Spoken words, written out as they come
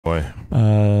Boy.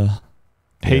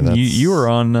 Hayden, you were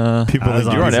on. You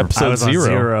were on episode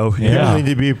 0. Yeah, you need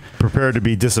to be prepared to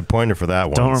be disappointed for that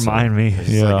one. Don't remind me.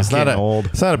 Yeah, it's not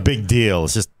a big deal.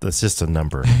 It's just a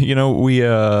number. You know,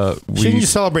 shouldn't you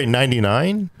celebrate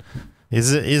 99?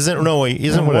 Isn't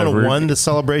 101 the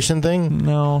celebration thing?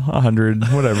 No,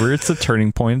 100, whatever. It's a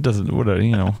turning point. It doesn't, whatever,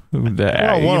 you know.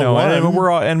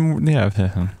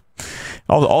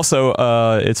 Also,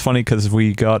 it's funny because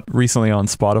we got recently on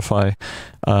Spotify,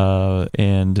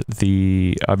 and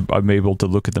I'm able to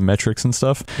look at the metrics and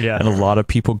stuff. Yeah. And a lot of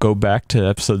people go back to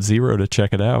episode 0 to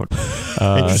check it out,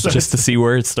 just to see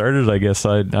where it started. I guess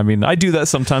I mean I do that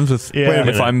sometimes with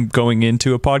if I'm going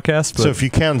into a podcast. But, so if you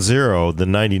count 0, the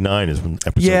 99 is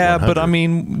episode 100. But I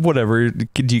mean, whatever.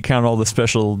 Do you count all the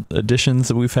special editions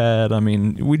that we've had? I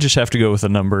mean, we just have to go with a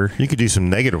number. You could do some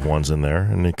negative ones in there,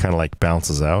 and it kind of like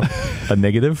balances out. A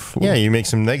negative? Yeah, you make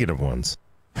some negative ones.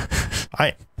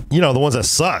 The ones that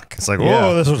suck. It's like,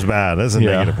 whoa, this was bad. That's a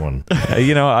negative one.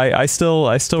 I still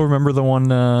remember the one,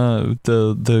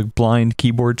 the blind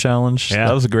keyboard challenge. Yeah,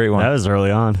 that was a great one. That was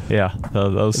early on. Yeah,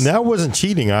 that wasn't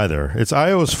cheating either.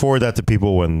 I always forward that to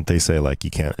people when they say like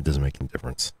you can't. It doesn't make any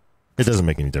difference. It doesn't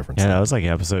make any difference. Yeah, that was like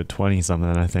episode 20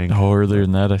 something, I think. Oh, earlier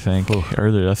than that, I think.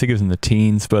 Earlier, I think it was in the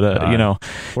teens. But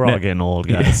we're all getting old,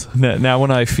 guys. Now,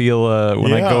 when I feel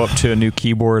when I go up to a new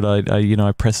keyboard,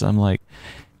 I press it. I'm like,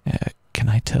 can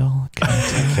I tell?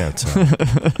 I can't tell.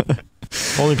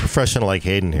 Only professional like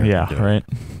Hayden here. Yeah, right.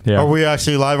 Yeah. Are we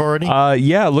actually live already?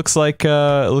 Yeah, it looks like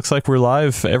we're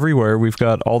live everywhere. We've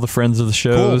got all the friends of the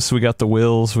shows. Cool. We got the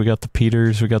Wills, we got the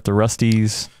Peters, we got the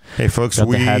Rusties. Hey folks,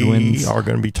 we are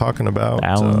going to be talking about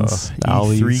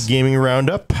E3 Gaming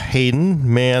Roundup.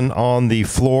 Hayden, man on the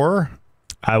floor.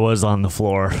 I was on the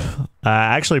floor.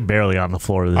 Actually, barely on the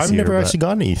floor this year. I've never actually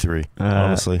gone to E3,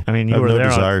 honestly. I mean, you were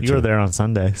there on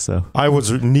Sunday, so I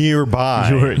was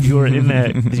nearby. You were in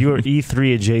that. You were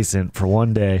E3 adjacent for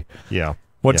one day. Yeah.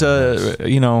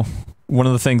 One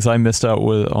of the things I missed out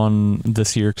on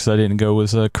this year because I didn't go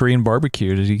was Korean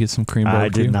barbecue. Did you get some Korean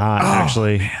barbecue? I did not,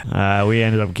 actually. We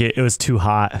ended up it was too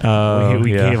hot.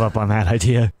 We gave up on that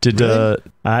idea.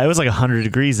 It was like 100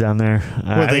 degrees down there.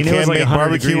 They can't make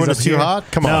barbecue when it's too hot?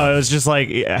 Come on. No, it was just like,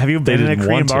 have you been in a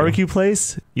Korean barbecue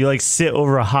place? You like sit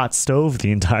over a hot stove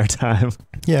the entire time.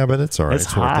 Yeah, but it's all right. It's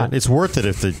hot. Worth it. It's worth it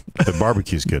if the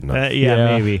barbecue's good enough.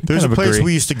 Maybe. There's a place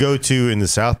we used to go to in the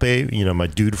South Bay. My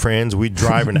dude friends. We'd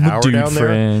drive an hour down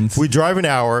there. We'd drive an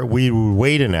hour. We would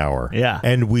wait an hour. Yeah.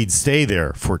 And we'd stay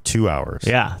there for 2 hours.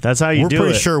 Yeah, that's how you do it. We're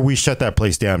pretty sure we shut that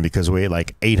place down because we ate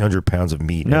like 800 pounds of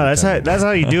meat. No, that's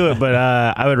how you do it. But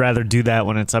I would rather do that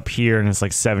when it's up here and it's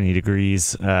like 70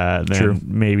 degrees than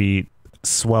maybe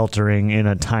sweltering in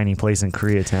a tiny place in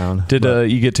Koreatown. Did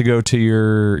you get to go to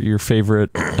your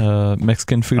favorite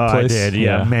Mexican food place? I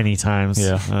did, many times.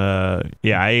 Yeah.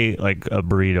 I ate like a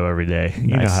burrito every day.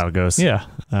 You know how it goes. Yeah.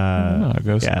 I know how it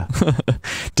goes. Yeah.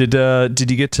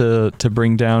 Did you get to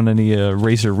bring down any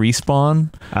Razer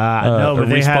Respawn? No, but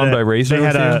Respawn by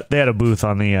Razer. They had a booth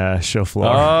on the show floor.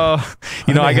 Oh,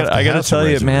 I got to tell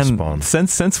you, man.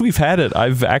 Respawn. Since we've had it,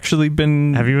 I've actually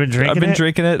been. Have you been drinking it? I've been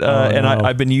drinking it, and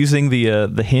I've been using the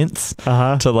hints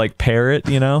to like pair it,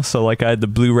 so like I had the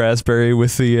blue raspberry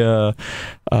with the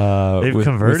they've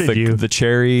converted you the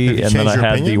cherry, and then I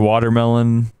had the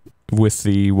watermelon with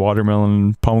the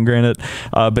watermelon pomegranate,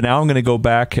 but now I'm going to go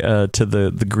back to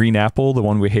the green apple, the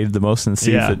one we hated the most, and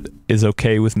see if it is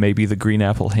okay with maybe the green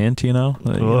apple hint,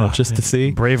 just to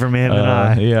see. Braver man than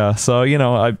I. Yeah, so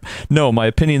my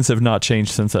opinions have not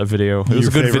changed since that video. It was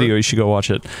a good video. You should go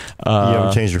watch it. You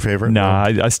haven't changed your favorite? Nah,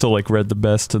 I still like red the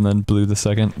best and then blue the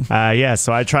second.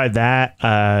 So I tried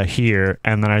that here,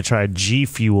 and then I tried G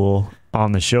Fuel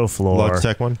on the show floor.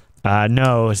 Logitech one?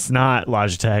 No, it's not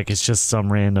Logitech. It's just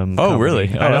some random company. Really?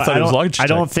 I thought it was Logitech. I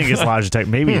don't think it's Logitech.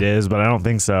 Maybe it is, but I don't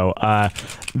think so.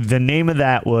 The name of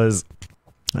that was,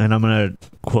 and I'm going to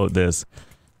quote this,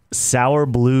 Sour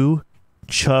Blue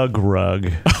Chug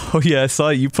Rug. Oh, yeah, I saw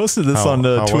it. You posted this on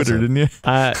Twitter, didn't you?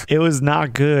 It was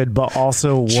not good, but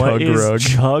also what is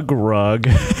Chug Rug?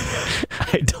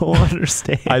 I don't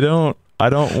understand. I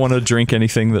don't want to drink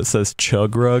anything that says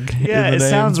chug rug. Yeah, it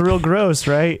sounds real gross,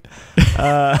 right? You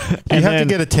have to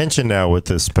get attention now with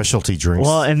the specialty drinks.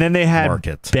 Well, and then they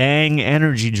had Bang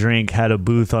Energy Drink had a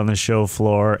booth on the show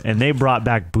floor, and they brought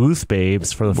back Booth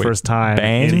Babes for the first time.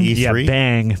 Bang? E3? Yeah,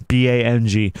 Bang,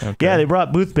 B-A-N-G. Okay. Yeah, they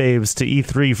brought Booth Babes to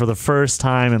E3 for the first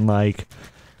time in like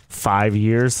 5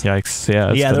 years. Yikes!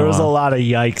 Yeah, yeah. There was a lot of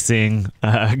yikesing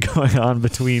going on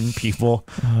between people.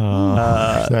 It's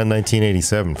not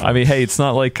 1987. I mean, hey, it's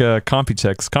not like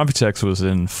Computex. Computex was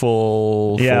in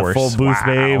full force. Full booth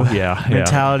babe. Yeah,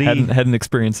 mentality. Hadn't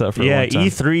experienced that for a long time.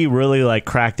 E3 really like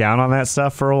cracked down on that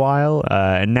stuff for a while,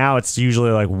 and now it's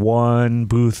usually like one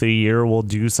booth a year will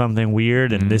do something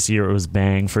weird. And this year it was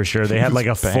Bang for sure. They had like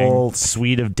a full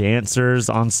suite of dancers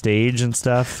on stage and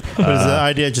stuff. Was the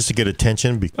idea just to get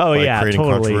attention? Totally.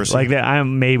 Like that,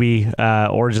 I'm maybe,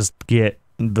 or just get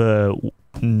the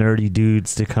nerdy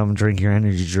dudes to come drink your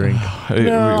energy drink.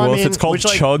 If it's called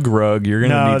Chug Rug, you're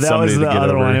gonna need somebody to get over. No, that was the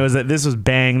other one. It was this was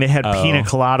Bang. They had pina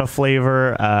colada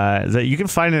flavor that you can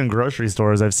find it in grocery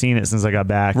stores. I've seen it since I got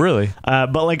back. Really?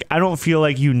 But like, I don't feel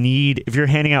like you need, if you're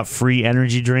handing out free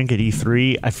energy drink at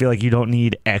E3, I feel like you don't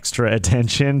need extra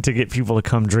attention to get people to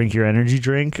come drink your energy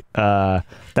drink.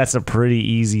 That's a pretty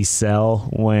easy sell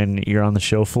when you're on the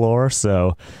show floor.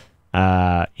 So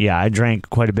I drank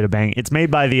quite a bit of Bang. It's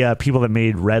made by the people that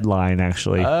made Redline,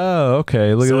 actually. Oh,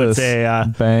 okay. Look at this. It's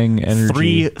a Bang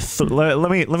Energy.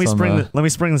 Let me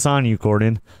spring this on you,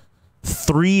 Gordon.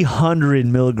 300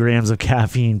 milligrams of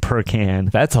caffeine per can.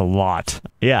 That's a lot.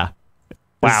 Yeah.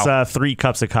 Wow. It's 3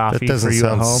 cups of coffee. That doesn't for you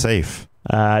sound at home. safe.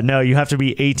 No, you have to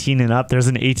be 18 and up. There's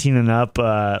an 18 and up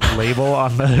label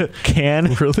on the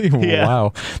can. Really? Yeah.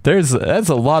 Wow. That's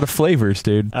a lot of flavors,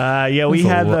 dude. We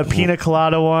had the pina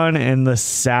colada one and the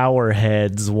sour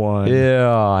heads one.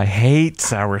 Yeah, I hate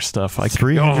sour stuff.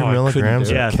 300 milligrams.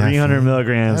 Yeah, 300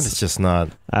 milligrams. That is just not.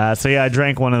 I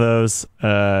drank one of those.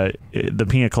 The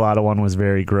pina colada one was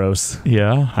very gross.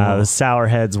 Yeah. The sour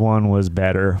heads one was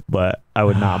better, but I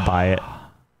would not buy it.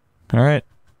 All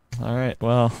right.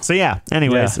 Well. So yeah.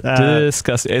 Anyways,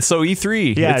 discuss it. So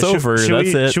E3. Yeah, it's over.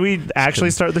 That's it. Should we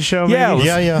actually start the show? Maybe?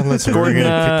 Yeah. Let's Gordon kick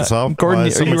this off. Gordon,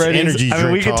 are you ready?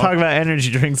 We could talk about energy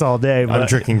drinks all day. But I'm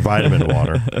drinking vitamin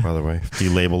water, by the way.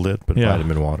 Delabeled it, but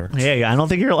vitamin water. Yeah. I don't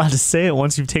think you're allowed to say it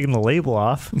once you've taken the label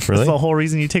off. Really? That's the whole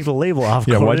reason you take the label off.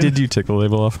 Yeah. Gordon. Why did you take the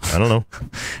label off? I don't know.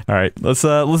 All right. Let's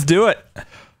do it.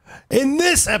 In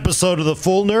this episode of the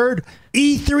Full Nerd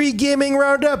E3 Gaming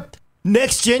Roundup.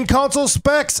 Next gen console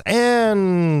specs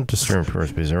and just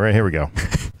first piece. All right, here we go.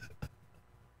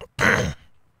 I'm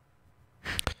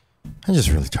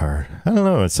just really tired. I don't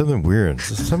know. It's something weird.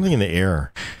 It's something in the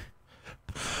air.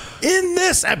 In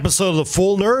this episode of the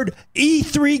Full Nerd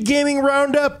E3 Gaming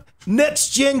Roundup, next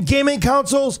gen gaming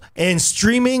consoles and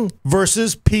streaming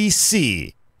versus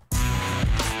PC.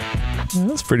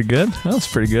 That's pretty good.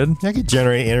 I could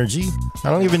generate energy.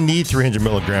 I don't even need 300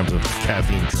 milligrams of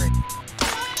caffeine drink.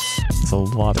 It's a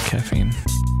lot of caffeine.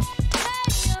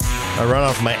 I run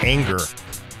off my anger.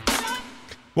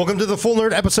 Welcome to the Full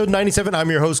Nerd episode 97. I'm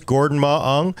your host, Gordon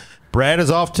Ma-Ung. Brad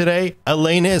is off today.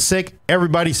 Elena is sick.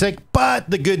 Everybody's sick. But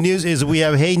the good news is we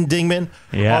have Hayden Dingman,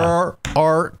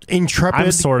 our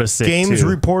intrepid games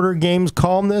reporter, games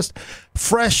columnist,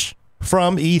 fresh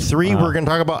from E3. We're going to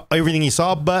talk about everything he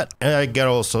saw, but I got to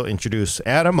also introduce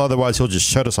Adam. Otherwise, he'll just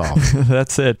shut us off.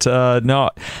 That's it. No,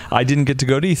 I didn't get to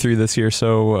go to E3 this year,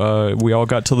 so we all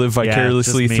got to live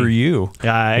vicariously through you.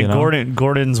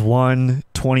 Gordon's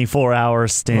 24-hour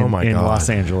stint in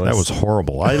Los Angeles. That was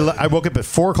horrible. I woke up at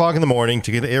 4 o'clock in the morning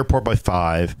to get to the airport by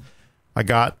 5. I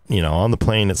got, on the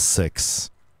plane at 6.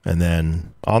 And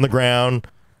then on the ground,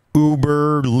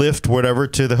 Uber, Lyft, whatever,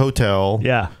 to the hotel.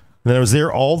 Yeah. And then I was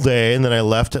there all day, and then I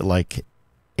left at like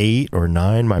 8 or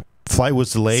 9. My flight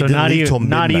was delayed. So not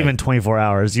even 24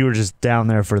 hours. You were just down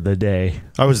there for the day.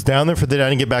 I was down there for the day. I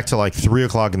didn't get back till like 3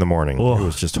 o'clock in the morning. Ugh. It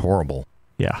was just horrible.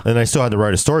 Yeah. And I still had to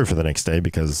write a story for the next day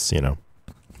because, Because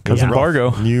embargo.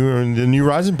 The new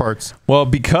Ryzen parts. Well,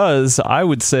 because I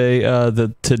would say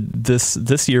that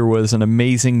this year was an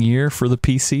amazing year for the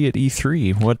PC at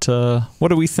E3. What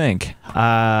do we think?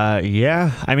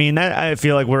 Yeah. I mean, I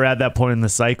feel like we're at that point in the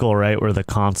cycle, right, where the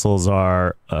consoles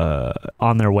are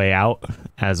on their way out,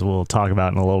 as we'll talk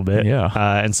about in a little bit.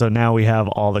 Yeah. And so now we have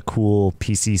all the cool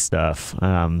PC stuff.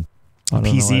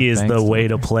 PC is the way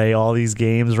to play all these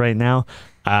games right now.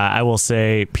 I will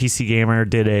say PC Gamer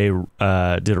did a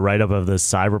write-up of the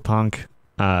Cyberpunk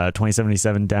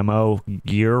 2077 demo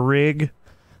gear rig.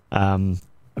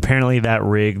 Apparently that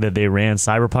rig that they ran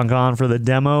Cyberpunk on for the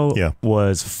demo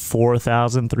was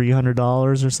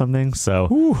 $4,300 or something.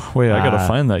 So wait, I gotta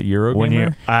find that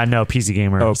Eurogamer. No, PC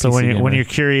Gamer. Oh, so PC when you're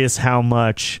curious how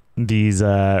much these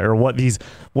or what these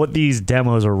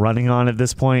demos are running on at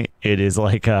this point, it is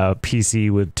like a PC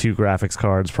with 2 graphics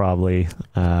cards probably.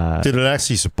 Did it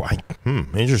actually supply?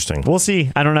 Interesting. We'll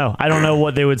see. I don't know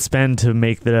what they would spend to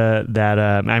make that.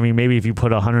 I mean, maybe if you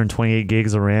put 128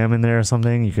 gigs of RAM in there or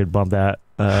something, you could bump that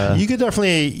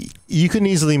You can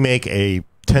easily make a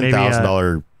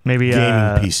 $10,000 maybe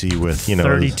gaming PC with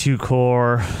 32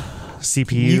 core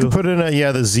CPU. You can put in the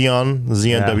Xeon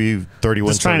W31.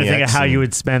 Just trying to think of how you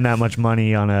would spend that much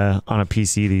money on a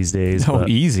PC these days. Oh,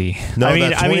 easy. No,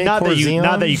 I mean, not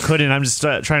that you couldn't. I'm just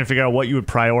trying to figure out what you would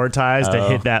prioritize to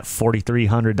hit that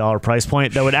 $4,300 price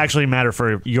point that would actually matter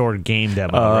for your game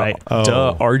demo, right?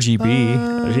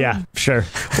 RGB. Yeah, sure.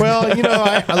 Well,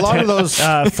 a lot of those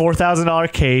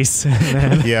 $4,000 case.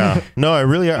 Yeah. No,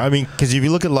 I mean, because if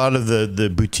you look at a lot of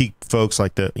the boutique folks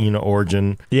like the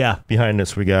Origin. Yeah. Behind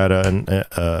us, we got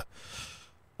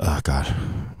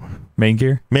Main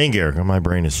Gear. My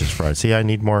brain is just fried. See, I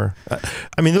need more.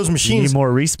 I mean, those machines you need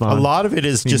more respawn. A lot of it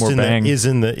is just in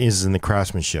the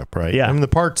craftsmanship, right? Yeah. I mean, the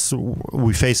parts,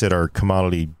 we face it, are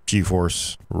commodity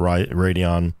GeForce,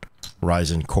 Radeon,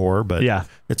 Ryzen core, but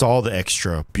it's all the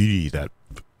extra beauty that.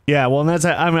 Yeah, well, and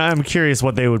I'm curious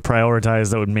what they would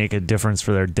prioritize that would make a difference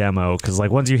for their demo, because like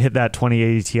once you hit that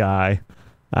 2080 Ti,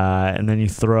 and then you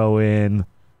throw in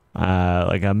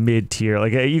like a mid-tier,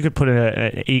 like you could put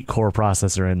an 8-core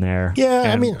processor in there.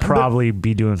 Yeah, and probably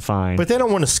be doing fine. But they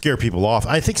don't want to scare people off.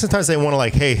 I think sometimes they want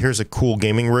to hey, here's a cool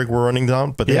gaming rig we're running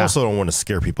down, but they also don't want to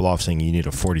scare people off saying you need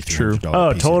a $4,300.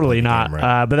 Oh, totally not.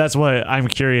 Right? But that's what I'm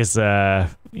curious.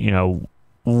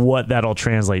 What that'll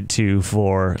translate to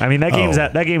for. I mean, that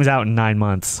game's out in 9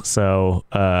 months, so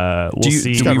we'll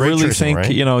see. Do you really think, right?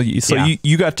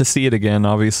 You got to see it again?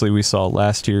 Obviously, we saw it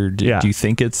last year. Do you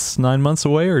think it's 9 months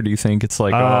away, or do you think it's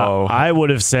like I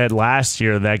would have said last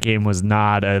year that game was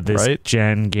not a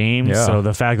gen game. Yeah. So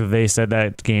the fact that they said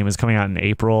that game is coming out in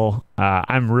April,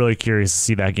 I'm really curious to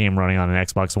see that game running on an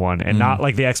Xbox One, and not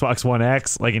like the Xbox One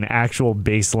X, like an actual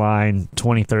baseline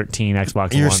 2013 Xbox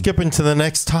One. You're skipping to the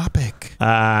next topic.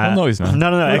 No, he's not. No.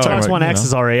 Xbox One X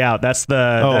is already out. That's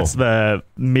the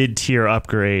mid-tier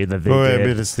upgrade that they did.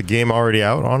 But is the game already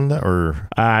out on that, or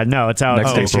no? It's out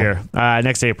next year,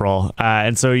 next April.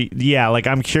 And so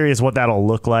I'm curious what that'll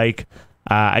look like.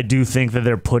 I do think that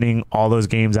they're putting all those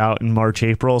games out in March,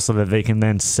 April, so that they can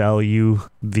then sell you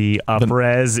the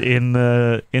up-res in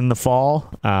the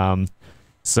fall.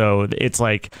 So it's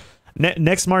like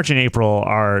next March and April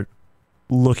are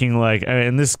looking like,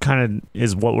 and this kind of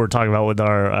is what we're talking about with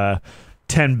our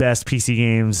 10 best PC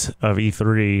games of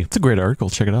E3. It's a great article.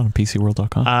 Check it out on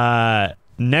PCWorld.com.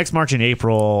 Next March and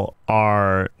April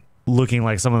are looking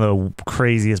like some of the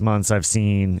craziest months I've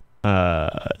seen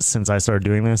since I started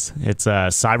doing this. It's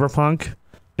Cyberpunk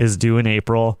is due in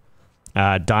April.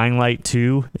 Dying Light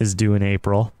 2 is due in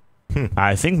April.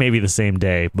 I think maybe the same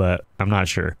day, but I'm not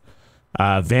sure.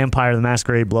 Vampire the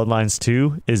Masquerade Bloodlines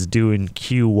 2 is due in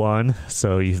Q1,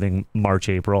 so you think March,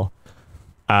 April.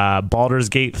 Baldur's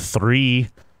Gate 3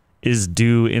 is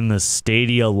due in the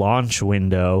Stadia launch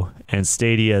window, and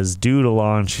Stadia is due to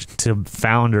launch to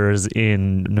founders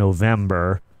in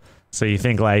November. So you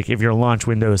think like if your launch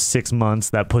window is 6 months,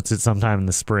 that puts it sometime in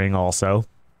the spring also.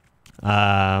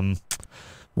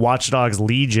 Watch Dogs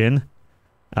Legion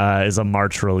is a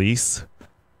March release.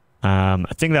 I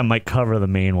think that might cover the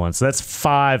main one. So that's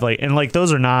 5,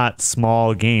 those are not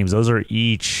small games. Those are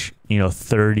each,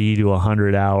 30 to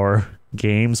 100 hour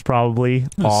games probably,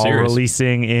 all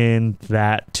releasing in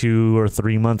that 2 or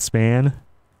 3 month span.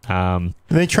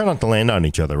 They try not to land on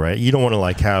each other, right? You don't want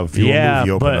to have your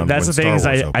movie open. But that's the thing is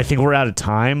I think we're out of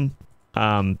time.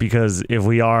 Because if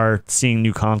we are seeing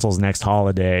new consoles next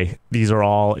holiday,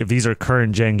 if these are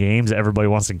current gen games, everybody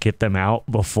wants to get them out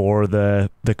before the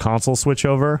console switch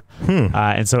over.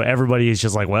 And so everybody is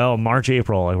just like, well, March,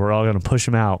 April, we're all going to push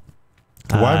them out.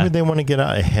 Why would they want to get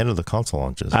out ahead of the console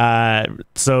launches?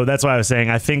 So that's why I was saying,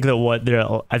 I think that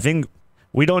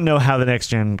we don't know how the next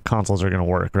gen consoles are going to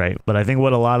work, right? But I think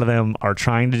what a lot of them are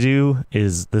trying to do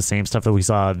is the same stuff that we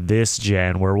saw this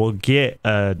gen, where we'll get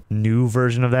a new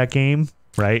version of that game,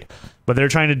 right? But they're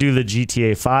trying to do the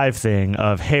GTA 5 thing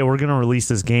of, hey, we're going to release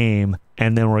this game,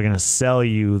 and then we're going to sell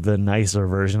you the nicer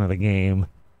version of the game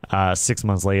 6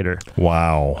 months later.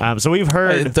 Wow. So we've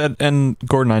heard that, and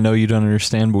Gordon, I know you don't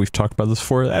understand, but we've talked about this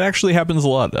before. That actually happens a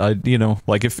lot.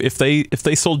 If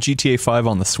they sold GTA 5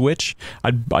 on the Switch,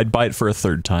 I'd buy it for a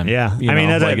third time. Yeah,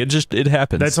 it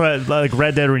happens. That's why, like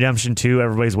Red Dead Redemption 2,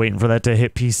 everybody's waiting for that to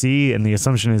hit PC, and the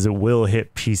assumption is it will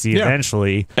hit PC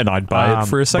eventually. And I'd buy it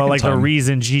for a second time. But the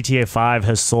reason GTA 5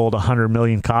 has sold 100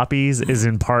 million copies is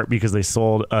in part because they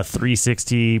sold a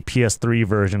 360 PS3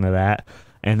 version of that,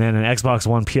 and then an Xbox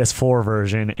One PS4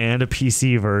 version and a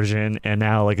PC version, and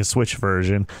now a Switch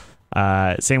version.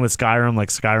 Same with Skyrim.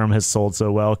 Skyrim has sold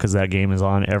so well because that game is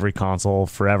on every console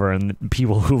forever, and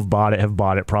people who've bought it have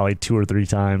bought it probably 2 or 3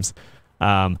 times.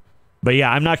 But yeah,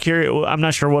 I'm not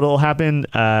sure what will happen.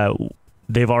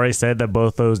 they've already said that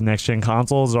both those next-gen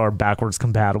consoles are backwards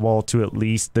compatible to at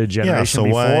least the generation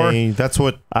before. Why? That's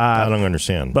what I don't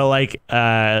understand. But like,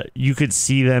 you could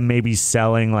see them maybe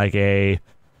selling like a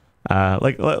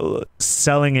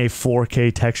selling a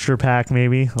 4K texture pack,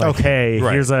 maybe. Like, hey,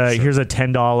 here's a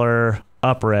 $10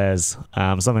 up-res,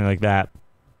 something like that.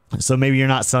 So maybe you're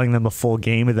not selling them a full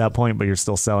game at that point, but you're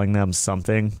still selling them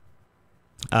something.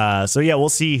 So yeah, we'll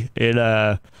see. It's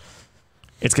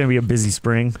going to be a busy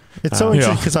spring. It's so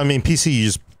interesting because I mean,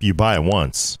 PC you buy it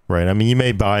once, right? I mean, you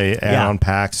may buy add-on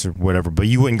packs or whatever, but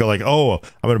you wouldn't go like, oh,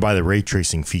 I'm going to buy the ray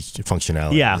tracing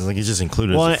functionality. Yeah, like it's just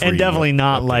included. Well, as a free, and definitely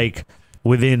not update. like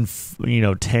within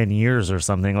 10 years or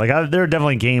something. Like there are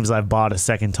definitely games I've bought a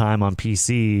second time on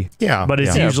PC. Yeah, but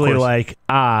it's usually like,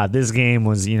 this game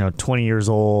was 20 years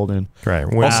old, and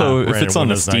right. Also, if it's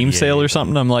on a Steam sale or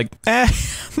something, I'm like,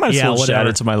 might as well add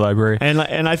it to my library. And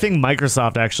I think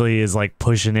Microsoft actually is like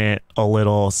pushing it a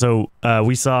little. So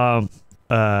we saw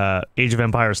Age of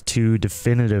Empires 2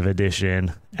 Definitive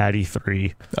Edition at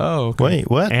E3. Oh, okay. Wait,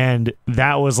 what? And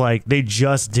that was like, they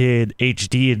just did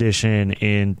HD Edition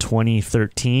in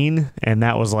 2013, and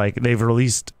that was like, they've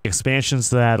released expansions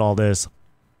to that, all this.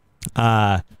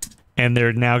 And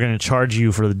they're now going to charge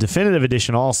you for the Definitive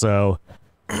Edition also.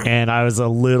 And I was a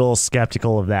little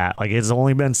skeptical of that. Like, it's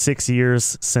only been 6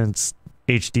 years since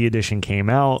HD Edition came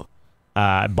out.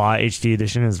 I bought HD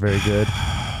Edition. It's very good.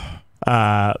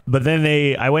 But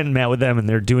then I went and met with them, and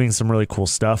they're doing some really cool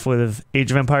stuff with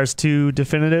Age of Empires 2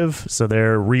 Definitive. So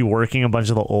they're reworking a bunch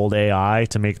of the old AI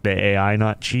to make the AI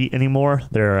not cheat anymore.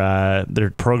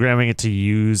 They're programming it to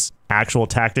use actual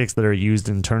tactics that are used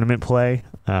in tournament play,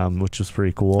 which was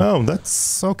pretty cool. Oh,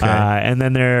 that's okay. And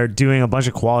then they're doing a bunch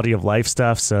of quality of life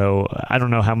stuff. So I don't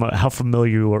know how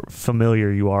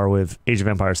familiar you are with Age of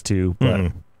Empires 2,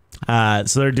 but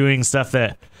so they're doing stuff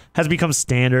that has become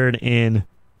standard in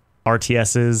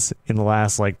RTSs in the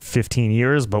last like 15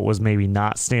 years, but was maybe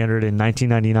not standard in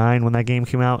 1999 when that game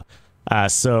came out.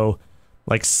 So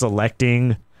like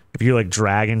selecting, if you like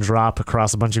drag and drop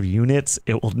across a bunch of units,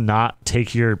 it will not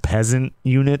take your peasant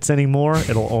units anymore.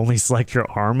 It'll only select your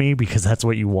army because that's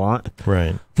what you want.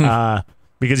 Right.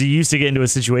 Because you used to get into a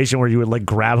situation where you would like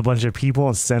grab a bunch of people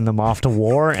and send them off to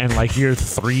war, and like your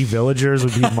 3 villagers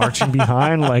would be marching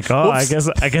behind, like, oh, I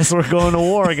guess we're going to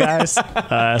war, guys.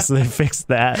 So they fixed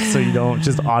that, so you don't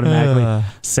just automatically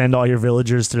send all your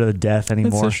villagers to the death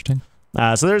anymore. That's interesting.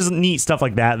 So there's neat stuff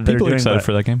like that. People are excited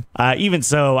for that game. Even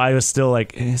so, I was still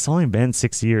like, it's only been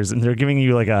 6 years, and they're giving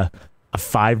you like a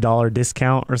 $5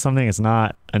 discount or something. It's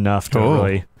not enough to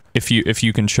really. If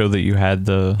you can show that you had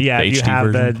the if HD you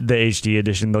have version. the HD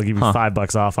edition, they'll give you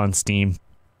 $5 off on Steam.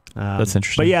 That's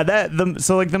interesting. But yeah,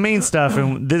 so like the main stuff,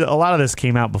 and a lot of this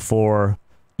came out before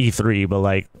E3, but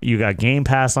like you got Game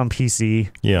Pass on PC,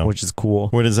 which is cool.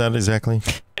 What is that exactly?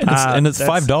 And it's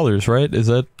 $5, right? Is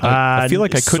that? I feel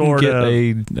like I couldn't get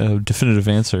a definitive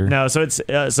answer. No, so it's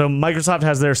so Microsoft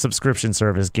has their subscription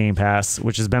service, Game Pass,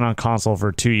 which has been on console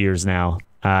for 2 years now.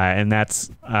 And that's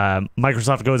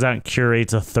Microsoft goes out and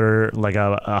curates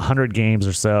 100 games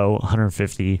or so,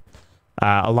 150.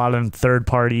 A lot of them third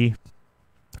party,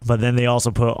 but then they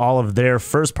also put all of their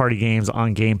first party games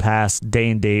on Game Pass day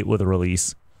and date with a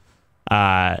release.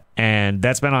 And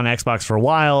that's been on Xbox for a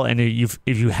while. And if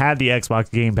you had the Xbox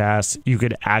Game Pass, you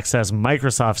could access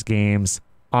Microsoft's games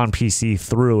on PC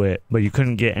through it, but you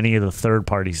couldn't get any of the third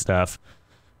party stuff.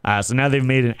 So now they've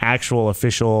made an actual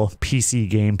official PC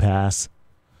Game Pass.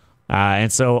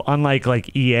 And so unlike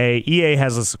like EA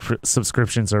has a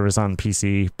subscription service on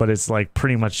PC, but it's like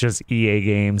pretty much just EA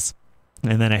games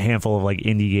and then a handful of like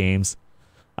indie games.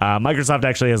 Microsoft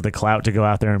actually has the clout to go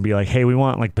out there and be like, hey, we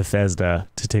want like Bethesda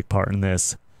to take part in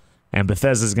this. And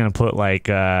Bethesda's going to put like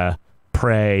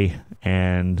Prey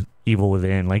and Evil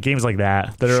Within, like games like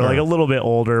that are like a little bit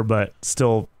older but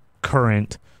still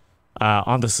current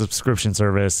on the subscription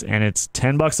service. And it's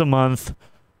 $10 a month.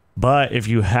 But if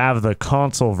you have the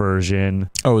console version,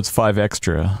 it's $5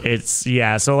 extra.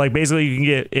 So like basically you can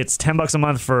get, it's $10 a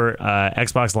month for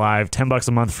Xbox Live, $10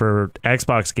 a month for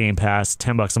Xbox Game Pass,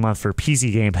 $10 a month for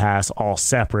PC Game Pass, all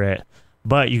separate.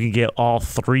 But you can get all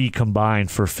 3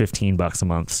 combined for $15 a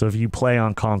month. So if you play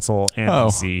on console and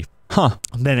PC,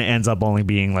 then it ends up only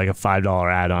being like a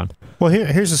 $5 add-on. Well,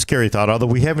 here's a scary thought. Although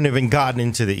we haven't even gotten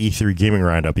into the E3 gaming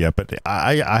roundup yet, but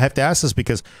I have to ask this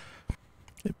because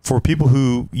for people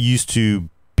who used to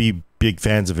be big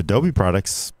fans of Adobe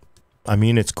products, I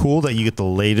mean, it's cool that you get the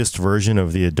latest version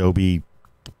of the Adobe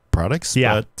products.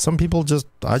 Yeah. But some people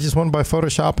I just want to buy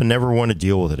Photoshop and never want to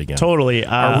deal with it again. Totally.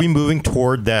 Are we moving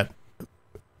toward that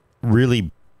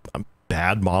really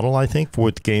bad model, I think,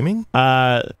 with gaming?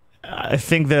 I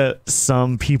think that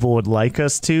some people would like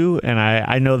us to, and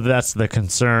I know that's the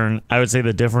concern. I would say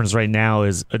the difference right now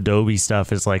is Adobe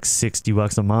stuff is like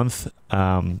 $60 a month,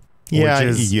 which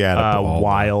is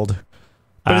wild.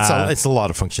 But it's a lot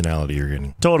of functionality you're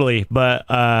getting. Totally, but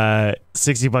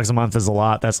 $60 a month is a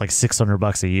lot. That's like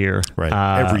 $600 a year. Right,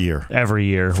 every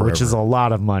year, which is a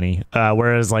lot of money.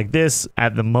 Whereas like this,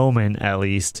 at the moment at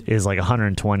least, is like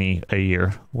 $120 a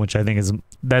year, which I think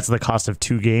that's the cost of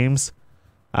 2 games.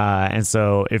 And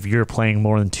so if you're playing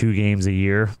more than 2 games a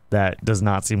year, that does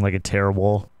not seem like a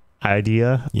terrible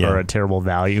idea or a terrible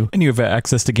value. And you have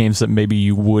access to games that maybe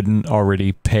you wouldn't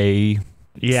already pay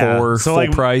for full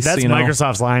price. That's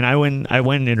Microsoft's line. I went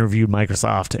and interviewed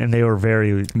Microsoft, and they were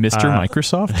very Mr.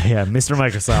 Microsoft. Yeah, Mr.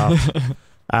 Microsoft.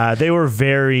 They were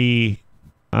very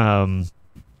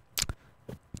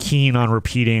keen on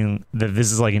repeating that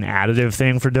this is like an additive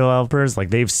thing for developers. Like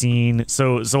they've seen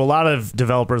so a lot of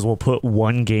developers will put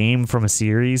one game from a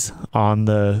series on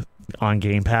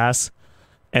Game Pass,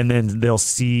 and then they'll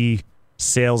see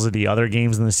sales of the other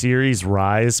games in the series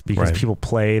rise because people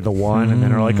play the one and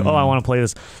then are like, oh, I want to play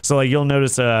this. So like you'll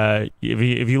notice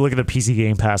if you look at the PC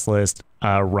Game Pass list,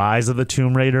 Rise of the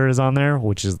Tomb Raider is on there,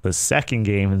 which is the second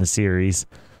game in the series.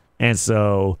 And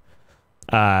so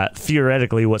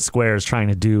theoretically what Square is trying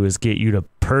to do is get you to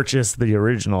purchase the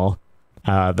original,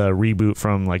 the reboot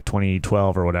from like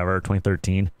 2012 or whatever,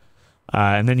 2013.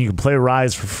 And then you can play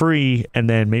Rise for free, and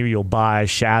then maybe you'll buy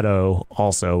Shadow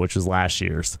also, which was last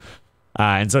year's.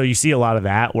 And so you see a lot of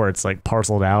that where it's like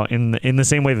parceled out in the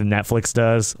same way that Netflix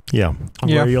does. Yeah.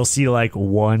 Where you'll see like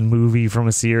one movie from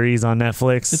a series on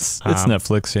Netflix. It's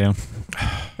Netflix, yeah.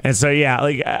 And so, yeah,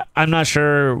 like I'm not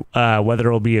sure whether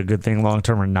it'll be a good thing long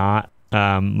term or not.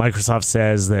 Microsoft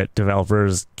says that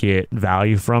developers get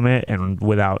value from it, and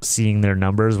without seeing their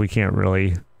numbers, we can't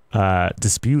really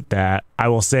dispute that. I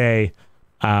will say,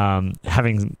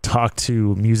 having talked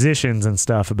to musicians and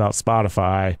stuff about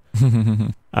Spotify,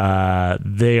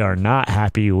 they are not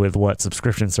happy with what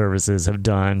subscription services have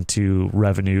done to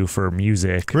revenue for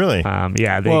music. Really?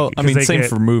 Yeah. Same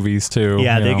for movies too.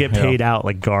 Yeah, they get paid out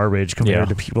like garbage compared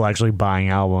to people actually buying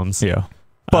albums. Yeah.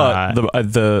 But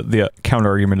the counter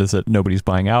argument is that nobody's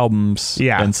buying albums,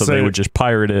 and so they would just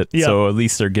pirate it. Yep. So at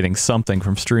least they're getting something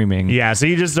from streaming. Yeah, so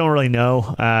you just don't really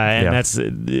know, and that's.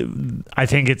 I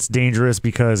think it's dangerous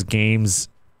because games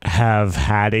have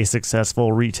had a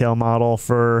successful retail model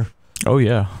for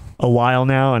a while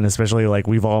now, and especially like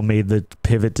we've all made the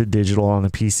pivot to digital on the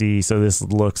PC, so this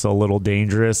looks a little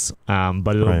dangerous.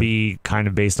 But it'll be kind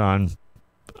of based on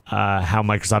how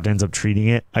Microsoft ends up treating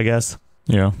it, I guess.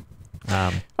 Yeah.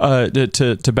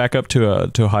 To back up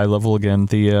to a high level again,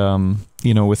 the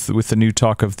with the new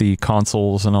talk of the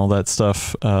consoles and all that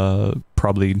stuff,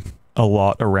 probably a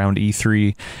lot around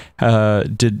E3.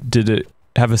 Did it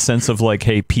have a sense of like,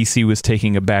 hey, PC was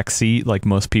taking a back seat, like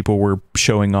most people were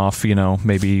showing off,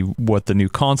 maybe what the new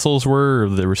consoles were, or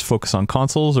there was focus on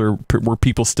consoles, or were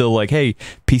people still like, hey,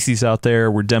 PC's out there,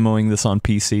 we're demoing this on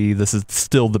PC, this is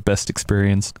still the best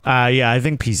experience? I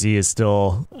think PC is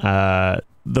still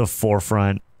the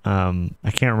forefront. I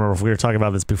can't remember if we were talking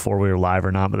about this before we were live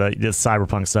or not, but the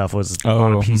Cyberpunk stuff was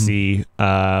on a PC.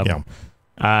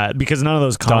 Because none of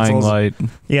those consoles, Dying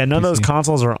Light, none of those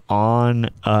consoles are on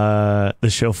the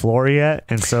show floor yet,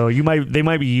 and so they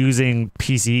might be using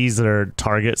PCs that are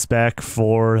target spec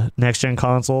for next gen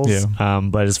consoles. Yeah.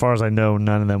 But as far as I know,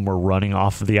 none of them were running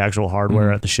off of the actual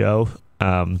hardware at the show.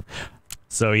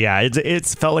 So yeah,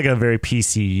 it's felt like a very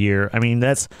PC year. I mean,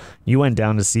 you went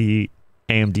down to see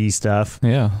AMD stuff.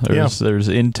 Yeah, there's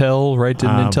Intel, right?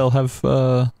 Didn't Intel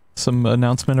have some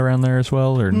announcement around there as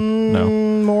well, or no?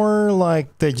 More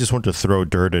like they just want to throw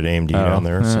dirt at AMD down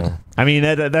there. So I mean,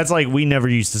 that's like we never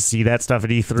used to see that stuff at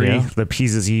E3. Yeah. The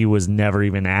PCZ was never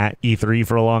even at E3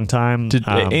 for a long time.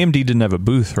 AMD didn't have a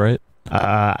booth, right?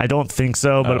 I don't think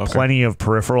so, but plenty of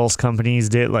peripherals companies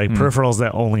did. Like peripherals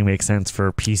that only make sense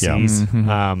for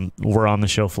PCs were on the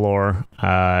show floor.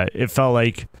 It felt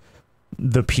like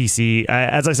the PC,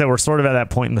 as I said, we're sort of at that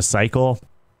point in the cycle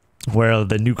where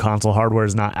the new console hardware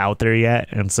is not out there yet,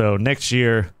 and so next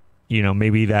year,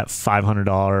 maybe that $500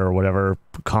 or whatever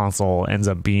console ends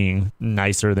up being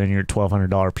nicer than your $1,200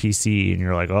 PC, and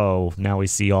you're like, oh, now we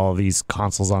see all these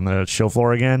consoles on the show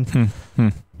floor again.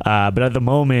 But at the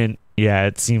moment, yeah,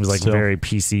 it seems like a very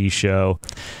PC show.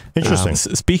 Interesting.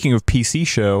 Speaking of PC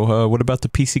show, what about the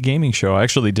PC gaming show? I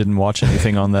actually didn't watch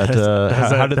anything on that.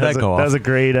 How did that go off? That was a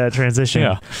great transition.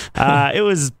 Yeah. It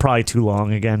was probably too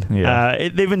long again. Yeah.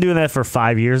 They've been doing that for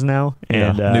 5 years now.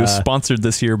 And it was sponsored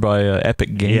this year by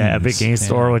Epic Games. Yeah, Epic Games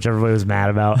Store, which everybody was mad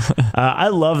about. I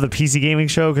love the PC gaming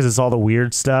show because it's all the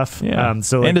weird stuff. Yeah. And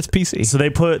it's PC. So they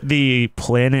put the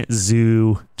Planet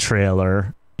Zoo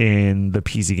trailer in the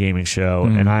PC gaming show,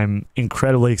 and I'm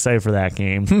incredibly excited for that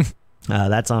game.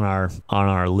 That's on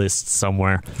our list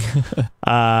somewhere.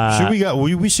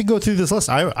 We should go through this list.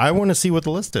 I want to see what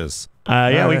the list is. We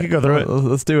could go through it.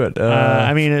 Let's do it.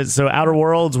 I mean, so Outer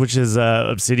Worlds, which is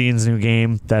Obsidian's new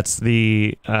game. That's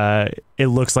the. It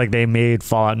looks like they made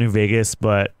Fallout New Vegas,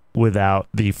 but without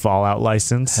the Fallout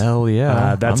license. Hell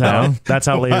yeah. That's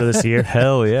out later this year.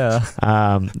 Hell yeah.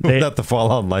 Without the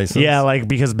Fallout license. Yeah, like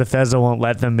because Bethesda won't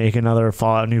let them make another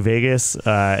Fallout New Vegas.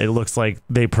 It looks like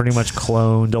they pretty much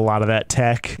cloned a lot of that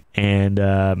tech and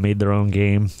made their own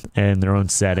game and their own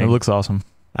setting. It looks awesome.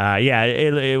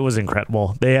 It was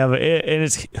incredible. They have it, and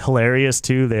it's hilarious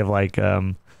too. They have like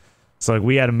so like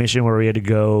we had a mission where we had to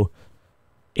go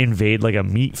invade like a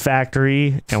meat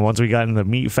factory, and once we got in the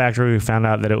meat factory, we found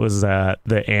out that it was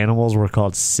the animals were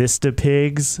called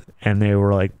cystipigs, and they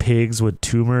were like pigs with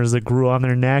tumors that grew on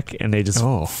their neck, and they just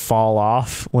fall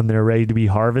off when they're ready to be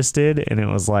harvested, and it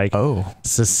was like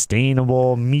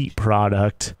sustainable meat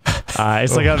product.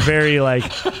 It's like a very like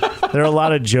there are a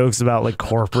lot of jokes about like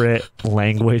corporate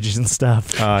language and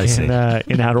stuff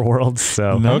in Outer Worlds.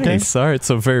 So okay, sorry, it's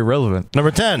so very relevant.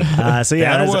 Number 10. So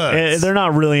yeah, they're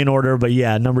not really in order, but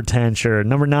yeah, number 10, sure.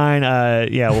 Number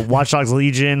 9, Watch Dogs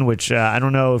Legion, which I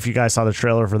don't know if you guys saw the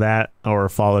trailer for that or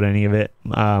followed any of it,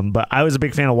 but I was a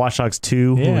big fan of Watch Dogs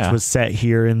 2, which was set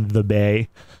here in the Bay,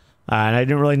 and I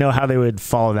didn't really know how they would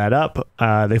follow that up.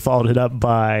 They followed it up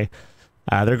by.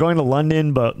 They're going to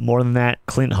London, but more than that,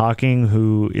 Clint Hawking,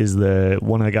 who is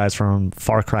one of the guys from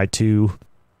Far Cry 2,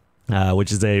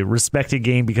 which is a respected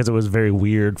game because it was very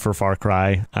weird for Far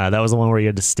Cry. That was the one where you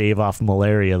had to stave off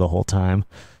malaria the whole time.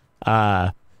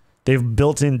 They've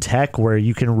built in tech where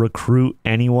you can recruit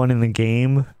anyone in the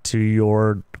game to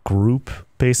your group,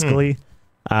 basically.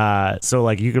 So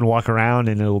like you can walk around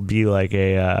and it'll be like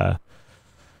a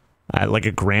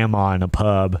grandma in a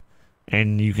pub.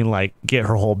 And you can like get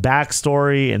her whole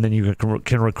backstory, and then you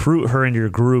can recruit her into your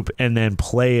group and then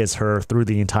play as her through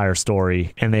the entire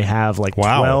story. And they have like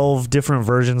 12 different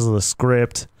versions of the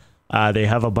script. They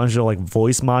have a bunch of like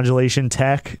voice modulation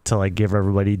tech to like give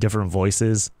everybody different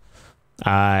voices.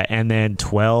 And then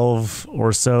 12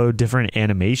 or so different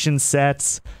animation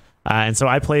sets. And so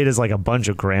I played as like a bunch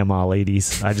of grandma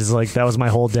ladies. I just like, that was my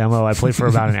whole demo. I played for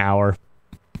about an hour,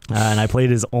 and I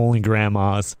played as only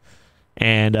grandmas.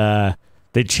 And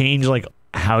they change like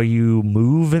how you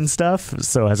move and stuff.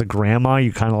 So as a grandma,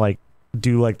 you kind of like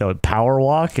do like the power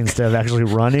walk instead of actually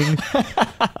running.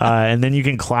 And then you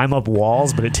can climb up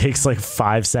walls, but it takes like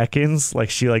 5 seconds. Like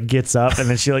she like gets up and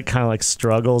then she like kind of like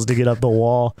struggles to get up the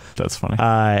wall. That's funny.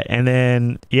 And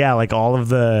then like all of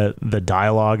the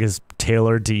dialogue is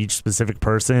tailored to each specific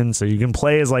person. So you can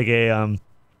play as like a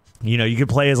you could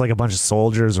play as like a bunch of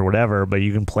soldiers or whatever, but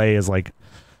you can play as like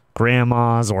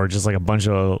grandmas or just like a bunch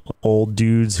of old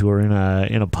dudes who are in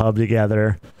a pub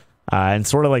together, and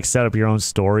sort of like set up your own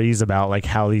stories about like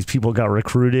how these people got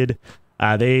recruited.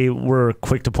 They were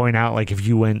quick to point out like if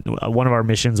you went one of our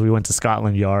missions, we went to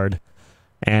Scotland Yard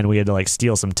and we had to like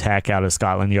steal some tech out of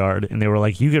Scotland Yard, and they were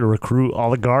like, you could recruit all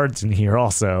the guards in here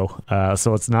also,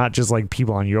 so it's not just like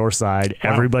people on your side.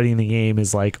 Everybody in the game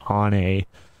is like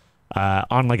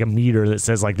on like a meter that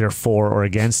says like they're for or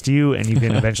against you, and you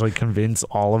can eventually convince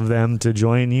all of them to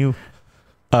join you.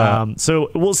 So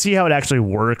we'll see how it actually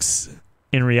works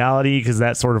in reality, because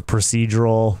that sort of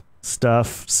procedural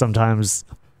stuff sometimes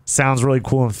sounds really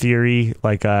cool in theory,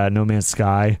 like No Man's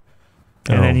Sky.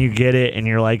 And then you get it and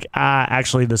you're like,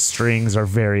 actually the strings are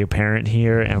very apparent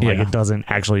here, and like it doesn't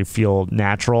actually feel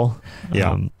natural.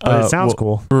 But it sounds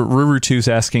cool. Ruru2's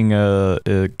asking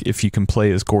if you can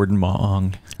play as Gordon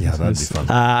Maong. Yeah, that'd be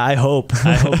fun. I hope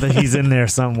that he's in there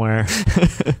somewhere.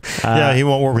 He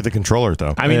won't work with the controller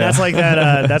though. I mean, that's like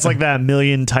that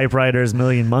million typewriters,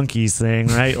 million monkeys thing,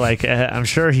 right? Like I'm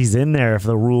sure he's in there if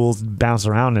the rules bounce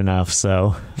around enough.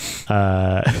 So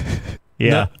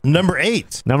yeah. Number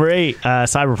 8,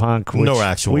 Cyberpunk. Which no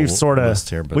actual we've sort of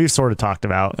talked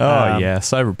about.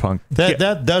 Cyberpunk.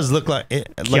 That does look like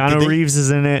it. Keanu Reeves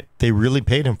is in it. They really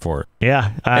paid him for it.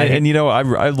 Yeah, and you know,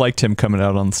 I liked him coming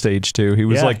out on stage too. He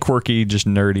was like quirky, just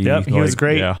nerdy. Yep, he was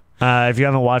great. Yeah. If you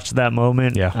haven't watched that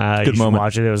moment, good you should moment.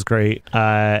 watch it. It was great.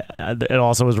 It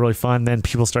also was really fun. Then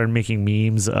people started making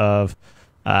memes of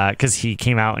because he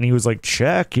came out and he was like,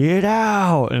 "Check it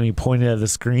out," and he pointed at the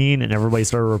screen, and everybody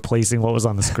started replacing what was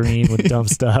on the screen with dumb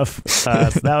stuff. So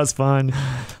that was fun.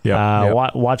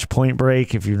 Watch Point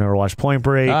Break if you've never watched Point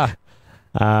Break.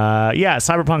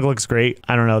 Cyberpunk looks great.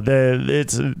 I don't know.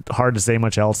 It's hard to say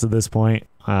much else at this point.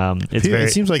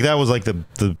 It seems like that was like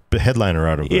the headliner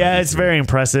out of it. Yeah, it's very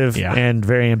impressive and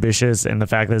very ambitious, and the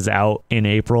fact that it's out in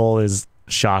April is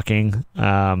shocking.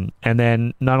 And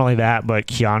then not only that, but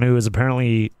Keanu is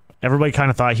apparently, everybody kind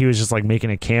of thought he was just like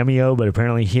making a cameo, but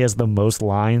apparently he has the most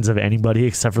lines of anybody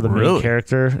except for the main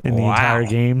character in the entire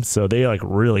game. So they like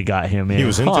really got him in. He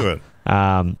was into it.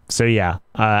 I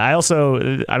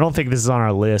don't think this is on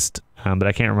our list, but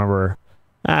I can't remember.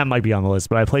 It might be on the list,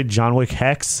 but I played John Wick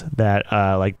Hex, that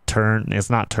it's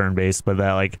not turn-based, but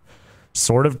that like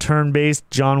sort of turn-based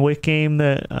John Wick game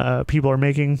that people are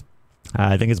making.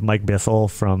 I think it's Mike Bithell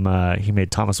from he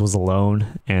made Thomas Was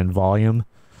Alone and Volume,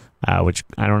 which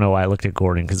I don't know why I looked at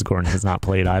Gordon, because Gordon has not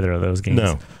played either of those games.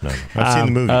 No. I've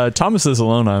seen the movie. Thomas Is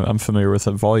Alone, I'm familiar with.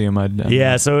 The Volume,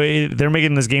 they're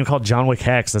making this game called John Wick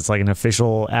Hex. It's like an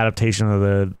official adaptation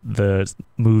of the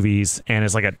movies, and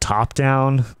it's like a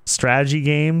top-down strategy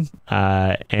game.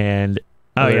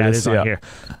 It is on here.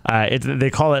 They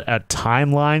call it a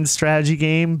timeline strategy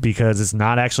game because it's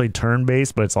not actually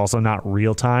turn-based, but it's also not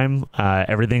real-time.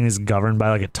 Everything is governed by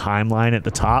like a timeline at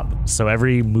the top, so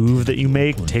every move that you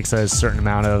make takes a certain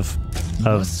amount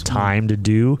of time to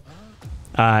do.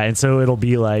 And so it'll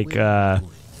be like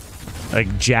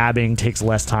jabbing takes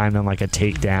less time than like a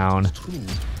takedown.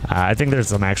 I think there's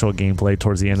some actual gameplay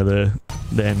towards the end of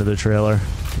the trailer.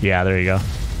 Yeah, there you go.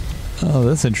 Oh,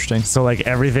 that's interesting. So like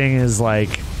everything is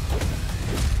like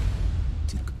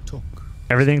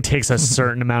everything takes a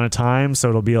certain amount of time, so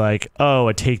it'll be like, oh,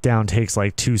 a takedown takes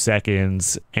like 2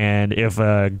 seconds, and if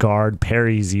a guard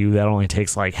parries you, that only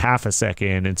takes like half a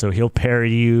second, and so he'll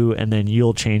parry you, and then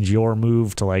you'll change your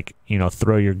move to like,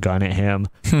 throw your gun at him.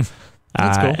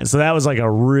 That's cool. So that was like a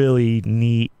really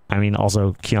neat,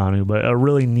 also Keanu, but a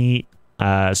really neat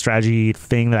strategy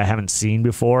thing that I haven't seen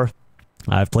before.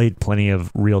 I've played plenty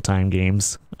of real-time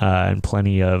games and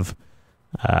plenty of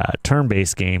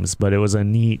turn-based games, but it was a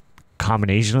neat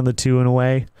combination of the two in a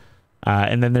way.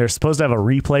 And then they're supposed to have a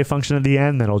replay function at the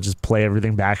end that'll just play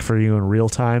everything back for you in real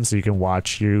time, so you can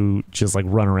watch you just like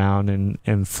run around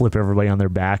and flip everybody on their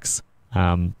backs.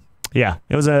 It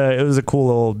was a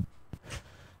cool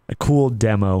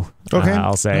demo.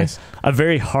 I'll say. Nice. A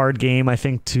very hard game, I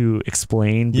think, to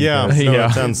explain.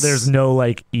 There's no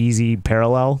like easy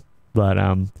parallel. But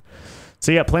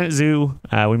Planet Zoo,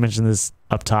 we mentioned this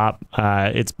up top.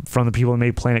 It's from the people who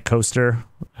made Planet Coaster,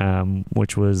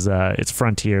 which was it's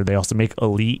Frontier. They also make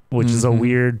Elite, which is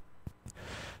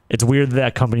it's weird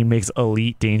that company makes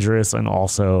Elite dangerous and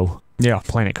also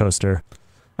Planet Coaster.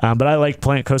 But I like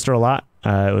Planet Coaster a lot.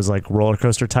 It was like Roller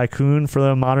Coaster Tycoon for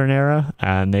the modern era,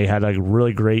 and they had a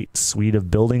really great suite of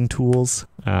building tools.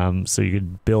 So you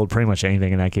could build pretty much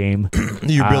anything in that game.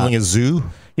 You're building a zoo?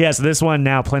 Yeah, so this one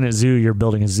now, Planet Zoo, you're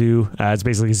building a zoo. It's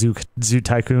basically Zoo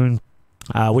Tycoon,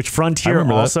 which Frontier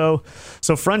also.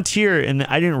 So Frontier, and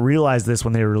I didn't realize this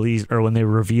when they released or when they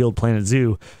revealed Planet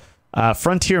Zoo.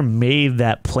 Frontier made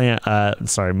that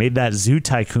made that Zoo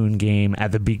Tycoon game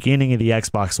at the beginning of the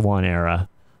Xbox One era.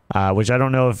 Which I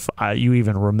don't know if you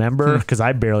even remember, because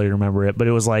I barely remember it, but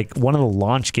it was like one of the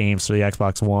launch games for the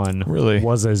Xbox One. Really?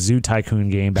 Was a Zoo Tycoon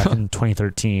game back in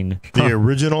 2013. The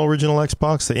original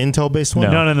Xbox, the Intel-based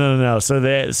one? No.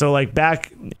 So like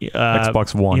back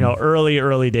Xbox One.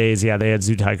 Early days, they had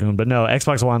Zoo Tycoon, but no,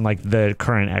 Xbox One, like the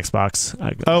current Xbox.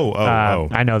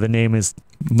 I know the name is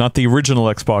not the original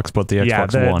Xbox, but the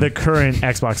Xbox One. The current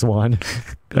Xbox One.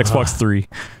 Xbox 3.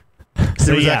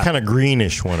 So was that kind of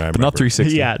greenish one, I remember. But not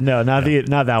 360. Yeah, no, not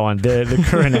that one. The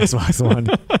current Xbox One.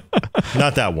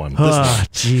 Not that one. Oh,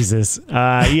 Jesus.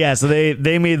 So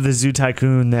they made the Zoo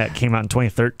Tycoon that came out in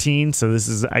 2013. So this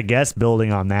is, I guess,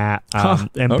 building on that.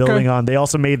 Building on. They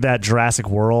also made that Jurassic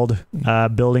World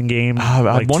building game.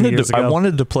 I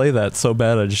wanted to play that so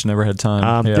bad. I just never had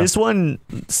time. This one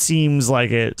seems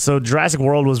like it. So Jurassic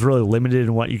World was really limited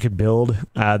in what you could build.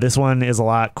 This one is a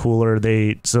lot cooler.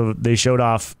 They showed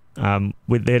off.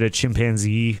 They had a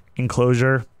chimpanzee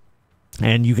enclosure,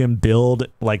 and you can build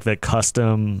like the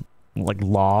custom like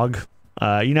log.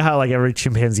 You know how like every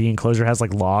chimpanzee enclosure has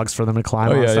like logs for them to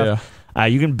climb on stuff?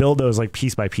 You can build those like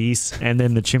piece by piece, and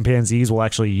then the chimpanzees will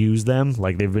actually use them.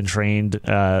 Like they've been trained,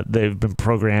 they've been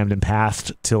programmed and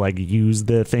pathed to like use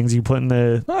the things you put in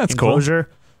the enclosure.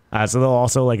 Cool. So they'll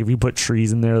also, like, if you put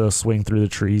trees in there, they'll swing through the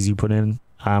trees you put in.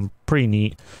 Pretty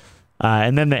neat.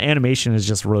 And then the animation is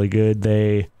just really good.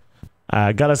 They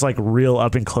got us like real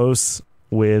up and close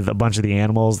with a bunch of the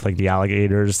animals, like the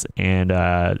alligators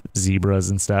and zebras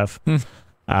and stuff.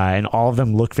 And all of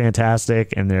them look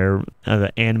fantastic, and they're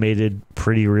animated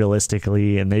pretty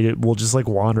realistically, and they will just like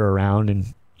wander around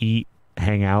and eat,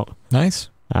 hang out. Nice.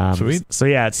 Sweet. So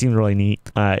yeah, it seemed really neat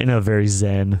in a very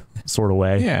zen sort of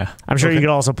way. Yeah. I'm sure you could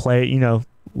also play,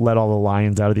 let all the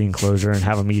lions out of the enclosure and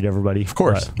have them eat everybody. Of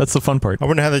course. That's the fun part. I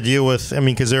wouldn't have to deal with,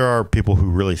 because there are people who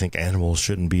really think animals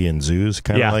shouldn't be in zoos.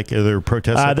 Kind of like, are there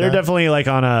protests? They're definitely like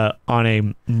on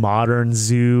a modern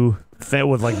zoo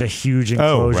with like the huge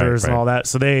enclosures and all that.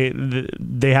 So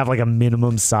they have like a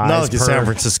minimum size. Not like the San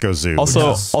Francisco Zoo.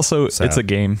 Also it's a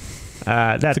game.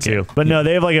 That too. But no,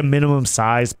 they have like a minimum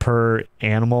size per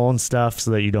animal and stuff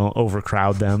so that you don't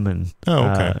overcrowd them. And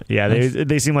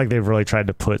they seem like they've really tried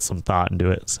to put some thought into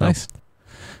it. So. Nice.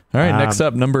 All right, next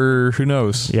up, number who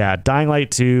knows? Yeah, Dying Light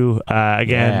 2.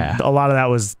 Again, a lot of that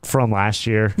was from last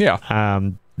year. Yeah.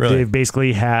 Really? They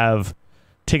basically have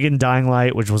taken Dying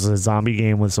Light, which was a zombie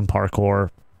game with some parkour,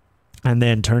 and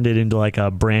then turned it into like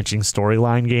a branching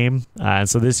storyline game. And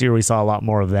so this year we saw a lot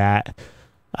more of that.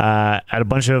 At a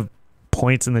bunch of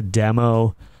points in the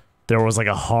demo, there was like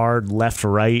a hard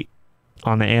left-right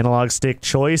on the analog stick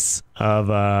choice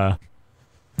of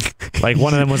like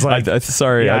one of them was like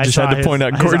sorry, I just had to point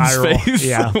out Gordon's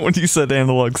face when you said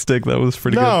analog stick. That was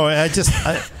pretty good. No,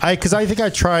 because I think I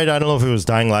tried, I don't know if it was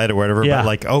Dying Light or whatever, but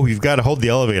like, you've got to hold the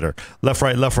elevator left,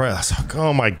 right. I was like,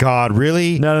 oh my god,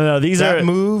 really? No, these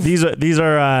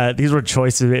were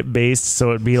choices based. So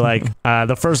it'd be like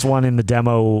the first one in the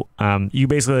demo,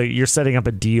 you're setting up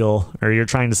a deal, or you're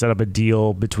trying to set up a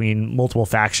deal between multiple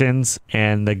factions,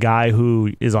 and the guy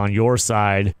who is on your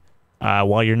side,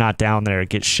 while you're not down there,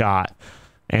 gets shot.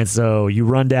 And so you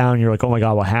run down, you're like, oh my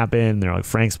god, what happened? They're like,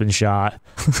 Frank's been shot.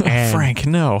 And Frank,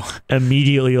 no.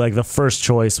 Immediately, like, the first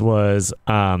choice was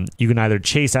you can either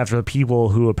chase after the people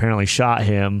who apparently shot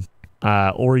him,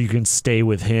 or you can stay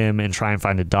with him and try and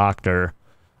find a doctor.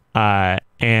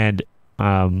 And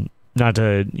not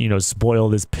to spoil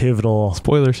this pivotal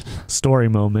story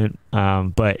moment,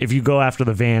 but if you go after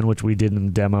the van, which we did in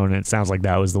the demo, and it sounds like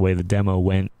that was the way the demo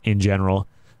went in general,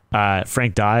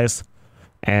 Frank dies,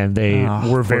 and they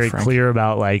were very clear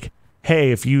about like,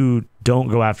 hey, if you don't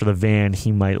go after the van,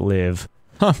 he might live,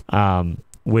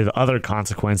 with other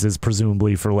consequences,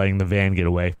 presumably for letting the van get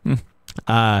away.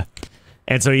 And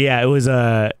so it was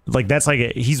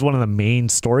he's one of the main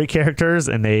story characters,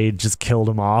 and they just killed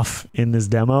him off in this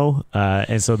demo,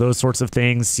 and so those sorts of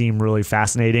things seem really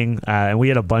fascinating, and we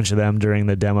had a bunch of them during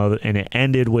the demo, and it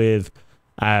ended with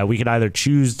we could either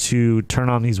choose to turn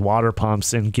on these water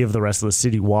pumps and give the rest of the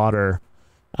city water,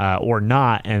 or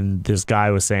not. And this guy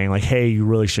was saying like, hey, you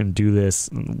really shouldn't do this.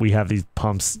 We have these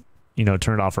pumps,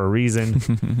 turned off for a reason.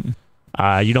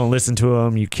 You don't listen to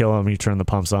them, you kill them, you turn the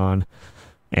pumps on.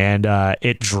 And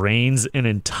it drains an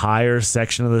entire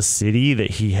section of the city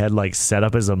that he had like set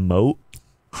up as a moat.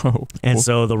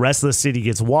 So the rest of the city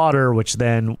gets water, which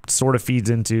then sort of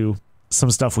feeds into some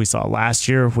stuff we saw last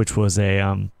year, which was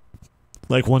a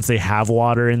like once they have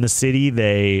water in the city,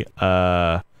 they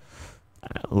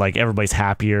like everybody's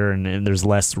happier and there's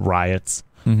less riots.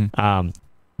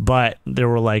 But there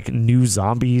were like new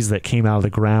zombies that came out of the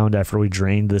ground after we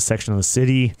drained this section of the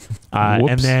city.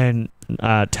 And then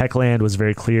Techland was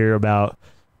very clear about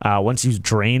once you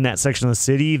drain that section of the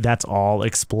city, that's all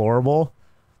explorable.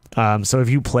 So if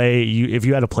you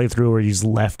had a playthrough where you just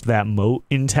left that moat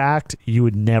intact, you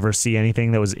would never see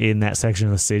anything that was in that section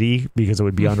of the city because it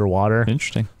would be underwater.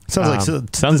 Interesting. Sounds like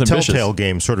the Telltale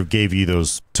game sort of gave you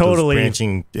those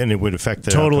branching, and it would affect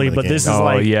the but this is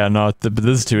but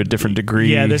this is to a different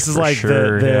degree. Yeah, this is like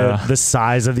the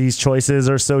size of these choices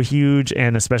are so huge,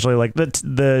 and especially like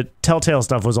the Telltale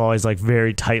stuff was always like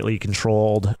very tightly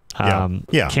controlled.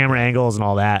 Camera angles and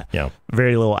all that. Yeah,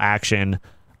 very little action.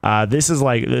 This is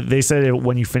like, they said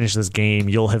when you finish this game,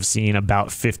 you'll have seen about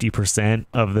 50%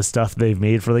 of the stuff they've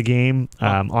made for the game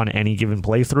on any given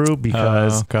playthrough,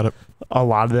 because a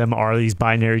lot of them are these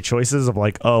binary choices of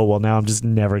like, oh, well, now I'm just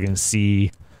never going to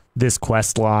see this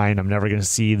quest line. I'm never going to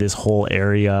see this whole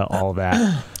area, all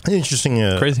that.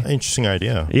 Crazy. Interesting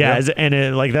idea. Yeah. And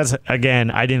that's, again,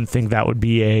 I didn't think that would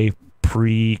be a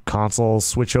pre-console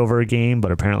switchover game,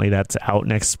 but apparently that's out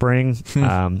next spring.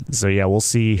 So yeah, we'll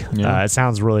see. It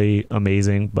sounds really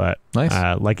amazing, but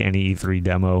nice. Like any E3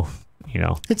 demo,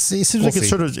 it seems like it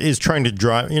sort of is trying to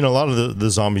drive. A lot of the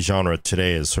zombie genre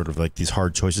today is sort of like these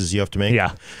hard choices you have to make.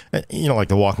 Yeah, like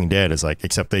The Walking Dead is like,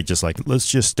 except they just like,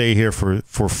 let's just stay here for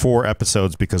 4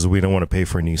 episodes because we don't want to pay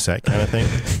for a new set kind of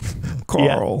thing.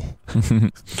 Carl.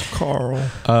 Carl.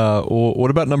 Well,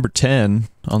 what about number 10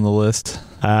 on the list?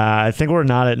 I think we're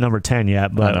not at number 10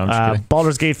 yet, but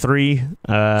Baldur's Gate 3,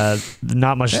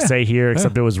 not much to say here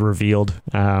except it was revealed.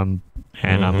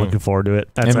 And I'm looking forward to it.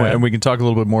 And we can talk a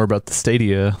little bit more about the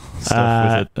Stadia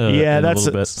stuff with it. In a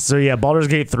little bit. So yeah, Baldur's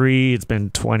Gate 3. It's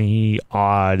been 20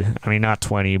 odd. I mean, not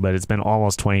 20, but it's been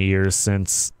almost 20 years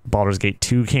since Baldur's Gate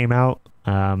 2 came out.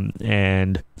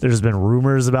 And there's been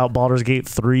rumors about Baldur's Gate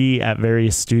 3 at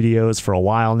various studios for a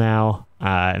while now.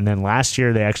 And then last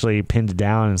year they actually pinned it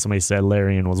down, and somebody said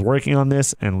Larian was working on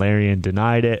this, and Larian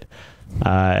denied it.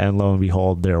 And lo and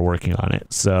behold, they're working on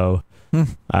it. So.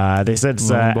 They said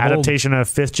it's adaptation of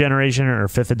 5th generation or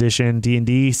 5th edition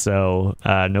D&D, so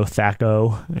no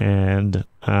THAC0, and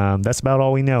that's about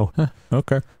all we know.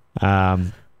 Okay.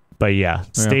 But yeah,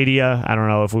 Stadia, I don't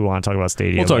know if we want to talk about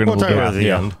Stadia. We'll talk about it at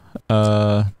the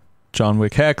end. John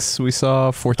Wick Hex, we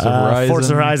saw. Forza Horizon.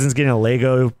 Forza Horizon's getting a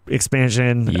Lego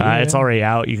expansion. It's already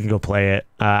out. You can go play it.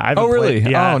 Really?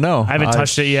 Yeah, oh, no. I haven't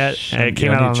touched it yet. It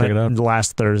came out on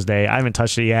last Thursday. I haven't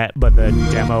touched it yet, but the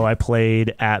demo I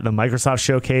played at the Microsoft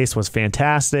Showcase was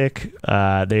fantastic.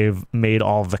 They've made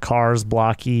all of the cars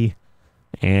blocky.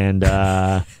 And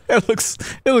it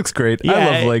looks great. Yeah, I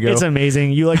love Lego. It's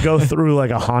amazing. You go through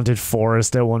a haunted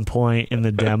forest at one point in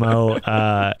the demo.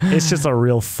 It's just a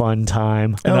real fun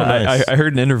time. Nice. I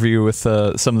heard an interview with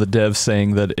some of the devs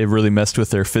saying that it really messed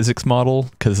with their physics model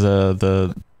because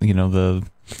the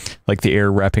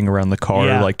air wrapping around the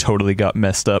car totally got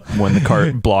messed up when the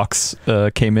car blocks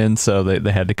came in, so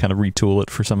they had to kind of retool it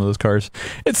for some of those cars.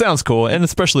 It sounds cool, and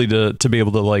especially to be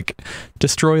able to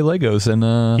destroy Legos and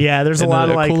there's a lot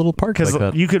of cool little park like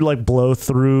that. You could blow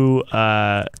through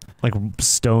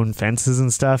stone fences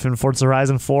and stuff in Forza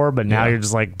Horizon 4, but now you're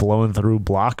just blowing through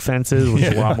block fences, which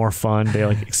is a lot more fun. They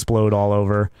explode all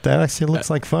over. That actually looks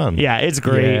like fun. Yeah, it's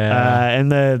great.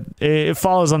 And it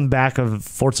follows on the back of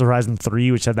Forza Horizon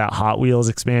 3, which had that Hot Wheels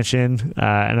expansion,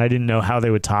 and I didn't know how they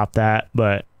would top that,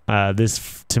 but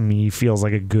this to me feels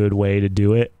like a good way to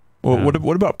do it. Well,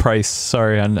 what about price?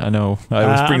 Sorry, I know I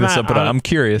always bring this up, but I'm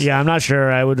curious. Yeah, I'm not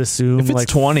sure. I would assume if it's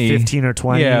 20, 15 or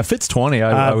 20. Yeah, if it's 20,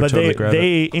 I would totally grab it.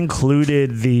 They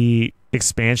included the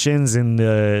expansions in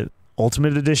the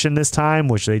Ultimate Edition this time,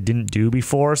 which they didn't do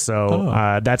before.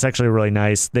 So that's actually really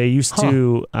nice. They used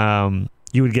to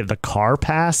you would get the car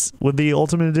pass with the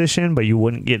Ultimate Edition, but you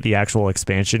wouldn't get the actual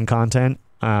expansion content.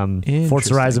 Forza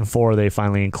Horizon 4, they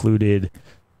finally included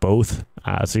both,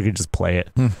 so you could just play it.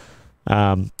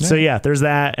 So yeah, there's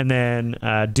that, and then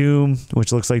Doom,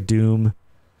 which looks like Doom.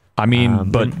 I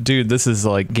mean, but dude, this is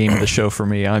game of the show for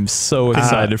me. I'm so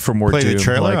excited for more Doom. The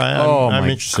trailer? I'm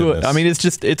interested in this. I mean,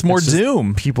 it's more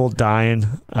Doom. People dying.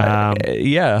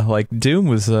 Doom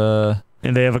was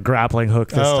and they have a grappling hook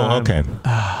this time. Oh, okay.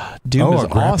 Doom is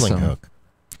awesome. Hook.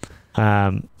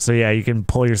 So yeah, you can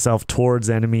pull yourself towards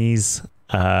enemies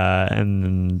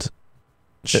and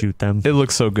shoot them. It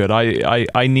looks so good.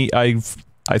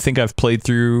 I think I've played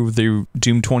through the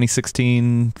Doom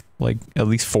 2016 at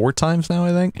least 4 times now,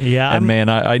 I think. Yeah. And man,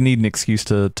 I need an excuse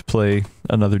to play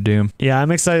another Doom. Yeah,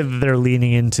 I'm excited that they're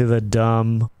leaning into the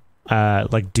dumb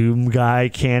Doom guy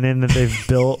canon that they've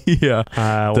built. Yeah.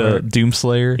 The Doom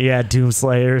Slayer. Yeah, Doom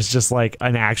Slayer is just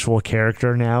an actual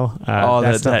character now.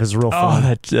 That stuff is real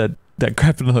fun. That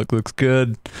grappling hook looks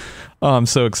good. Oh, I'm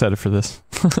so excited for this.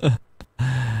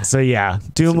 So yeah,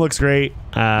 Doom looks great.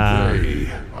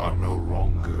 They are no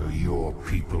longer your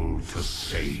people to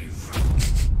save.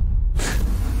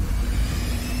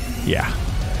 Yeah,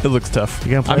 it looks tough.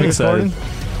 You gonna play this, Gordon?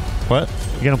 What?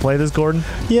 You gonna play this, Gordon?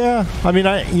 Yeah, I mean,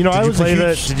 Did you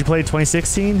play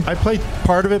 2016? I played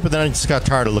part of it, but then I just got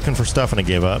tired of looking for stuff and I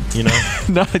gave up.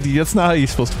 No, that's not how you're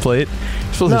supposed to play it.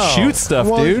 You're supposed to shoot stuff,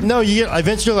 dude. No, you get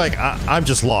eventually I'm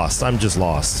just lost.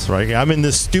 Right? I'm in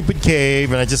this stupid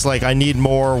cave, and I need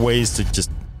more ways to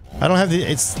just. I don't have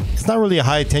it's not really a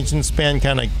high attention span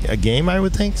kind of a game, I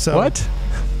would think. So what?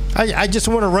 I just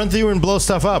want to run through and blow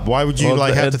stuff up. Why would you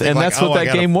have to think? And that's what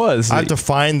that game was. I have to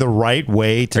find the right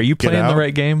way to. Are you playing the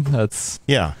right game? That's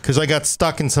because I got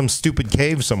stuck in some stupid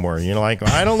cave somewhere.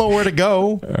 I don't know where to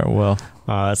go. Well,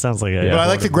 that sounds like a. But I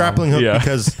like the grappling hook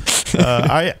because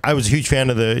I was a huge fan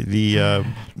of the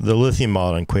lithium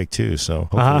mod on Quake 2. So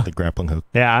hopefully the grappling hook.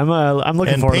 Yeah, I'm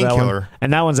looking forward to that one.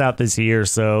 And that one's out this year.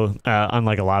 So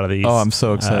unlike a lot of these. Oh, I'm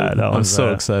so excited! I'm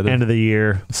so excited. End of the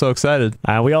year. I'm so excited.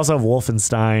 We also have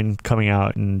Wolfenstein coming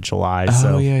out in July.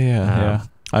 Oh yeah.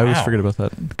 I always forget about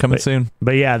that. Coming soon.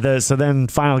 But yeah, so then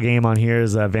final game on here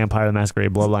is Vampire the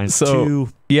Masquerade Bloodlines 2.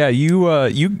 Yeah,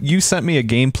 you sent me a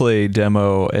gameplay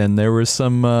demo, and there was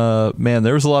some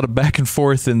there was a lot of back and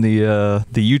forth in the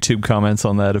YouTube comments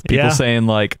on that of people saying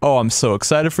like, "Oh, I'm so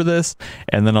excited for this,"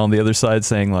 and then on the other side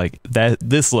saying like, "That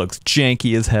this looks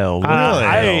janky as hell."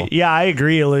 I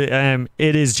agree.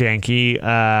 It is janky.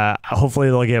 Hopefully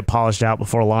they'll get polished out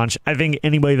before launch. I think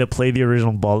anybody that played the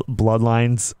original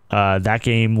Bloodlines, that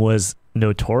game was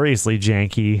notoriously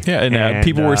janky. Yeah, and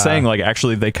people were saying like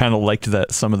actually they kind of liked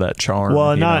some of that charm.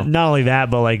 Well, not only that,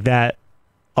 but like that,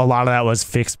 a lot of that was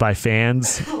fixed by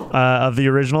fans of the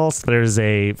originals. There's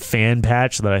a fan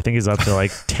patch that I think is up to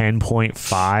like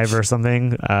 10.5 or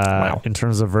something in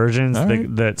terms of versions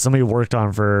that somebody worked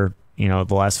on for the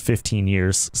last 15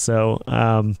 years. So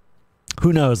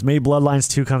who knows? Maybe Bloodlines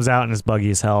 2 comes out and is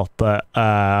buggy as hell, but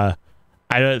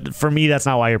for me, that's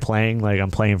not why you're playing. Like,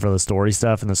 I'm playing for the story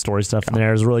stuff, and the story stuff in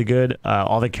there is really good.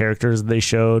 All the characters they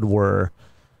showed were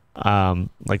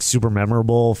like super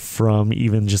memorable from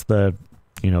even just the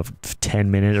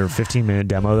 10-minute or 15-minute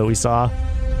demo that we saw.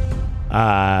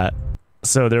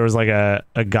 So there was like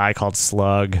a guy called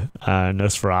Slug,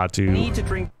 Nosferatu. Need to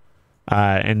drink.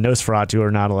 And Nosferatu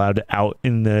are not allowed out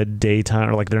in the daytime,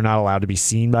 or like they're not allowed to be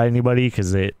seen by anybody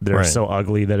because they're so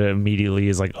ugly that it immediately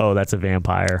is like, oh, that's a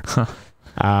vampire.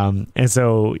 And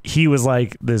so he was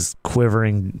like this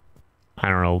quivering, I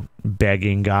don't know,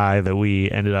 begging guy that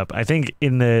we ended up, I think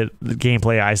in the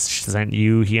gameplay I sent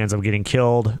you, he ends up getting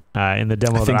killed. In the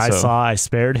demo that I saw, I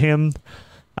spared him.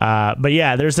 But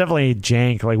yeah, there's definitely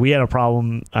jank. Like, we had a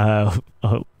problem. I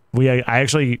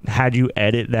actually had you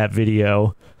edit that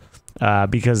video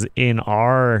because in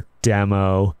our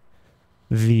demo,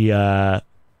 the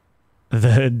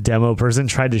demo person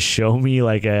tried to show me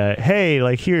like hey,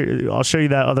 like, here, I'll show you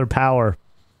that other power,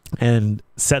 and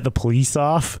set the police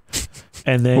off.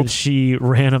 And then she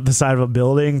ran up the side of a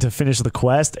building to finish the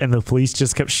quest, and the police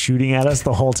just kept shooting at us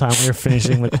the whole time we were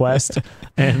finishing the quest.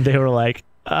 And they were like,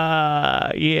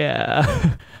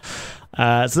 yeah.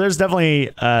 So there's definitely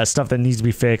stuff that needs to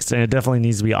be fixed, and it definitely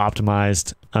needs to be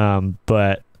optimized.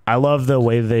 But I love the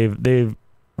way they've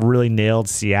really nailed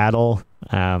Seattle.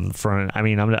 I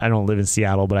don't live in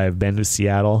Seattle, but I've been to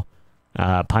Seattle.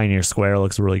 Pioneer Square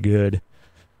looks really good.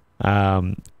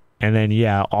 And then,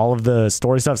 yeah, all of the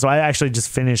story stuff. So I actually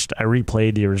just I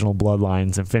replayed the original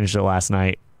Bloodlines and finished it last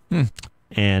night.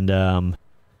 And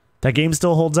that game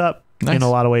still holds up in a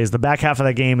lot of ways. The back half of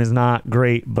that game is not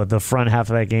great, but the front half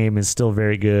of that game is still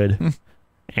very good.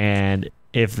 And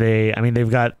they've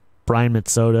got Brian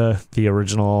Mitsoda, the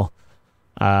original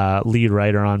lead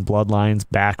writer on Bloodlines,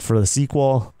 back for the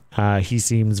sequel. He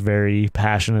seems very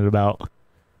passionate about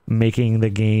making the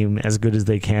game as good as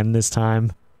they can this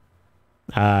time.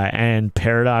 And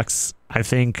Paradox, I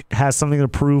think, has something to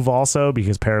prove also,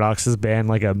 because Paradox has been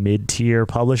like a mid-tier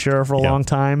publisher for a long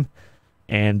time.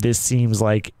 And this seems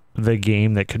like the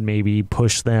game that could maybe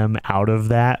push them out of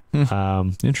that.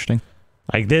 Interesting.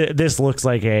 Like this looks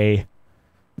like a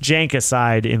jank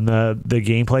aside in the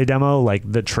gameplay demo. Like,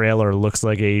 the trailer looks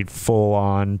like a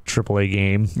full-on AAA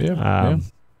game.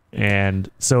 And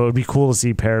so it would be cool to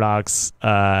see Paradox,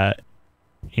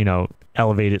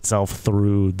 elevate itself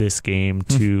through this game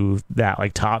to that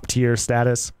like top tier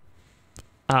status.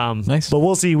 Nice. But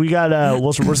we'll see. We got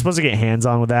we're supposed to get hands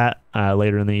on with that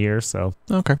later in the year. So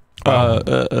okay.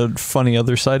 A funny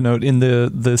other side note, in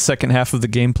the second half of the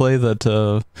gameplay that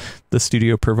the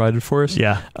studio provided for us,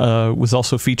 was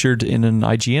also featured in an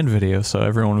IGN video. So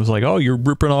everyone was like, "Oh, you're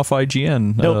ripping off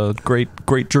IGN." Nope.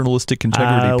 Great journalistic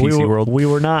integrity, PCWorld. We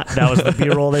were not. That was the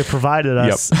B-roll they provided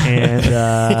us, and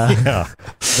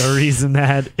the reason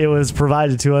that it was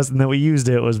provided to us and that we used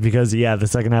it was because the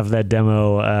second half of that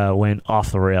demo went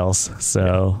off the rails.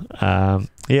 So a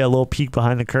little peek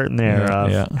behind the curtain there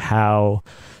of how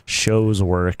shows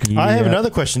work. I have another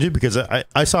question too, because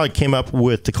I saw it came up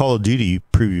with the Call of Duty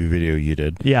preview video you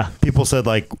did. Yeah. People said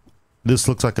like, this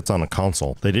looks like it's on a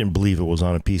console. They didn't believe it was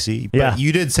on a PC. But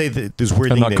you did say that this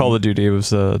weird thing. Not Call of Duty. It was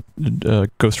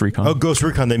Ghost Recon. Oh, Ghost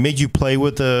Recon. They made you play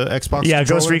with the Xbox. Yeah,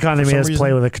 Ghost Recon. They made us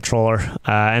play with a controller.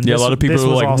 And a lot of people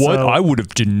were like, "What? I would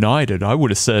have denied it. I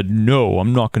would have said no.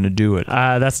 I'm not going to do it."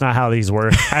 That's not how these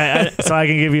work. So I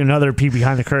can give you another peek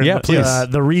behind the curtain. Yeah, please.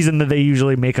 The reason that they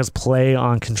usually make us play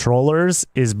on controllers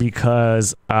is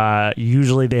because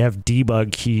usually they have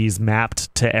debug keys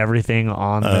mapped to everything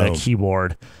on the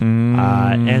keyboard.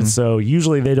 And so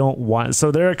usually they don't want...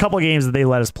 So there are a couple of games that they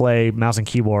let us play mouse and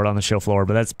keyboard on the show floor,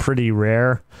 but that's pretty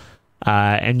rare.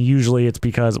 And usually it's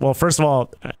because... Well, first of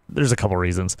all, there's a couple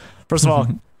reasons. First of all,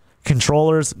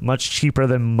 controllers, much cheaper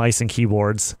than mice and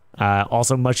keyboards.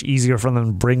 Also much easier for them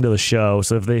to bring to the show.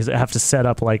 So if they have to set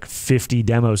up like 50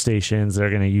 demo stations, they're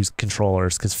going to use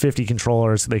controllers, because 50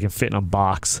 controllers, they can fit in a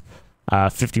box.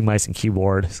 50 mice and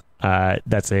keyboard.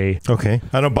 That's okay.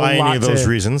 I don't buy any of those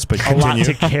reasons, but continue. A lot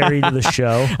to carry to the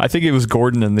show. I think it was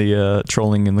Gordon in the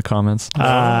trolling in the comments.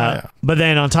 But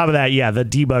then on top of that, the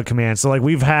debug command. So like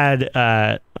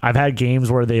I've had games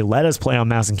where they let us play on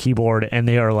mouse and keyboard, and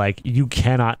they are like, you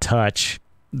cannot touch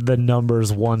the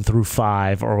numbers 1 through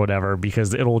 5 or whatever,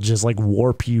 because it'll just like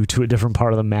warp you to a different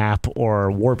part of the map or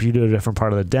warp you to a different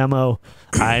part of the demo.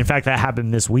 In fact, that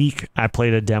happened this week. I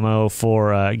played a demo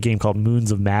for a game called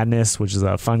Moons of Madness, which is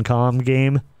a Funcom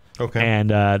game. Okay. And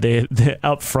they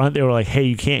up front, they were like, hey,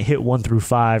 you can't hit 1 through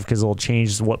 5 because it'll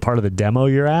change what part of the demo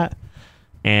you're at.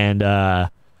 And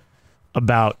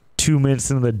about 2 minutes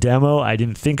into the demo, I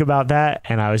didn't think about that,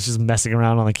 and I was just messing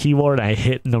around on the keyboard. I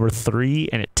hit number 3,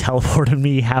 and it teleported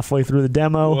me halfway through the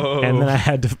demo. Whoa. And then I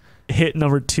had to hit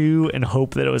number 2 and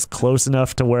hope that it was close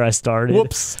enough to where I started.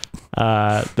 Whoops.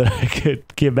 That I could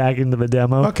get back into the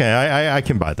demo. Okay, I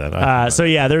can buy that. So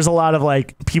yeah, there's a lot of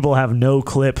like people have no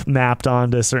clip mapped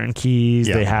onto certain keys.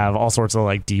 Yeah. They have all sorts of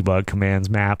like debug commands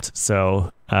mapped.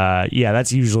 So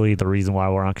that's usually the reason why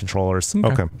we're on controllers.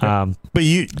 Okay. But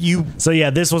you. So yeah,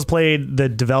 this was played. The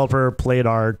developer played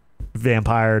our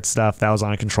Vampire stuff that was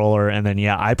on a controller, and then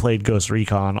I played Ghost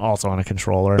Recon also on a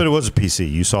controller. But it was a PC.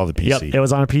 You saw the PC. Yep, it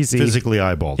was on a PC. Physically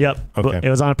eyeballed. Yep. Okay. It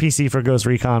was on a PC for Ghost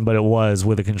Recon, but it was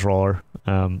with a controller.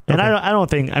 And I don't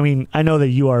think. I mean, I know that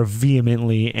you are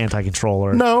vehemently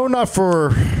anti-controller. No, not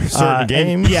for certain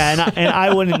games. And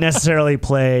I wouldn't necessarily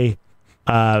play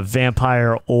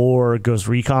Vampire or Ghost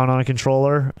Recon on a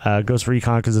controller. Ghost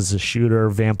Recon because it's a shooter.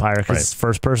 Vampire because it's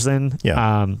first person.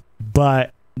 Yeah.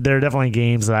 But there are definitely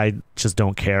games that I just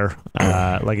don't care.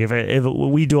 Like if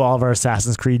we do all of our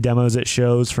Assassin's Creed demos at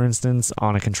shows, for instance,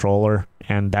 on a controller,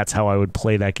 and that's how I would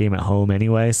play that game at home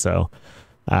anyway. So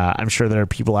I'm sure there are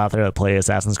people out there that play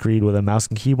Assassin's Creed with a mouse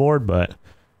and keyboard, but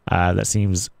that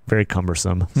seems very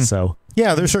cumbersome. So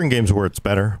yeah, there's certain games where it's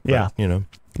better. But,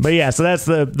 But yeah, so that's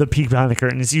the peek behind the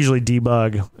curtain. It's usually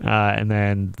debug, and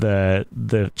then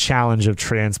the challenge of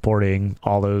transporting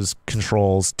all those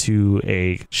controls to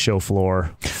a show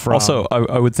floor. Also,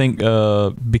 I would think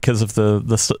because of the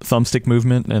thumbstick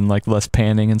movement and like less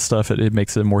panning and stuff, it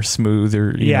makes it more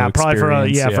smoother.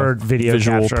 Probably for video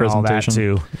visual capture and all that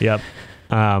too. Yep.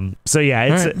 So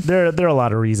yeah, there are a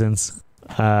lot of reasons.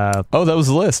 That was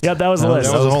the list. Yep, that was the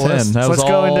list. That was the whole 10. list. That was let's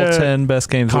go all into 10 best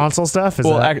games. Console stuff?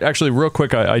 Actually, real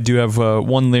quick, I do have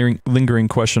one lingering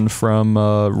question from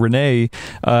Renee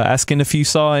asking if you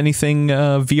saw anything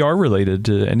VR related.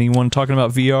 Anyone talking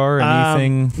about VR?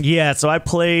 Anything? So I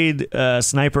played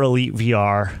Sniper Elite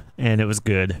VR, and it was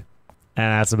good. And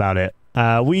that's about it.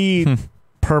 We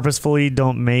purposefully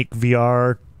don't make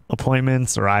VR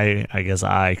appointments, or I guess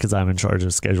because I'm in charge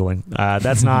of scheduling.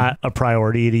 That's not a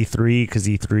priority at E3 because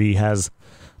E3 has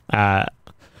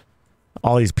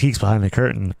all these peeks behind the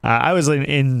curtain. I was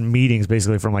in meetings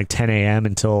basically from like 10 a.m.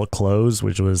 until close,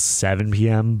 which was 7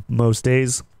 p.m. most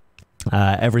days,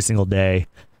 every single day,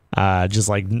 just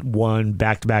like one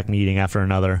back-to-back meeting after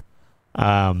another.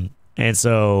 And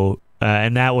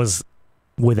that was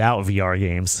without VR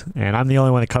games, and I'm the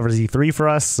only one that covers E3 for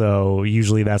us, so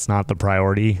usually that's not the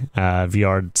priority.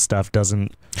 VR stuff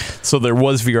doesn't. So there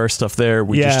was VR stuff there.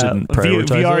 We just didn't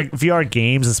prioritize it. VR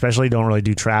games especially don't really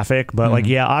do traffic, but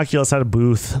Oculus had a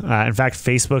booth. In fact,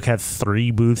 Facebook had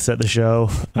 3 booths at the show.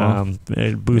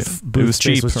 Booth was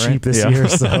cheap, was cheap this year,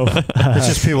 so it's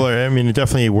just people are. I mean, it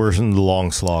definitely worsened the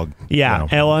long slog. Yeah,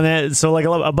 and so like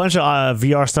a bunch of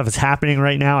VR stuff is happening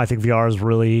right now. I think VR is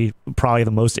really probably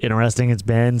the most interesting it's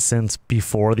been since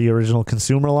before the original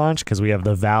consumer launch, because we have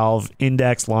the Valve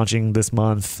Index launching this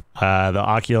month. The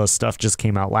Oculus stuff just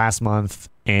came out last month,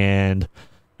 and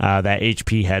that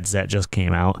HP headset just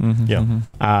came out.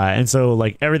 And so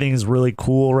like everything is really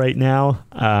cool right now.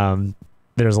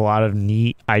 There's a lot of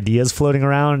neat ideas floating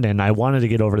around, and I wanted to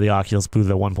get over to the Oculus booth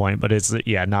at one point, but it's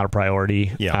not a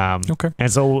priority. Okay.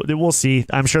 And so we'll see.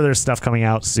 I'm sure there's stuff coming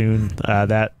out soon.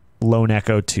 That Lone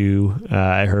Echo 2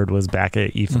 I heard was back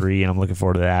at E3, and I'm looking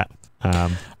forward to that.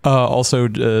 Also,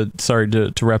 sorry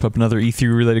to wrap up another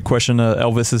E3 related question.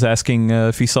 Elvis is asking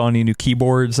if he saw any new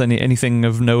keyboards, anything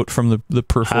of note from the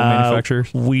peripheral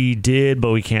manufacturers. We did,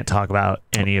 but we can't talk about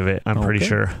any of it. I'm pretty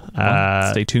sure.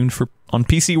 Well, stay tuned on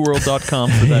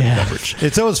PCWorld.com for that coverage.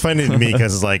 It's always funny to me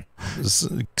because it's like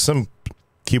some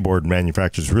keyboard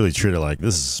manufacturers really treat it like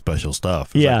this is special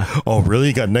stuff. It's like, oh, really?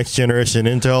 You got next generation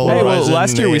Intel? Hey, Ryzen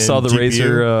last year we saw the GPU?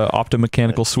 Razer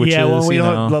optomechanical switches. Yeah, well,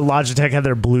 the Logitech had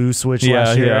their blue switch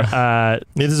last year.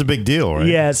 It is a big deal, right?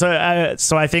 Yeah,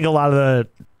 so I think a lot of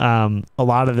a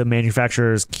lot of the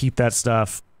manufacturers keep that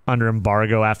stuff under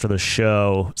embargo after the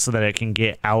show so that it can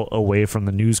get out away from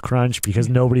the news crunch, because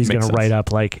nobody's going to write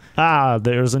up like,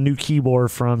 there's a new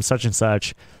keyboard from such and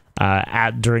such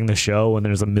during the show when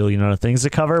there's a million other things to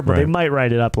cover, but they might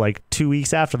write it up like 2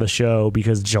 weeks after the show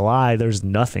because July there's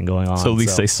nothing going on. So at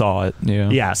least they saw it.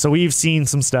 Yeah. So we've seen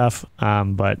some stuff,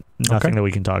 but nothing that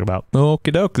we can talk about.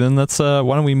 Okie doke. Then let's why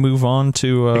don't we move on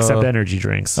to except energy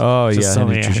drinks. Oh yeah,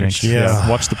 energy drinks. Yeah.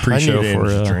 Watch the pre-show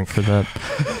for that.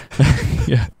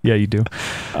 yeah, you do.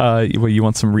 You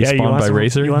want some Respawn by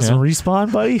Razer? You want some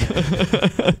Respawn, buddy?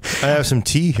 I have some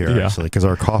tea here actually because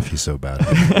our coffee's so bad.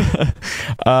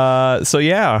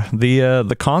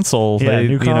 The console.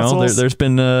 New consoles. There's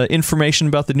been information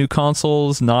about the new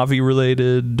consoles, Navi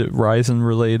related, Ryzen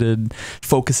related,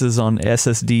 focuses on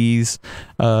SSDs.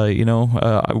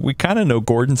 We kind of know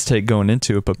Gordon's take going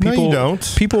into it, but people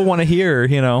want to hear,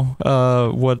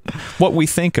 what we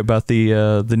think about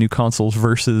the new consoles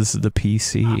versus the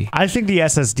PC. I think the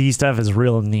SSD stuff is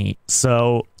real neat.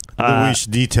 So we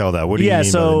should detail that. What do you mean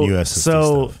by the new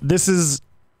SSD stuff? This is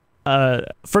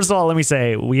first of all, let me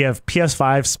say we have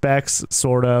PS5 specs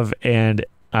sort of, and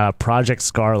Project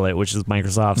Scarlet, which is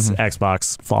Microsoft's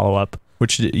Xbox follow-up.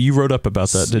 Which you wrote up about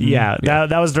that, didn't you? Yeah,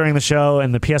 that was during the show,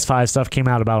 and the PS5 stuff came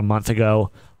out about a month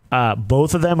ago.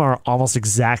 Both of them are almost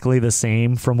exactly the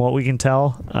same from what we can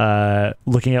tell.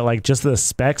 Looking at like just the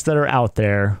specs that are out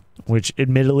there, which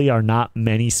admittedly are not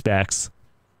many specs.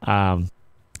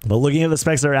 But looking at the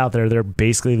specs that are out there, they're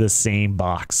basically the same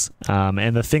box.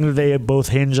 And the thing that they both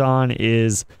hinge on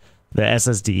is the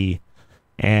SSD.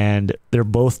 And they're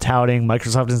both touting,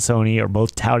 Microsoft and Sony are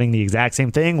both touting the exact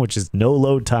same thing, which is no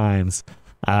load times,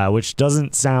 which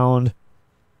doesn't sound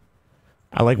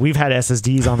like we've had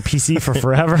SSDs on the PC for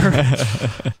forever.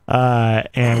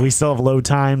 And we still have load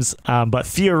times. But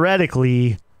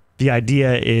theoretically, the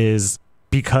idea is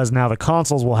because now the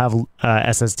consoles will have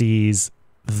SSDs,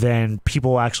 then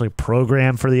people will actually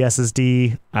program for the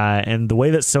SSD. And the way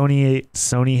that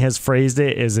Sony has phrased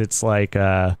it is it's like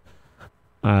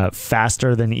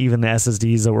faster than even the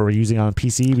SSDs that we're using on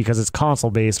PC because it's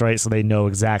console based, right? So they know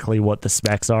exactly what the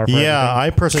specs are. For everything. I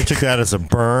personally took that as a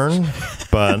burn,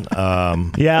 but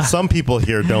some people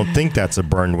here don't think that's a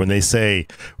burn when they say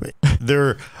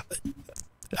they're.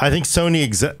 I think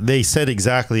Sony they said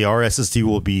exactly our SSD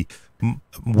will be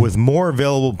with more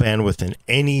available bandwidth than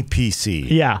any PC.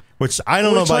 Yeah. Which I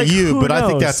don't know about you, but I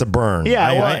think that's a burn. Yeah.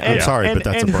 I'm sorry, but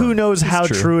that's a burn. And who knows how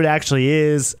true it actually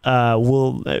is.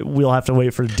 We'll have to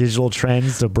wait for digital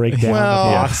trends to break down the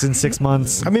box in 6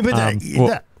 months. I mean,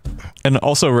 but and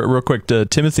also, real quick,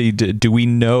 Timothy, do we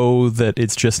know that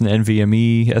it's just an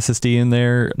NVMe SSD in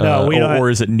there? No,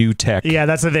 or is it new tech? Yeah,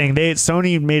 that's the thing.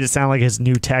 Sony made it sound like it's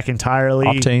new tech entirely.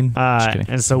 Optane?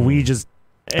 And so we just...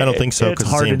 I don't think so. It's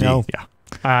hard to know.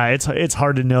 Yeah, it's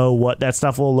hard to know what that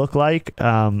stuff will look like.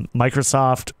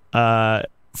 Microsoft,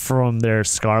 from their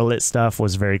Scarlet stuff,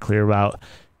 was very clear about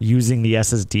using the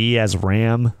SSD as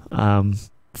RAM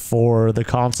for the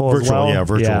console as well.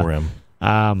 Virtual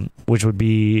RAM. Which would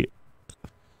be,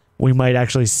 we might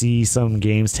actually see some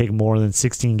games take more than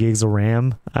 16 gigs of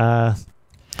RAM.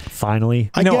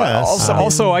 Finally, I guess.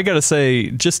 Also, I gotta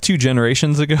say, just 2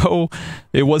 generations ago,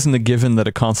 it wasn't a given that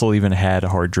a console even had a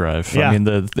hard drive. Yeah. I mean,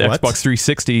 the Xbox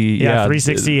 360.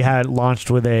 360 had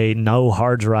launched with a no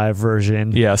hard drive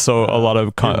version. Yeah, so a lot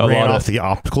of off the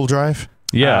optical drive.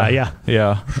 Yeah,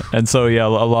 and so a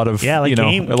lot of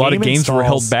games were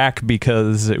held back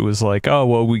because it was like, oh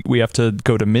well, we have to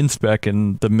go to min spec,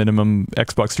 and the minimum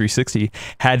Xbox 360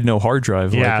 had no hard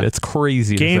drive. Yeah, it's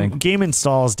crazy. to think. Game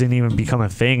installs didn't even become a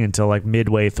thing until like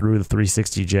midway through the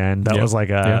 360 gen. That was like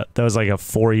a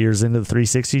 4 years into the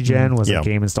 360 gen was like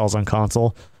game installs on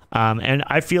console. And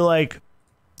I feel like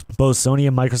both Sony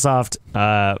and Microsoft,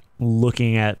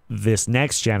 looking at this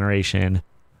next generation,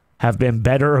 have been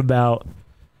better about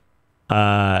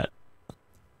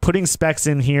putting specs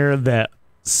in here that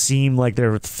seem like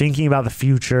they're thinking about the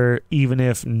future, even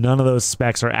if none of those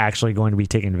specs are actually going to be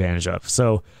taken advantage of.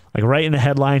 So, like right in the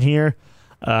headline here,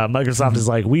 Microsoft is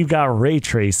like, we've got ray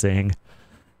tracing,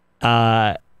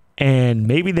 and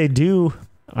maybe they do,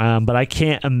 but I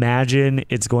can't imagine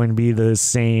it's going to be the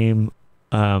same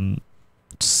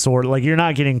sort. Like you're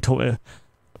not getting a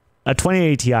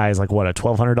 2080 Ti is like what, a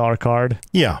 $1,200 card?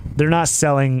 Yeah, they're not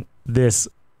selling this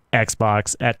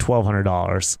Xbox at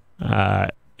 $1,200.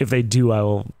 If they do, I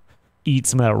will eat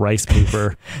some of that rice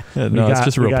paper. It's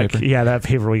just real paper. Yeah, that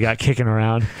paper we got kicking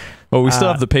around. Well, we still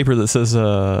have the paper that says,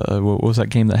 what was that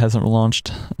game that hasn't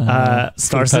launched?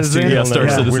 Star Citizen? Star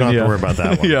Citizen. We don't have to worry about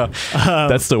that one.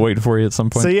 That's still waiting for you at some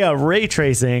point. So ray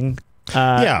tracing,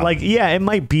 It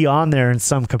might be on there in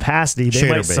some capacity. They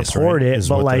might support it,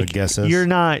 but like you're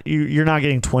not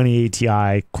getting 20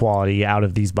 ATI quality out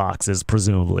of these boxes,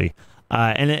 presumably.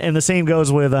 And the same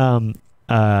goes with I'm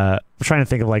trying to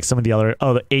think of like some of the other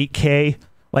the 8K.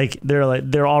 Like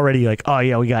they're already like, oh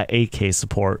yeah, we got 8K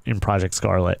support in Project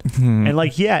Scarlet, and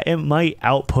like it might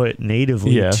output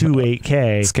natively to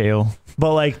 8K scale.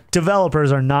 But like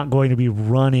developers are not going to be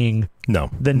running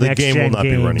the next gen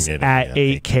games at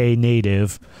 8K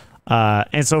native,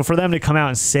 and so for them to come out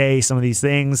and say some of these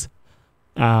things,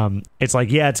 it's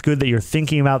like it's good that you're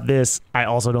thinking about this. I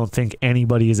also don't think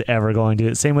anybody is ever going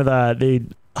to. Same with the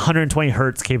 120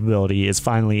 hertz capability is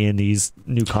finally in these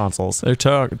new consoles. They're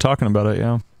talking about it,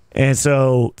 yeah. And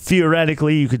so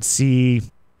theoretically, you could see.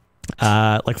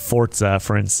 Like Forza,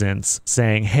 for instance,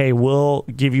 saying, hey, we'll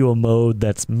give you a mode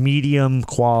that's medium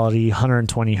quality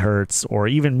 120 hertz or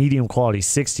even medium quality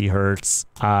 60 hertz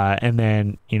and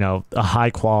then, a high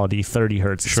quality 30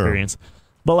 hertz experience.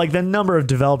 But like the number of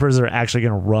developers that are actually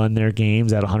going to run their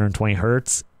games at 120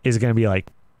 hertz is going to be like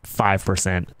 5%.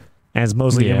 And it's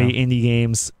mostly going to be indie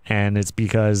games, and it's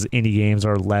because indie games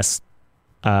are less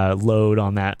load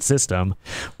on that system.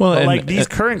 Well, but like these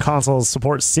current consoles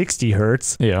support 60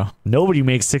 hertz. Yeah. Nobody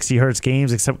makes 60 hertz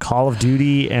games except Call of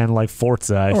Duty and like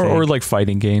Forza, or like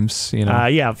fighting games,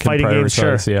 fighting games,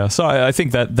 sure. Yeah. So I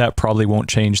think that probably won't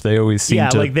change. They always seem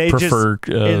to prefer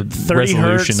 30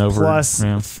 resolution over plus.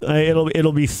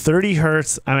 It'll be 30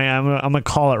 hertz. I mean, I'm gonna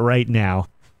call it right now.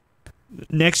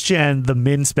 Next gen, the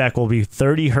min spec will be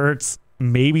 30 hertz,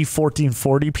 maybe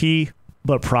 1440p.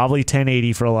 But probably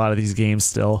 1080 for a lot of these games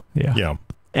still. Yeah.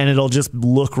 And it'll just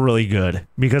look really good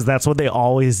because that's what they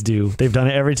always do. They've done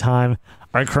it every time.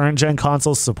 Our current gen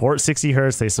consoles support 60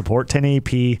 hertz. They support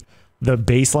 1080p. The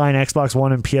baseline Xbox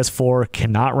One and PS4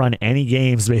 cannot run any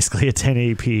games basically at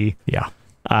 1080p. Yeah.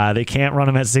 They can't run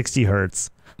them at 60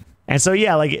 hertz. And so,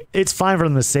 like it's fine for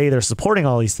them to say they're supporting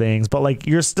all these things, but like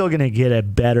you're still going to get a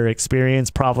better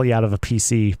experience probably out of a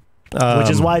PC, which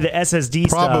is why the SSD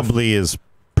probably is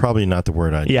probably not the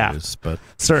word I'd use, but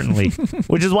certainly.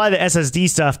 Which is why the SSD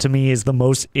stuff to me is the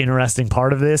most interesting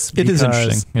part of this. It is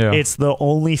interesting. Yeah. It's the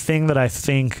only thing that I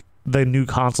think the new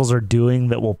consoles are doing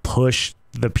that will push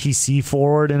the PC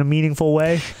forward in a meaningful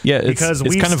way. Yeah, because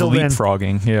it's kind of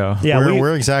leapfrogging.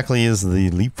 Where exactly is the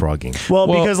leapfrogging? Well,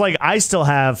 because like I still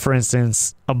have, for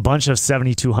instance, a bunch of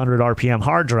 7200 RPM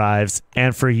hard drives,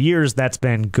 and for years that's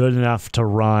been good enough to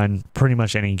run pretty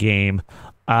much any game.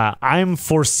 I'm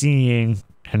foreseeing.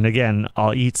 And again,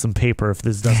 I'll eat some paper if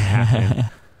this doesn't happen.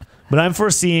 But I'm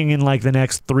foreseeing in like the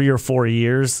next 3 or 4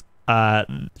 years,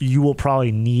 you will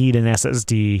probably need an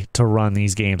SSD to run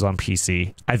these games on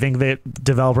PC. I think that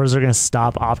developers are going to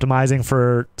stop optimizing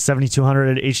for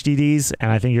 7200 HDDs,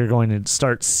 and I think you're going to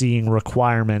start seeing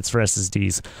requirements for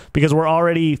SSDs because we're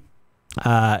already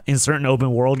in certain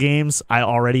open world games. I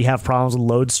already have problems with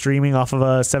load streaming off of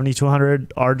a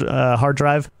 7200 hard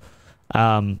drive.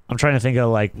 I'm trying to think of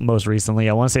like most recently.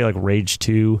 I want to say like Rage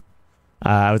 2.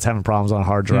 I was having problems on a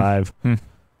hard drive.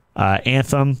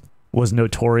 Anthem was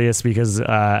notorious because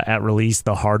at release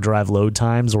the hard drive load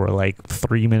times were like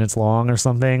 3 minutes long or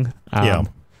something.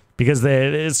 Because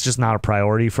it's just not a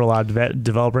priority for a lot of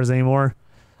developers anymore.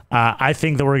 I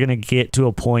think that we're going to get to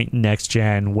a point next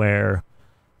gen where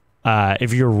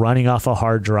if you're running off a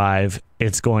hard drive,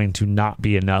 it's going to not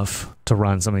be enough to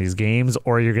run some of these games,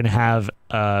 or you're going to have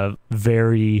a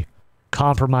very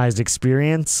compromised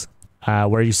experience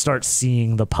where you start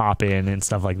seeing the pop in and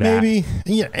stuff like that. Maybe,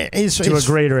 to a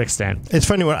greater extent. It's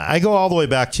funny when I go all the way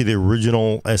back to the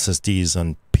original SSDs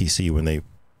on PC when they,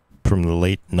 from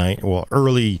the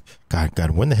early,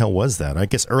 God, when the hell was that? I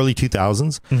guess early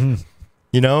 2000s. Mm-hmm.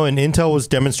 And Intel was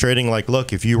demonstrating like,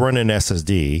 look, if you run an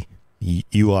SSD,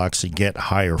 you will actually get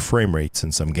higher frame rates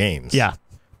in some games. Yeah.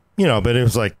 But it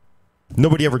was like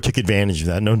nobody ever took advantage of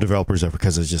that. No developers ever,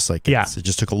 because it's just like it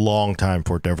just took a long time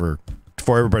for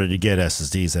everybody to get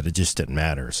SSDs that it just didn't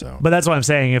matter. So, but that's what I'm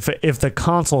saying. If the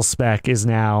console spec is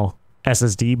now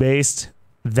SSD based,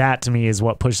 that to me is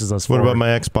what pushes us forward. What about my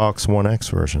Xbox One X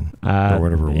version or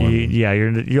whatever one?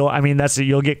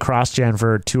 You'll get cross gen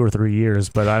for 2 or 3 years,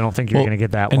 but I don't think you're going to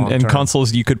get that long term. And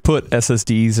consoles, you could put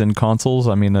SSDs in consoles.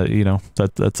 I mean,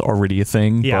 that's already a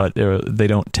thing, but they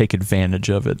don't take advantage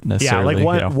of it necessarily.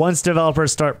 Once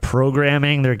developers start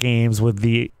programming their games with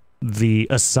the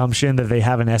assumption that they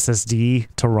have an SSD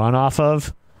to run off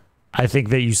of, I think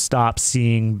that you stop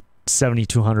seeing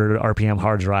 7200 RPM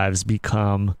hard drives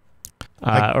become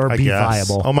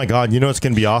viable. Oh my God! It's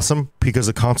going to be awesome because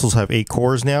the consoles have 8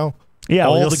 cores now. Yeah,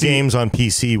 all the games on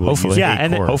PC will use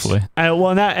 8 cores. Hopefully. That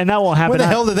won't happen. When the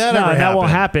hell did that ever happen? That won't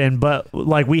happen. But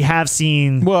like we have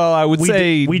seen. Well, I would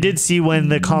say we did see when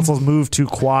the consoles moved to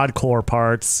quad core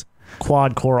parts.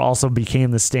 Quad core also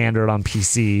became the standard on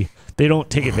PC. They don't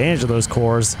take advantage of those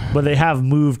cores, but they have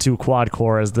moved to quad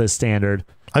core as the standard.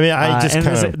 I mean, I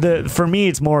just for me,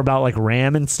 it's more about like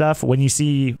RAM and stuff. When you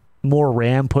see more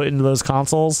RAM put into those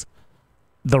consoles,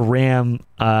 the RAM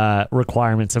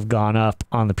requirements have gone up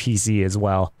on the PC as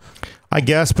well. I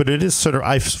guess, but it is sort of,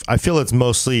 I feel it's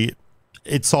mostly,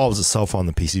 it solves itself on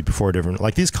the PC before different,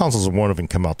 like these consoles won't even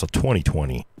come out till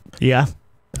 2020. Yeah.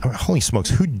 I mean, holy smokes,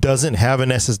 who doesn't have an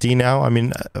SSD now? I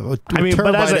mean,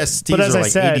 SSDs are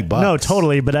like $80. No,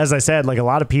 totally. But as I said, like a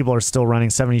lot of people are still running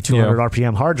 7,200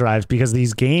 RPM hard drives because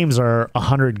these games are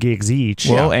 100 gigs each.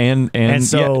 Well, and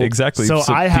so exactly. So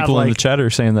I have people in the chat are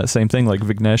saying that same thing. Like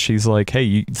Vignesh, he's like,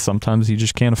 hey, sometimes you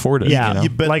just can't afford it. Yeah,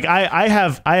 but like I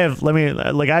have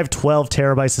 12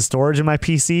 terabytes of storage in my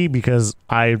PC because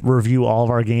I review all of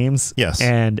our games. Yes,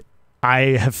 and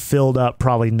I have filled up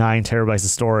probably 9 terabytes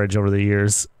of storage over the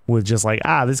years with just like,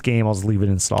 this game, I'll just leave it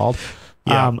installed.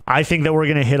 Yeah. I think that we're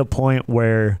going to hit a point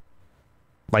where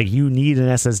like you need an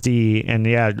SSD, and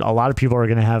a lot of people are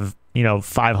going to have,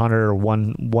 500 or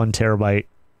one terabyte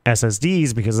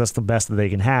SSDs because that's the best that they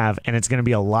can have. And it's going to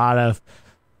be a lot of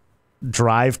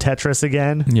drive Tetris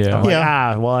again.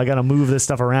 Yeah. Well, I got to move this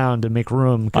stuff around to make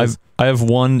room. I have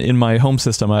one in my home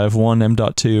system. I have one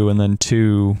M.2 and then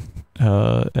 2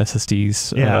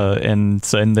 SSDs,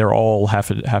 and they're all half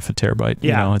a terabyte.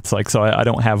 Yeah, it's like, so I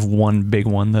don't have one big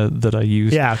one that I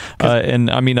use. Yeah,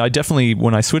 and I mean, I definitely,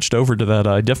 when I switched over to that,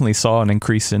 I definitely saw an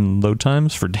increase in load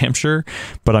times for damn sure.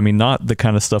 But I mean, not the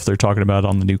kind of stuff they're talking about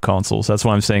on the new consoles. That's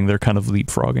why I'm saying they're kind of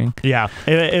leapfrogging. Yeah,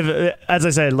 if as I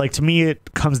said, like to me,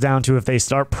 it comes down to if they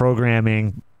start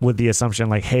programming with the assumption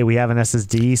like, hey, we have an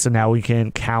SSD, so now we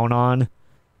can count on.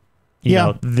 You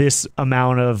know, this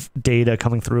amount of data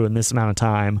coming through in this amount of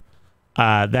time,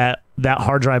 that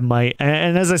hard drive might,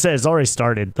 and as I said, it's already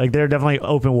started. Like there are definitely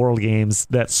open world games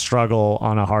that struggle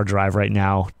on a hard drive right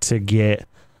now to get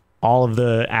all of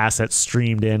the assets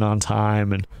streamed in on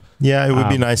time. And it would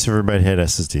be nice if everybody had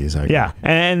SSDs. Yeah,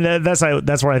 and that's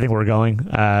where I think we're going.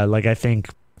 Like I think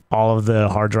all of the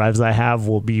hard drives I have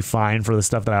will be fine for the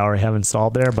stuff that I already have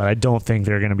installed there, but I don't think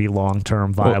they're going to be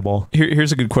long-term viable. Well,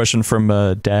 here's a good question from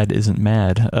Dad Isn't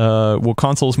Mad. Will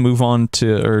consoles move on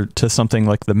to something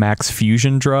like the Max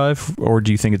Fusion drive, or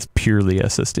do you think it's purely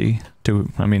SSD?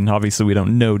 I mean, obviously we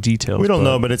don't know details. We don't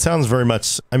know, but it sounds very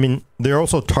much, I mean, they're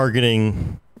also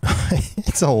targeting,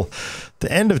 the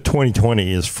end of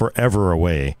 2020 is forever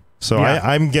away. So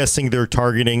I'm guessing they're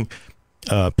targeting,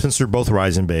 since they're both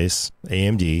Ryzen based,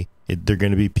 AMD, they're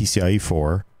going to be PCIe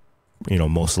 4,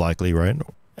 most likely, right?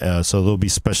 So there'll be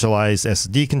specialized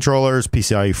SSD controllers,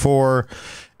 PCIe 4,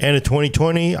 and in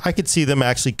 2020, I could see them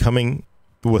actually coming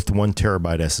with 1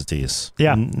 terabyte SSDs,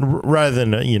 rather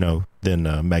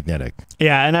than magnetic.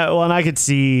 Yeah, and I could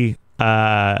see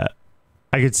different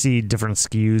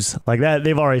SKUs like that.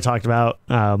 They've already talked about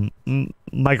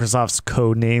Microsoft's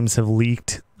code names have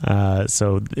leaked.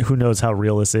 So who knows how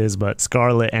real this is, but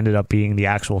Scarlet ended up being the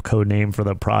actual code name for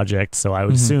the project. So I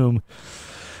would assume,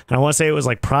 and I want to say it was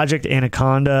like Project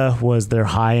Anaconda was their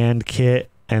high end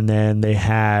kit. And then they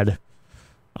had,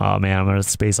 I'm going to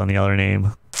space on the other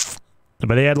name,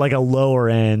 but they had like a lower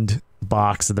end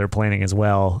box that they're planning as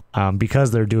well. Because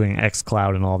they're doing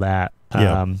xCloud and all that.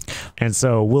 And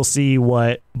so we'll see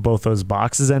what both those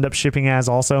boxes end up shipping as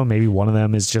also. Maybe one of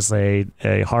them is just a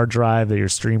hard drive that you're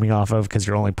streaming off of because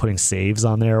you're only putting saves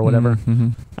on there or whatever.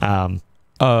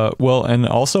 Well, and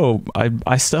also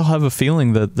I still have a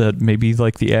feeling that maybe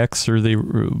like the X or they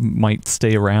might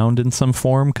stay around in some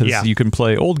form because you can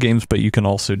play old games, but you can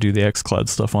also do the xCloud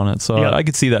stuff on it. So I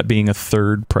could see that being a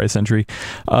third price entry.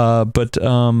 But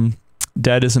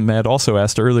Dad Isn't Mad also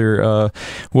asked earlier,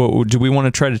 do we want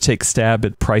to try to take stab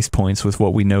at price points with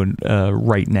what we know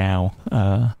right now,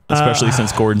 especially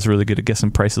since Gordon's really good at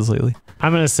guessing prices lately?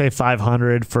 I'm going to say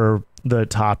 500 for the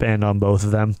top end on both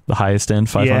of them. The highest end,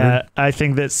 500? Yeah, I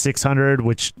think that 600,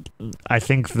 which I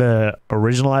think the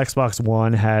original Xbox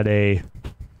One had a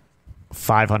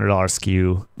 $500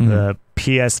 SKU. The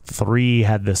PS3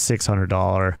 had the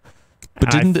 $600. But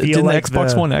didn't the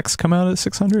Xbox One X come out at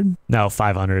 600? No,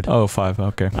 500. Oh, 5.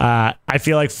 Okay. I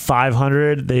feel like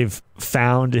 500 they've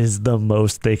found is the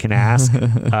most they can ask.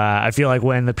 I feel like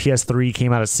when the PS3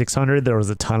 came out at 600, there was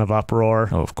a ton of uproar.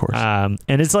 Oh, of course. And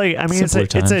it's like, I mean, it's a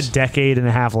decade and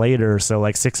a half later, so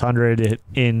like 600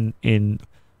 in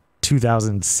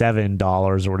 2007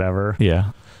 dollars or whatever.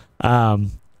 Yeah. I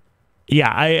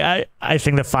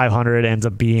think that 500 ends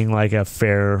up being like a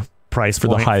fair price for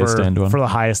point the highest end one. For the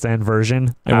highest end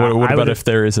version. And what about if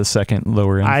there is a second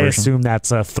lower end version? I assume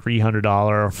that's a $300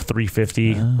 or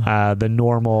 $350. The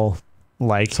normal,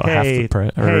 like, so half the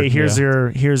price, here's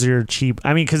your cheap.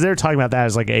 I mean, because they're talking about that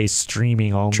as like a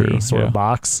streaming only sort of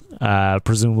box,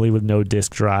 presumably with no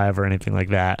disk drive or anything like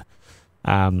that.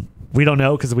 We don't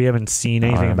know because we haven't seen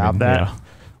anything about that. Yeah.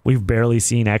 We've barely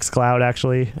seen xCloud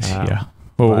actually.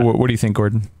 Well, what do you think,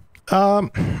 Gordon?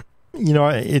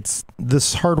 It's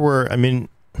this hardware. I mean,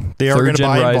 they are going to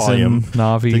buy in volume.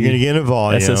 Navi, they're going to get in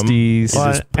volume.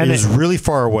 SSDs. It is really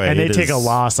far away. And they take a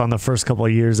loss on the first couple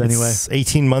of years anyway. It's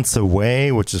 18 months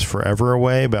away, which is forever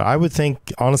away. But I would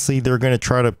think, honestly, they're going to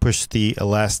try to push the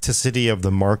elasticity of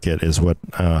the market is what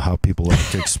how people like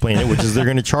to explain it, which is they're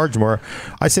going to charge more.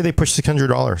 I say they push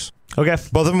 $600. Okay.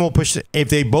 Both of them will push. If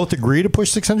they both agree to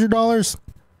push $600,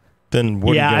 then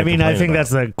what are you I think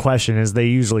that's the question is they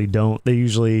usually don't. They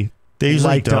usually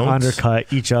like to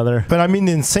undercut each other. But I mean,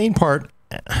 the insane part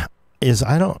is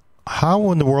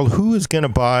how in the world, who is going to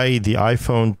buy the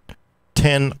iPhone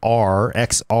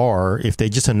XR if they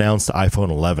just announced the iPhone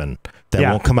 11 that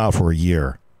won't come out for a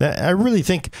year? I really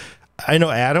think, I know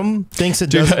Adam thinks it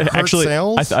doesn't hurt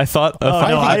sales. I thought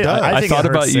I thought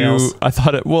about sales. you. I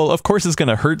thought well, of course it's going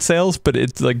to hurt sales, but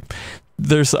it's like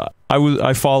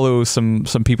I follow some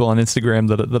people on Instagram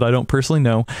that I don't personally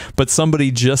know, but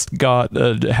somebody just had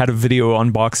a video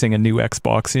unboxing a new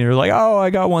Xbox, and you're like, oh,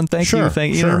 I got one, thank you. You know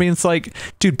what I mean? It's like,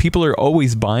 dude, people are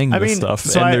always buying this stuff,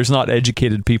 and there's not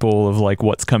educated people of like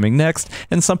what's coming next,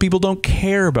 and some people don't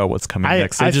care about what's coming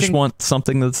next. They just want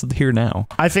something that's here now.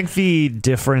 I think the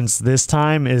difference this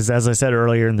time is, as I said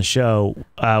earlier in the show,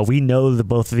 we know that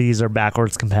both of these are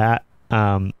backwards compat.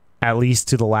 At least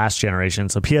to the last generation.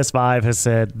 So PS5 has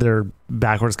said they're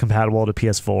backwards compatible to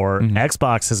PS4. Mm-hmm.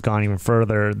 Xbox has gone even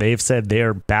further. They've said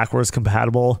they're backwards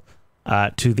compatible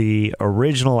to the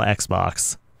original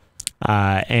Xbox.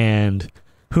 And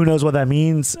who knows what that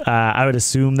means? I would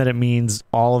assume that it means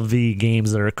all of the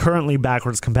games that are currently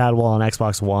backwards compatible on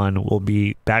Xbox One will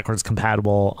be backwards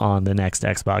compatible on the next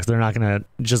Xbox. They're not going to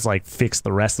just like fix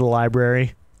the rest of the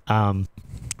library.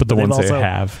 But the ones they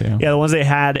have. Yeah, the ones they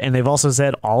had. And they've also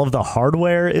said all of the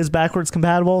hardware is backwards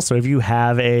compatible. So if you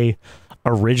have a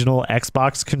original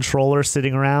Xbox controller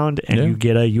sitting around and you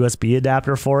get a USB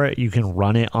adapter for it, you can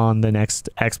run it on the next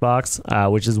Xbox,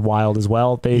 which is wild as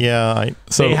well. They had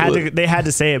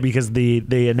to say it because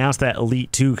they announced that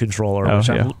Elite 2 controller,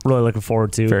 which I'm really looking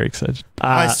forward to. Very excited.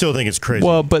 I still think it's crazy.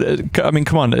 Well, but I mean,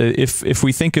 come on. If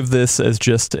we think of this as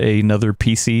just another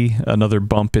PC, another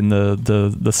bump in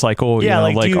the cycle,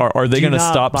 are they going to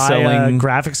stop selling a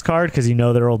graphics card because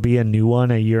there will be a new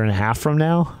one a year and a half from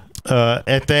now?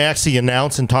 If they actually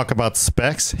announce and talk about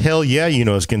specs, hell yeah,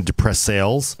 it's going to depress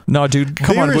sales. No, dude,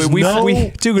 come on.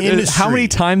 How many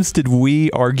times did we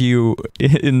argue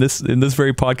in this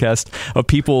very podcast of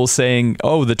people saying,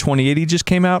 "Oh, the 2080 just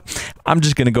came out. I'm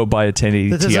just going to go buy a 1080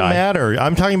 Ti." That doesn't matter.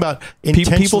 I'm talking about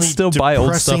intentionally people still buy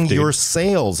old stuff, dude. Your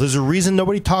sales. There's a reason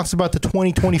nobody talks about the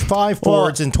 2025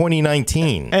 Fords in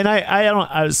 2019. And I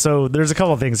don't. So there's a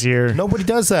couple of things here. Nobody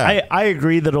does that. I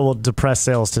agree that it will depress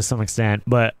sales to some extent,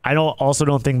 but I don't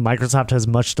think Microsoft has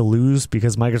much to lose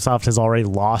because Microsoft has already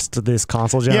lost this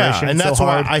console generation. Yeah, and that's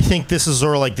why I think this is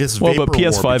sort of like this. Well, but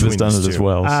PS5 has done it as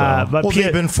well. But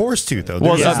they've been forced to though.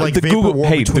 Well, the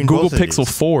Google Pixel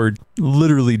 4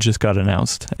 literally just got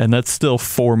announced, and that's still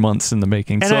 4 months in the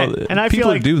making. And I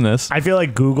people are doing this. I feel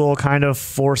like Google kind of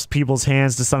forced people's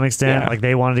hands to some extent. Yeah. Like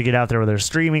they wanted to get out there with their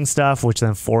streaming stuff, which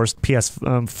then forced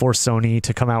Sony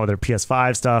to come out with their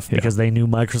PS5 stuff because they knew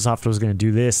Microsoft was going to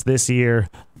do this year.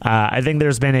 I think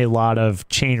there's been a lot of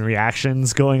chain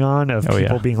reactions going on of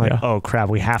people being like, oh, crap,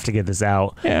 we have to get this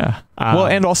out. Yeah. Well,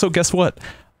 and also, guess what?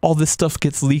 All this stuff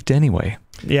gets leaked anyway.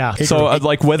 Yeah. So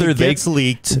whether they gets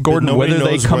leaked, Gordon, whether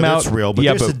they come out, it's real. But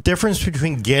there's a difference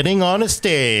between getting on a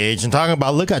stage and talking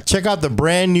about, check out the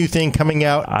brand new thing coming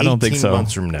out. I don't think so.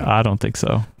 Months from now. I don't think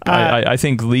so. I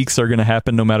think leaks are going to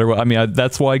happen no matter what. I mean,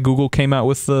 that's why Google came out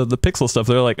with the Pixel stuff.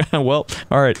 They're like, well,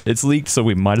 all right, it's leaked, so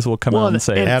we might as well come out and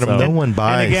say, Adam, no one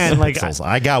buys Pixels.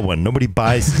 I got one. Nobody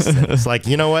buys this thing. It's like,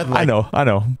 you know what? I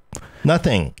know.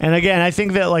 Nothing. And again, I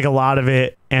think that a lot of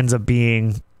it ends up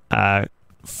being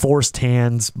forced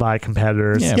hands by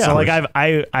competitors. Yeah, so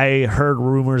I heard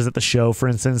rumors at the show, for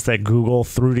instance, that Google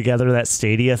threw together that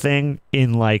Stadia thing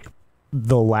in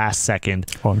the last second.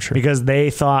 Oh, I'm sure. Because they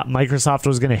thought Microsoft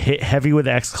was going to hit heavy with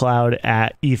xCloud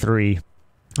at E3.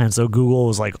 And so Google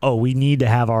was like, oh, we need to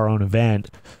have our own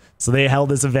event. So they held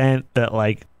this event that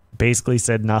basically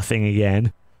said nothing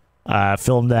again.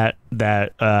 Filmed that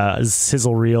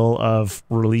sizzle reel of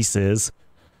releases.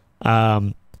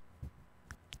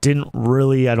 didn't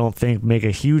really, I don't think, make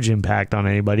a huge impact on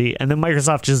anybody. And then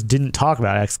Microsoft just didn't talk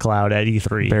about xCloud at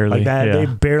E3. Barely. Like that, they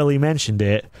barely mentioned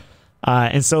it.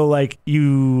 And so like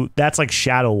that's like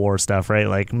Shadow War stuff, right?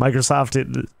 Like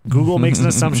Google makes an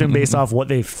assumption based off what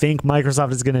they think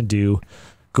Microsoft is going to do.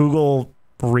 Google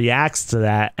reacts to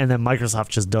that, and then Microsoft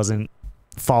just doesn't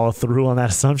follow through on that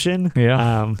assumption.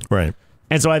 Yeah. Right.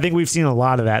 And so I think we've seen a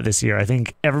lot of that this year. I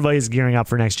think everybody's gearing up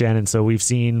for next gen. And so we've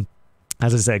seen,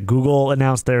 as I said, Google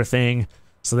announced their thing.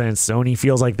 So then Sony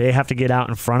feels like they have to get out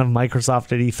in front of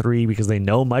Microsoft at E3 because they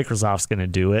know Microsoft's going to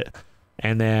do it.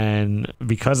 And then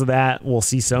because of that, we'll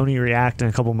see Sony react in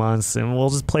a couple months, and we'll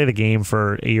just play the game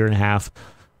for a year and a half.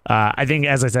 I think,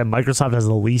 as I said, Microsoft has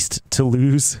the least to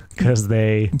lose because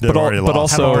they've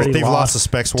lost the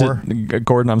specs war.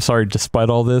 Gordon, I'm sorry. Despite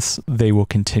all this, they will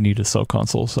continue to sell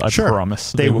consoles. I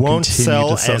promise. They won't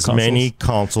sell as many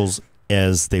consoles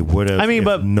as they would have. I mean,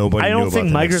 but nobody. I don't think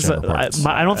Microsoft.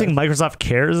 I don't think Microsoft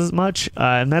cares as much,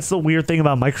 and that's the weird thing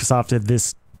about Microsoft at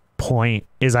this point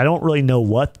is I don't really know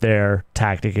what their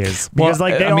tactic is because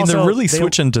they're really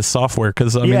switching to software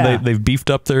because they've beefed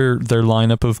up their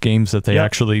lineup of games that they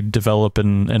actually develop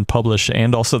and publish,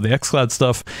 and also the xCloud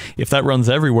stuff. If that runs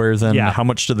everywhere, then how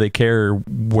much do they care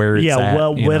where it's at?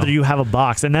 Whether you have a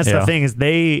box, and that's the thing is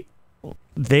they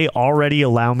already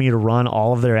allow me to run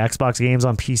all of their Xbox games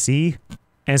on PC,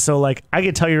 and so like I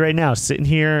can tell you right now, sitting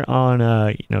here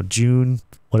on June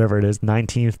whatever it is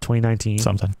 19th 2019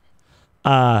 something.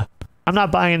 I'm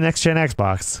not buying a next gen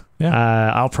Xbox.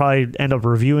 I'll probably end up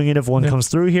reviewing it if one comes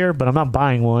through here, but I'm not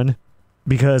buying one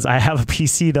because I have a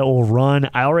PC that will run.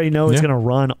 I already know it's going to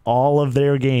run all of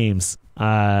their games.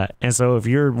 And so if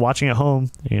you're watching at home,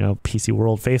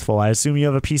 PCWorld faithful, I assume you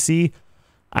have a PC.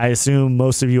 I assume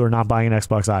most of you are not buying an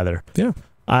Xbox either. Yeah.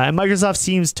 And Microsoft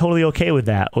seems totally okay with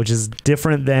that, which is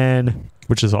different than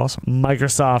awesome.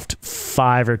 Microsoft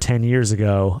 5 or 10 years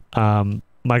ago.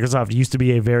 Microsoft used to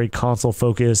be a very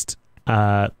console-focused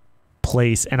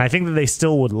place, and I think that they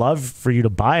still would love for you to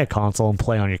buy a console and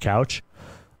play on your couch,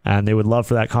 and they would love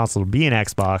for that console to be an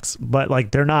Xbox, but like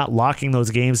they're not locking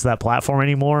those games to that platform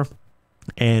anymore,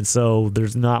 and so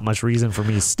there's not much reason for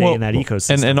me to stay in that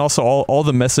ecosystem. And also all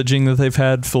the messaging that they've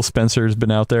had. Phil Spencer has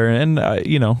been out there, and I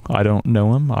don't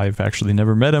know him. I've actually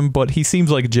never met him, but he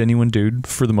seems like a genuine dude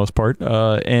for the most part,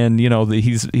 and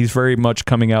he's very much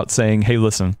coming out saying, hey,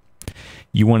 listen,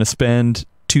 you want to spend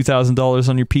 $2,000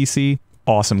 on your PC?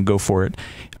 Awesome, go for it.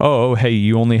 Oh, hey,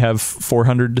 you only have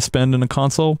 $400 to spend in a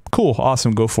console? Cool,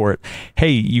 awesome, go for it. Hey,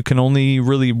 you can only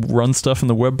really run stuff in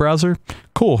the web browser?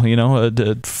 Cool, a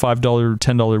 $5,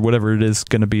 $10, whatever it is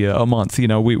going to be a month.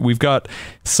 We've got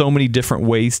so many different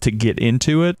ways to get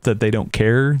into it that they don't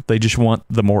care. They just want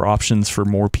the more options for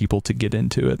more people to get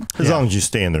into it. As long as you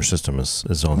stay in their system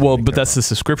is all. Well, but that's the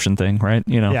subscription thing, right?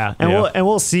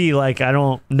 We'll see. Like, I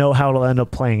don't know how it'll end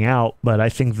up playing out, but I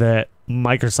think that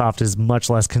Microsoft is much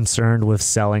less concerned with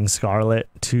selling Scarlet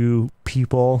to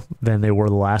people than they were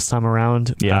the last time around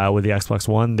with the Xbox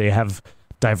One. They have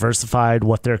diversified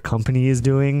what their company is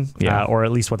doing, or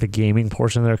at least what the gaming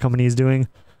portion of their company is doing,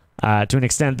 to an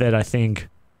extent that I think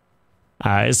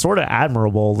is sort of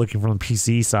admirable looking from the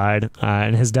PC side,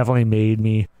 and has definitely made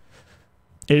me...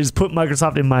 It has put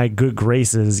Microsoft in my good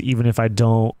graces, even if I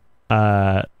don't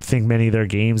think many of their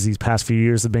games these past few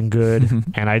years have been good,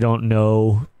 and I don't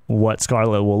know what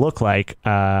Scarlet will look like.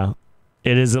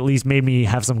 It has at least made me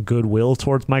have some goodwill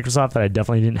towards Microsoft that I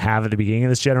definitely didn't have at the beginning of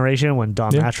this generation when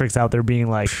Don Matrix out there being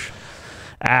like,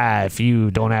 if you're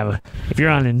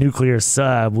on a nuclear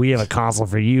sub, we have a console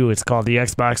for you. It's called the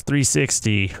Xbox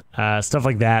 360. Stuff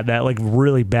like that like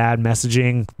really bad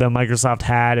messaging that Microsoft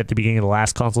had at the beginning of the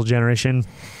last console generation.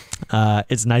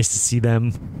 It's nice to see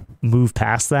them move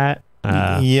past that.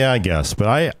 I guess,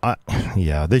 but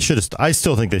they should have. I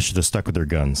still think they should have stuck with their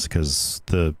guns because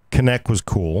the Kinect was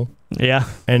cool. Yeah,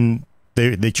 and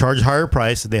they charge higher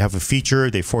price. They have a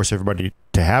feature. They force everybody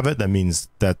to have it. That means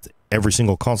that every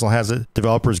single console has it.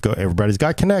 Developers go, everybody's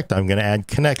got Kinect. I'm going to add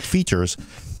Kinect features.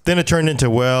 Then it turned into,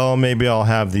 well, maybe I'll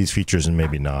have these features and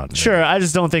maybe not. Sure, I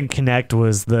just don't think Kinect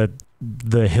was the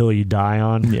hill you die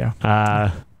on. Yeah,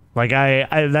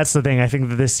 that's the thing. I think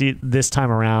that this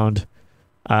time around.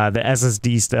 The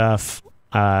SSD stuff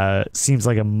seems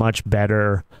like a much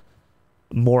better,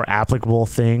 more applicable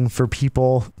thing for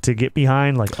people to get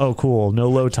behind. Like, oh, cool, no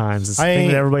load times. It's a thing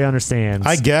that everybody understands.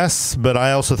 I guess, but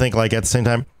I also think, like, at the same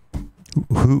time,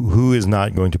 who is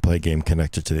not going to play a game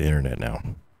connected to the internet now?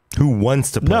 who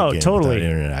wants to play games totally. without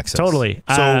internet access. Totally.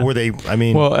 So were they, I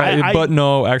mean... Well, but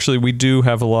no, actually, we do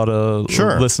have a lot of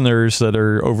listeners that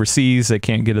are overseas. They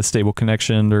can't get a stable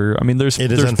connection. Or I mean, there's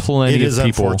plenty of people. It is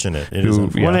unfortunate.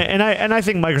 And I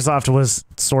think Microsoft was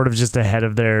sort of just ahead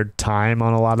of their time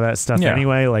on a lot of that stuff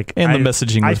anyway. Like, and the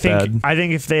messaging was bad. I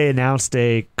think if they announced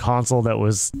a console that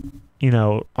was,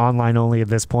 online only at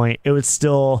this point, it would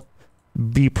still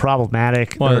be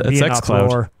problematic. Well, there would be it's an xCloud.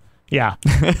 uproar. Yeah,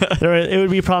 it would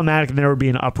be problematic, and there would be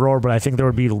an uproar. But I think there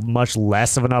would be much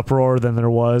less of an uproar than there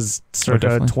was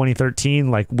circa 2013.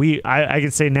 Like I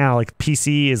can say now, like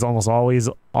PC is almost always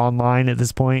online at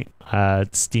this point.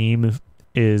 Steam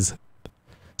has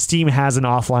an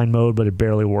offline mode, but it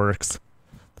barely works.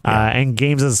 And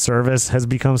games as a service has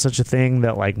become such a thing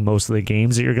that like most of the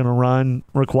games that you're going to run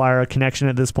require a connection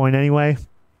at this point anyway.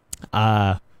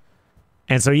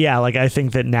 And so, like, I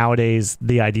think that nowadays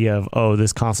the idea of,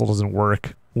 this console doesn't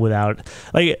work without,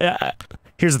 like,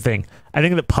 here's the thing. I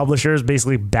think that publishers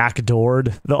basically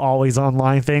backdoored the always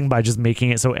online thing by just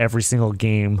making it so every single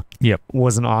game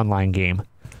was an online game.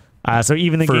 So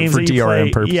even the games that you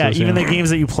play, the games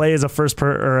that you play as a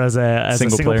as a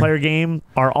single player game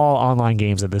are all online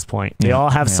games at this point. They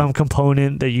all have some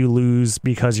component that you lose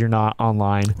because you're not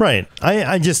online. Right.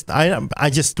 I just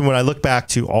when I look back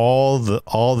to all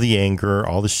the anger,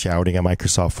 all the shouting at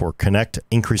Microsoft for Kinect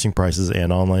increasing prices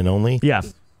and online only. Yeah.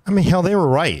 I mean, hell, they were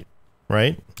right.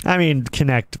 I mean,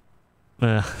 Kinect.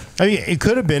 I mean, it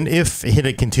could have been if it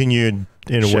had continued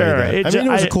in a way that... it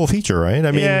was a cool feature, right?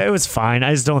 I mean, yeah, it was fine.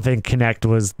 I just don't think Kinect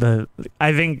was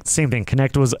I think, same thing,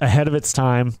 Kinect was ahead of its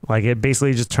time. Like, it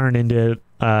basically just turned into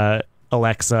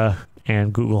Alexa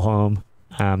and Google Home.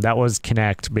 That was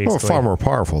Kinect, basically. Well, far more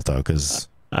powerful, though, because...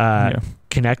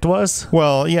 Kinect was?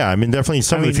 Well, yeah, I mean, definitely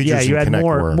some of the features you had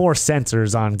Kinect more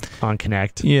sensors on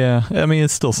Kinect. Yeah, I mean,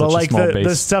 it's still such a small base.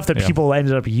 The stuff that people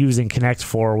ended up using Kinect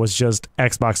for was just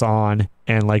Xbox On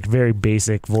and like very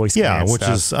basic voice command which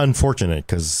stuff. is unfortunate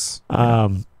because...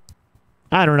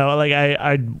 I don't know. Like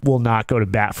I will not go to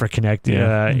bat for Kinect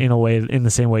in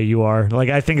the same way you are. Like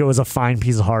I think it was a fine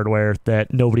piece of hardware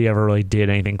that nobody ever really did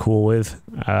anything cool with.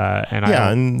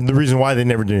 And the reason why they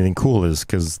never did anything cool is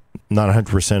because not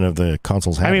 100% of the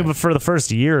consoles had it. But for the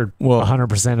first year,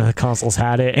 100% of the consoles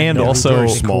had it, and also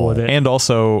cool with it. And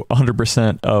also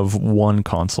 100% of one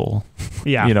console.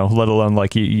 Yeah, let alone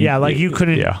like you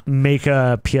couldn't make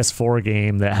a PS4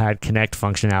 game that had Kinect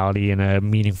functionality in a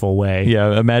meaningful way.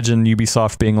 Yeah, imagine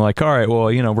Ubisoft being like, all right, well,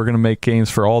 we're going to make games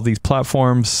for all these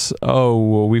platforms. Oh,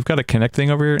 well, we've got a Kinect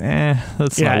thing over here.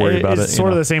 Let's not worry about it. It's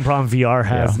sort of the same problem VR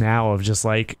has now of just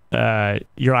like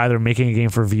you're either making a game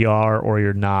for VR or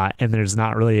you're not, and there's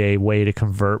not really a way to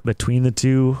convert between the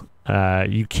two.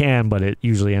 You can, but it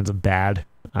usually ends up bad.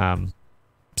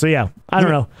 So I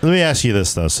don't know. Let me ask you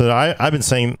this though. So I've been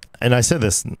saying, and I said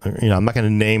this, I'm not going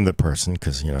to name the person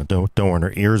because don't want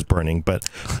her ears burning, but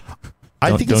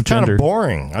I think it's kind of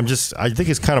boring. I think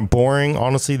it's kind of boring,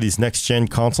 honestly. These next gen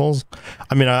consoles.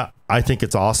 I mean, I think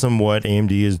it's awesome what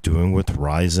AMD is doing with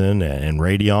Ryzen and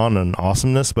Radeon and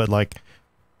awesomeness, but like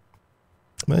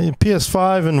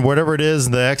PS5 and whatever it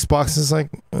is, the Xbox is like,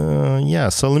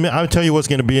 So I'll tell you what's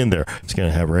going to be in there. It's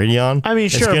going to have Radeon. I mean,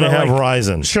 sure, it's going to have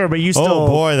Ryzen. Sure, but you still. Oh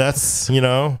boy, that's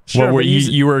Sure, what were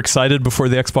you were excited before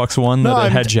the Xbox One that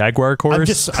it had Jaguar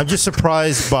cores? I'm just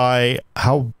surprised by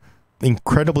how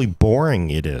incredibly boring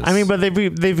it is. I mean, but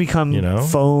they've become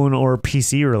phone or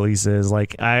PC releases.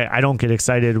 Like I don't get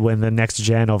excited when the next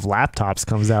gen of laptops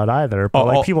comes out either.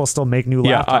 But people still make new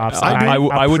laptops.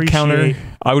 I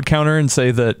would counter and say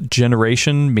that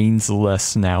generation means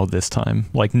less now this time.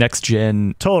 Like next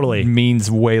gen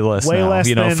means way less now. Less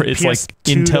than it's PS2 like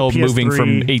Intel moving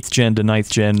from 8th gen to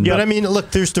 9th gen. Yeah, but I mean, look,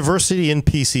 there's diversity in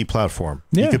PC platform.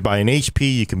 Yeah. You could buy an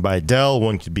HP, you can buy a Dell,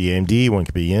 one could be AMD, one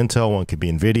could be Intel, one could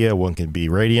be Nvidia, one could be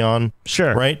Radeon.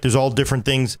 Sure. Right? There's all different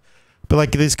things. But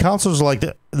like these consoles are like,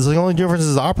 there's the only difference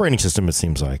is the operating system, it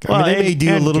seems like. I mean, they may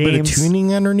do a little bit of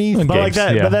tuning underneath. But like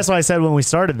that, but that's why I said when we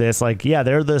started this, like,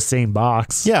 they're the same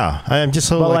box. Yeah. I'm just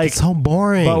so it's so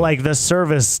boring. But like the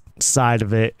service side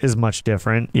of it is much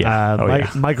different. Yeah.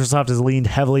 Microsoft has leaned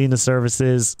heavily into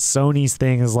services. Sony's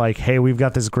thing is like, hey, we've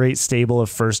got this great stable of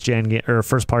first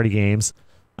party games.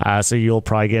 So you'll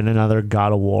probably get another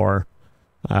God of War.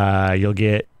 You'll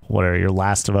get your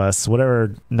Last of Us,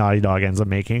 whatever Naughty Dog ends up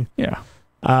making. Yeah.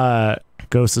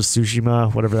 Ghost of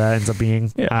Tsushima, whatever that ends up being.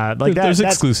 Yeah. There's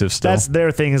exclusive stuff. That's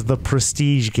their thing, is the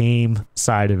prestige game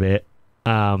side of it.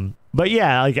 But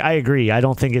yeah, like I agree. I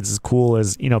don't think it's as cool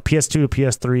as, PS2 to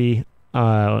PS3,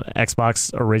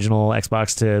 Xbox original,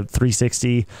 Xbox to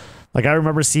 360. Like I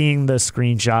remember seeing the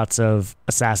screenshots of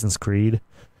Assassin's Creed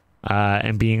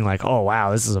and being like, oh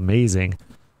wow, this is amazing.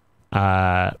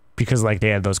 Because like they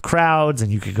had those crowds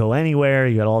and you could go anywhere.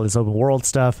 You got all this open world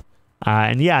stuff.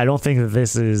 And yeah, I don't think that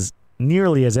this is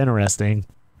nearly as interesting.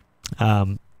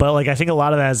 But like I think a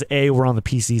lot of that is we're on the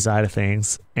PC side of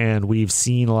things, and we've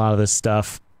seen a lot of this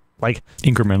stuff like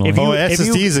incrementally.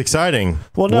 SSD is exciting.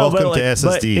 Well, no, welcome to SSDs.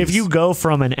 But if you go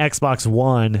from an Xbox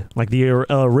One, like the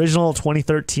original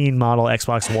 2013 model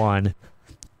Xbox One,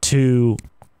 to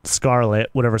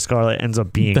Scarlet, whatever Scarlet ends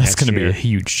up being, that's going to be a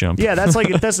huge jump. Yeah, that's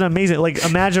an amazing. Like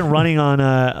imagine running on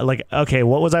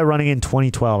what was I running in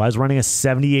 2012? I was running a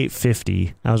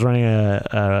 7850. I was running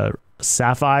a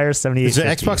Sapphire 7850. Is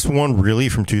the Xbox One really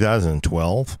from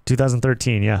 2012?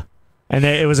 2013, yeah. And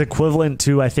it was equivalent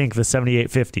to, I think, the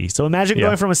 7850. So imagine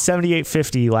going from a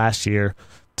 7850 last year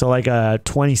to like a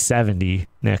 2070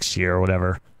 next year or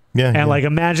whatever. Yeah. And like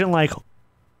imagine like,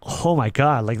 oh my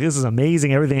God, like this is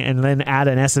amazing, everything. And then add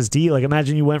an SSD. Like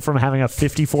imagine you went from having a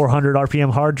 5400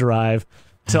 RPM hard drive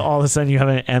to all of a sudden you have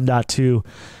an M.2.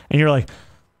 And you're like,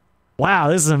 wow,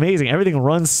 this is amazing. Everything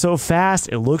runs so fast.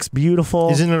 It looks beautiful.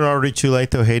 Isn't it already too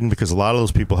late though, Hayden? Because a lot of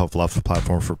those people have left the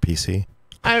platform for PC.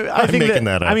 I think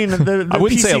that up. I mean, the I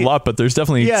wouldn't PC, say a lot, but there's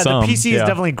definitely some. The PC has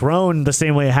definitely grown the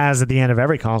same way it has at the end of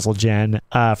every console gen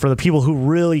for the people who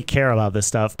really care about this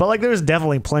stuff. But like, there's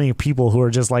definitely plenty of people who are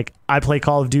just like, I play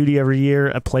Call of Duty every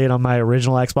year. I play it on my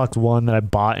original Xbox One that I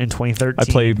bought in 2013. I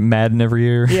play Madden every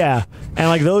year. Yeah, and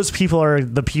like those people are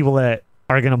the people that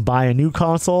are going to buy a new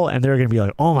console and they're going to be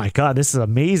like, oh my God, this is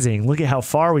amazing. Look at how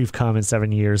far we've come in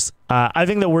 7 years. I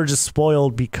think that we're just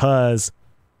spoiled because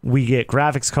we get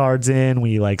graphics cards in,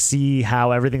 we like see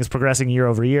how everything's progressing year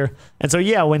over year. And so,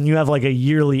 yeah, when you have like a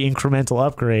yearly incremental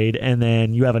upgrade and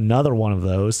then you have another one of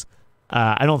those,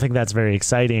 I don't think that's very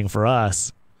exciting for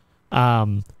us.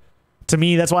 To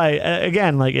me, that's why,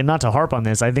 again, like, and not to harp on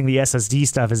this, I think the SSD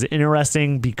stuff is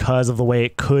interesting because of the way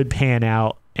it could pan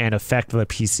out and affect the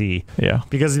PC. Yeah.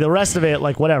 Because the rest of it,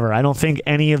 like, whatever, I don't think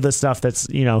any of the stuff that's,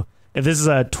 you know, if this is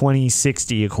a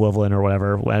 2060 equivalent or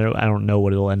whatever, I don't know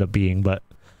what it'll end up being, but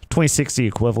 2060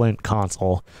 equivalent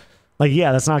console, like,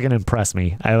 yeah, that's not going to impress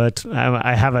me. I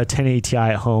have a 1080 Ti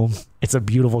at home. It's a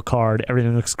beautiful card.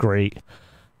 Everything looks great.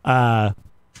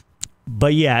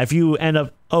 But yeah, if you end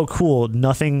up, oh cool,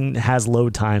 nothing has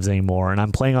load times anymore, and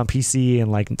I'm playing on PC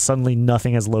and like suddenly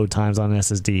nothing has load times on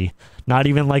SSD. Not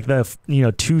even like the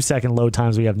 2-second load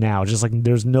times we have now. Just like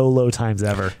there's no load times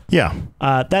ever. Yeah.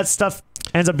 That stuff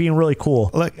ends up being really cool.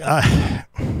 Like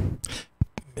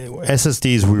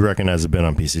SSDs, we recognize have been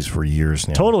on PCs for years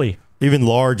now. Totally. Even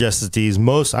large SSDs,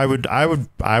 most I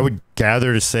would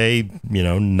gather to say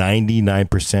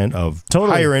 99% of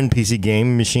higher end PC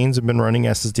game machines have been running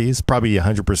SSDs, probably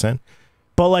 100%.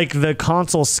 But like the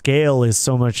console scale is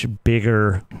so much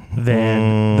bigger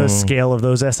than the scale of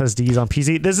those SSDs on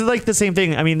PC. This is like the same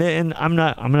thing. I mean, and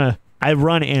I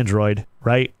run Android,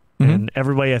 right? Mm-hmm. And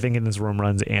everybody I think in this room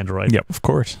runs Android. Yep, of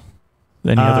course.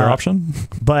 Any other option?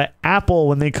 But Apple,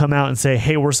 when they come out and say,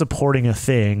 hey, we're supporting a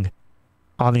thing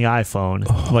on the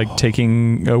iPhone, like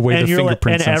taking away the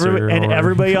fingerprint sensor, and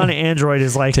everybody on Android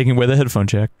is like taking away the headphone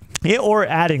jack, or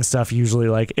adding stuff. Usually,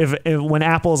 like if when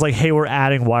Apple is like, "Hey, we're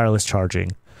adding wireless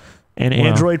charging," and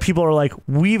Android people are like,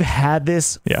 "We've had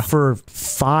this for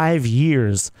 5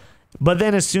 years." But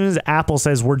then as soon as Apple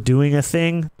says we're doing a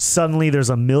thing, suddenly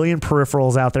there's a million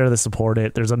peripherals out there that support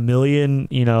it. There's a million,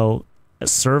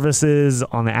 services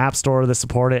on the App Store that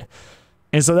support it.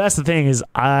 And so that's the thing is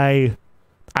I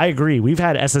agree. We've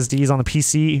had SSDs on the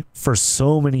PC for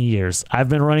so many years. I've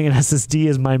been running an SSD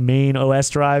as my main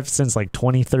OS drive since like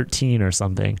 2013 or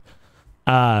something.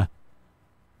 But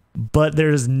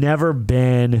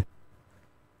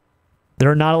there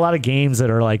are not a lot of games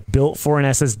that are like built for an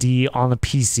SSD on the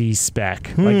PC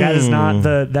spec. Like that is not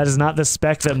the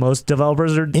spec that most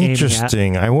developers are aiming at.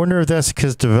 Interesting. I wonder if that's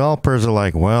because developers are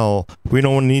like, well, we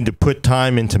don't need to put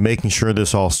time into making sure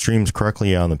this all streams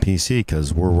correctly on the PC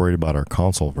because we're worried about our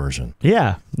console version.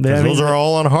 Yeah, those are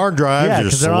all on hard drives. Yeah,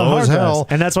 because they're on hard drives,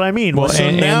 and that's what I mean. Well, so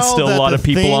and still a lot of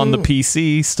people on the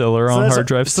PC still are on hard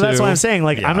drives too. So that's what I'm saying.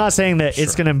 Like, I'm not saying that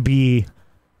it's going to be.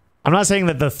 I'm not saying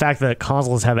that the fact that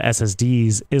consoles have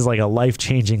SSDs is like a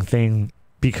life-changing thing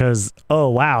because, oh,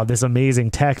 wow, this amazing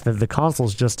tech that the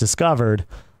consoles just discovered.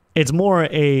 It's more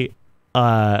a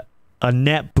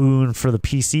net boon for the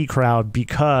PC crowd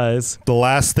because the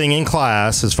last thing in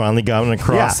class has finally gotten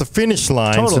across the finish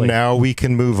line, so now we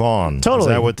can move on. Totally. Is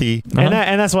that what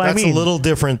and that's what I mean. That's a little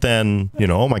different than,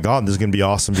 oh my God, this is going to be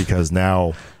awesome because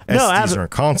now SSDs are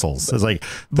consoles. It's like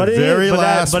the very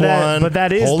last one, but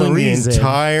that is holding the reason. The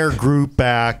entire group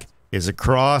back is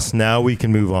across. Now we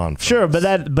can move on. Sure, but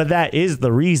that is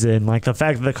the reason. Like the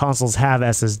fact that the consoles have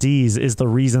SSDs is the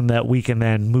reason that we can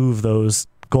then move those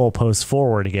goalposts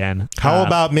forward again. How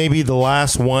about maybe the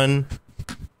last one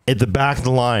at the back of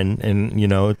the line,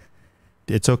 and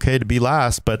it's okay to be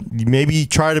last, but maybe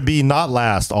try to be not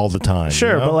last all the time.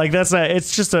 Sure, but like that's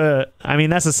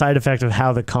a side effect of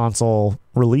how the console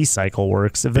release cycle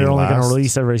works. If they're only going to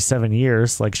release every 7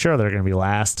 years, like sure they're going to be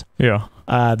last. Yeah.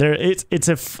 The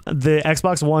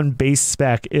Xbox One base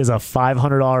spec is a $500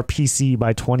 PC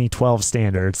by 2012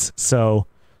 standards. So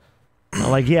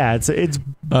like, yeah, it's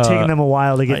taking them a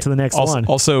while to get to the next one.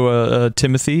 Also,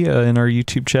 Timothy in our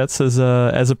YouTube chat says,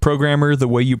 as a programmer, the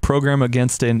way you program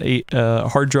against an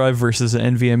hard drive versus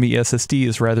an NVMe SSD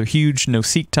is rather huge. No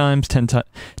seek times, 10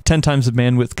 times the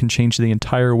bandwidth can change the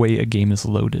entire way a game is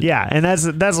loaded. Yeah, and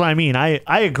that's what I mean. I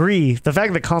agree. The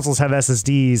fact that consoles have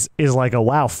SSDs is like a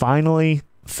wow, finally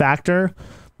factor,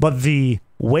 but the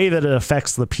way that it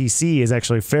affects the PC is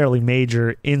actually fairly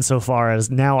major insofar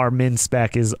as now our min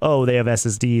spec is, they have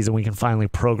SSDs and we can finally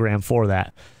program for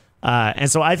that. And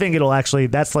so I think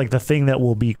that's like the thing that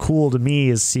will be cool to me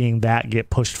is seeing that get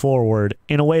pushed forward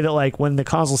in a way that like when the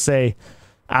consoles say,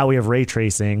 we have ray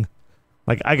tracing,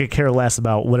 like I could care less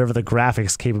about whatever the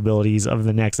graphics capabilities of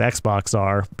the next Xbox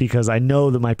are because I know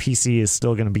that my PC is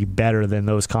still going to be better than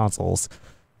those consoles.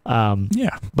 But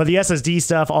the SSD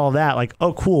stuff, all of that, like,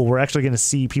 cool, we're actually going to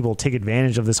see people take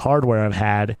advantage of this hardware I've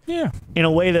had in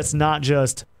a way that's not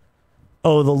just,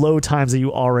 the load times that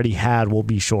you already had will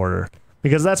be shorter,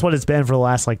 because that's what it's been for the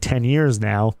last like 10 years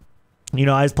now.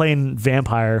 I was playing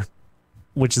Vampire,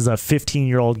 which is a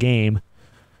 15-year-old game,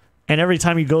 and every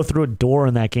time you go through a door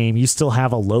in that game, you still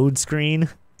have a load screen.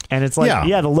 And it's like,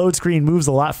 the load screen moves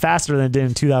a lot faster than it did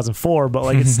in 2004, but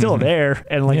like it's still there.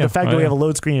 And like the fact that we have a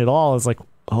load screen at all is like,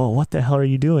 what the hell are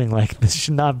you doing? Like this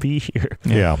should not be here.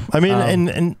 Yeah. I mean,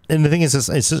 and the thing is,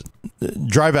 it's just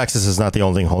drive access is not the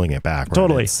only thing holding it back. Right?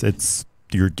 Totally. It's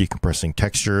you're decompressing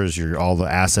textures, all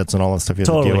the assets and all that stuff you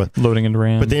have to deal with. Loading into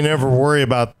RAM. But they never worry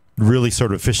about really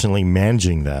sort of efficiently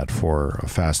managing that for a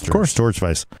faster storage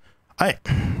device.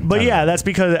 That's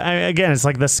because again, it's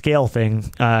like the scale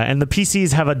thing, and the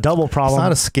PCs have a double problem. It's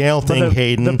not a scale thing,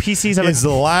 Hayden. The PCs have the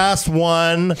last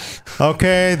one.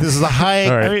 Okay, this is a high.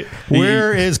 Right.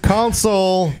 Where is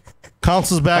console?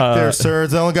 Console's back there, sir.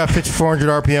 They only got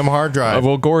 5,400 RPM hard drive.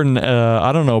 Well, Gordon,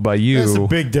 I don't know about you. That's a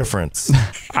big difference.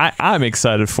 I'm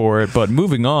excited for it, but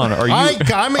moving on.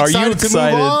 I'm excited to move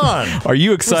on. Are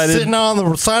you excited? We're sitting on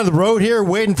the side of the road here,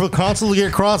 waiting for the console to get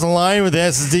across the line with the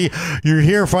SSD. You're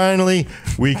here finally.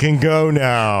 We can go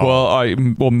now.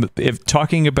 Well, if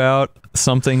talking about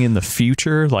something in the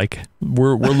future, like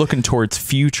we're looking towards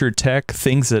future tech,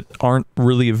 things that aren't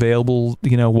really available,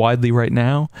 widely right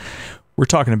now. We're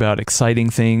talking about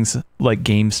exciting things like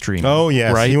game streaming. Oh,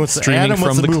 yes. Right? Streaming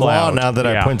from the cloud. Now that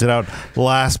I pointed out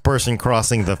last person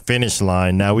crossing the finish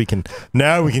line, now we can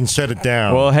shut it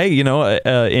down. Well, hey,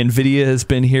 NVIDIA has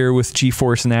been here with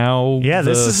GeForce Now. Yeah,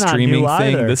 this is streaming not new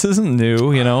thing. Either. This isn't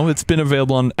new. It's been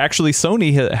available on. Actually,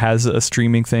 Sony has a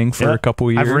streaming thing for a couple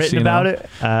of years. I've written about it.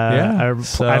 I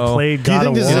played God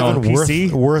of War on PC. Do you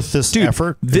think worth this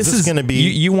effort? This is going to be.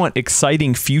 You want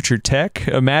exciting future tech?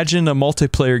 Imagine a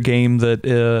multiplayer game that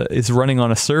is running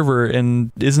on a server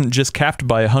and isn't just capped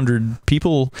by 100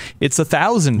 people. It's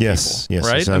 1,000 people. Yes.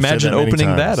 Right? Imagine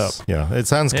opening that up. Yeah, it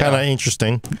sounds kind of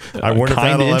interesting. I wonder if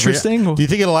that'll interesting. Do you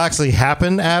think it'll actually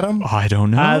happen, Adam? I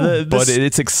don't know. But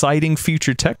it's exciting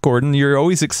future tech, Gordon. You're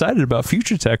always excited about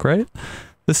future tech, right?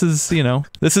 This is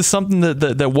something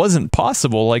that wasn't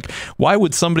possible. Like, why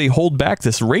would somebody hold back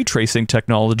this ray tracing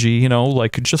technology,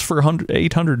 like just for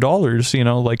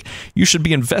 $800, like you should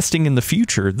be investing in the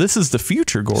future. This is the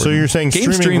future, Gordon. So you're saying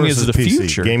game streaming is the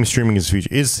future. Game streaming is the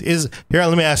future. Is here,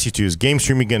 let me ask you two, is game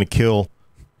streaming going to kill?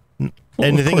 And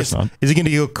the thing is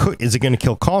it going to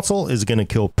kill console? Is it going to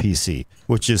kill PC,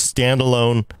 which is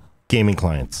standalone gaming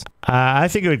clients? I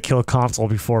think it would kill console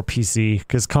before PC,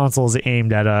 because console is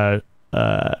aimed at a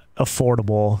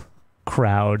affordable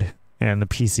crowd, and the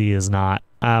PC is not.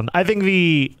 I think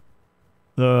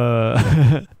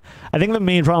I think the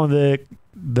main problem with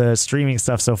the streaming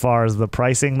stuff so far is the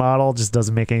pricing model just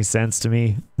doesn't make any sense to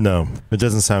me. No, it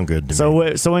doesn't sound good to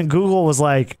me. So when Google was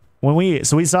like, we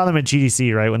saw them at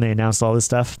GDC, right, when they announced all this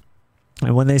stuff,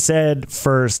 and when they said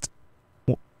first,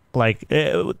 like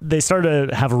they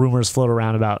started to have rumors float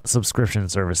around about subscription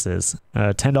services,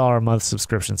 $10 a month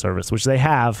subscription service, which they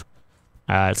have.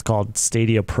 It's called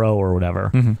Stadia Pro or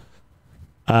whatever. Mm-hmm.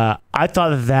 I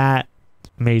thought that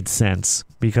made sense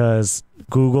because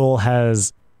Google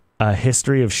has a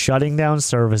history of shutting down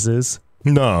services.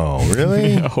 No,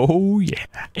 really? Oh, yeah.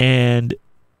 And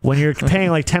when you're paying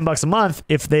like $10 a month,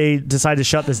 if they decide to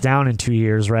shut this down in 2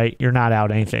 years, right, you're not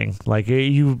out anything. Like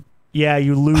you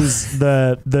lose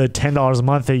the $10 a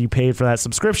month that you paid for that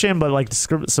subscription, but like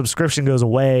the subscription goes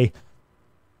away.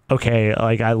 Okay,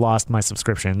 like I lost my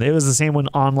subscription. It was the same when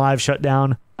OnLive shut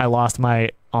down. I lost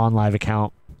my OnLive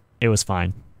account. It was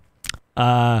fine.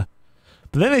 But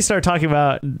then they started talking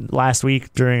about last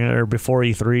week during or before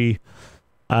E3,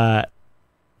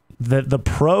 the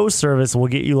Pro service will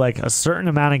get you like a certain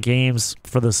amount of games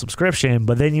for the subscription,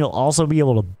 but then you'll also be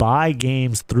able to buy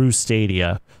games through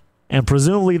Stadia. And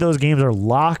presumably those games are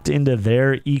locked into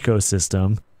their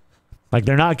ecosystem. Like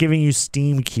they're not giving you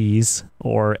Steam keys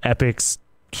or Epic's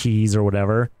keys or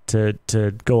whatever to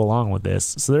go along with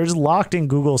this. So they're just locked in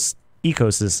Google's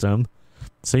ecosystem.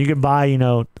 So you can buy,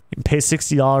 pay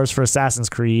 $60 for Assassin's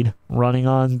Creed running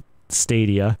on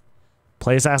Stadia,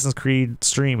 play Assassin's Creed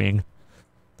streaming.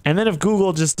 And then if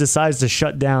Google just decides to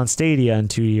shut down Stadia in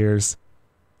 2 years,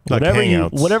 like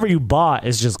whatever you bought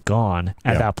is just gone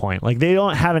at that point. Like they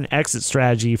don't have an exit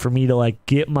strategy for me to like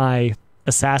get my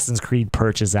Assassin's Creed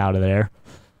purchase out of there.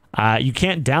 You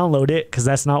can't download it because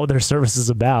that's not what their service is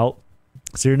about.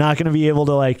 So you're not going to be able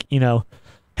to like,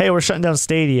 hey, we're shutting down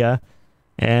Stadia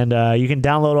and you can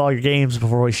download all your games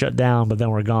before we shut down, but then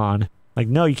we're gone. Like,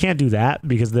 no, you can't do that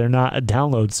because they're not a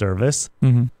download service.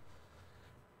 Mm-hmm.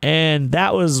 And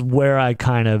that was where I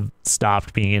kind of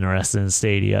stopped being interested in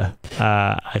Stadia,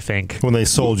 I think. When they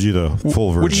sold you the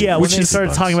full version. When they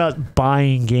started talking about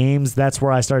buying games, that's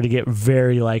where I started to get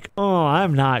very like, oh,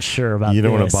 I'm not sure about this. You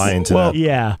don't want to buy into that.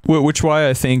 Yeah. Which why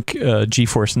I think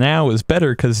GeForce Now is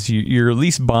better because you're at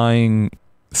least buying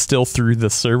still through the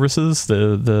services,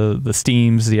 the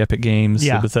Steams, the Epic Games, the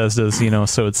Bethesdas,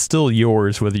 so it's still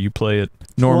yours whether you play it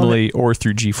normally or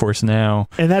through GeForce Now.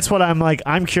 And that's what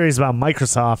I'm curious about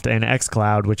Microsoft and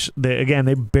xCloud, which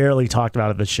they barely talked about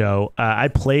at the show. I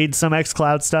played some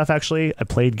xCloud stuff actually. I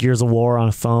played Gears of War on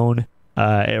a phone.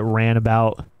 It ran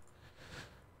about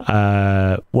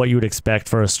what you would expect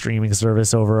for a streaming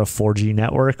service over a 4G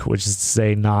network, which is to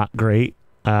say not great.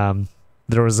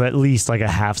 There was at least like a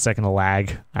half second of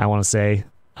lag, I want to say,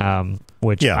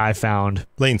 which I found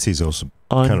latency is also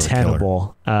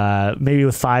untenable. Maybe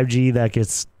with 5G that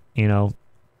gets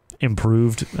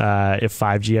improved if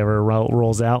 5G ever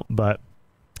rolls out, but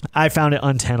I found it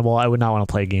untenable. I would not want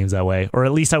to play games that way, or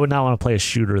at least I would not want to play a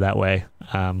shooter that way.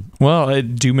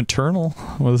 Doom Eternal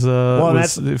was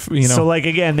so like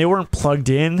again, they weren't plugged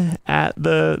in at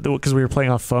because we were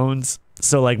playing on phones.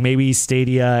 So like maybe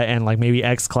Stadia and like maybe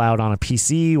xCloud on a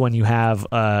PC when you have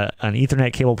an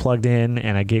Ethernet cable plugged in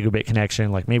and a gigabit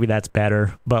connection, like maybe that's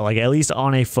better. But like at least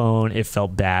on a phone, it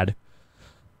felt bad.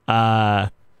 But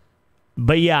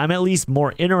yeah, I'm at least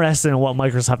more interested in what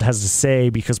Microsoft has to say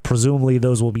because presumably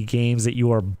those will be games that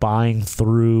you are buying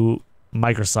through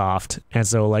Microsoft. And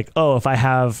so like, oh, if I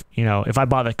have, if I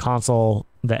bought the console,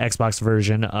 the Xbox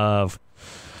version of,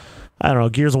 I don't know,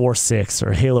 Gears of War 6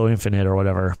 or Halo Infinite or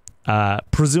whatever,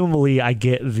 presumably I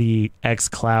get the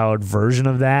xCloud version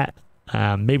of that,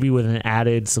 maybe with an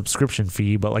added subscription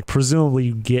fee, but like presumably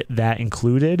you get that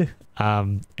included.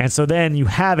 And so then you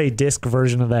have a disc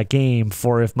version of that game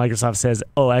for if Microsoft says,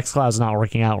 oh, xCloud's not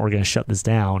working out, we're going to shut this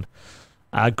down.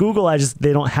 Google,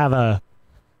 they don't have a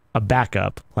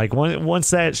backup. Like once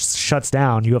that shuts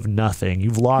down, you have nothing.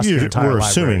 You've lost your entire library. We're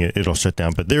assuming it'll shut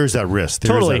down, but there's that risk.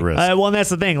 Totally. Well, and that's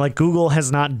the thing. Like Google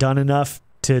has not done enough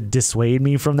to dissuade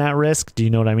me from that risk. Do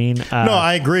you know what I mean? No,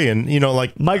 I agree. And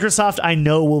like Microsoft, I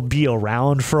know will be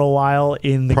around for a while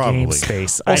in the game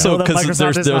space. Also, because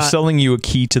they're selling you a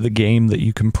key to the game that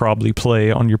you can probably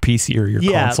play on your PC or your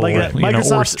console,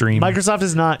 or stream. Microsoft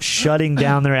is not shutting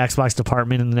down their Xbox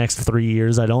department in the next 3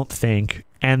 years, I don't think.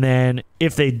 And then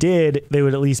if they did, they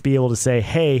would at least be able to say,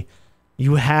 hey,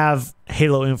 you have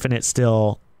Halo Infinite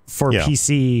still for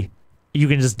PC. You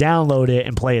can just download it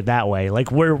and play it that way.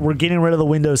 Like we're getting rid of the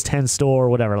Windows 10 store or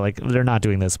whatever. Like they're not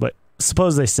doing this, but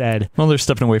suppose they said, well, they're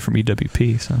stepping away from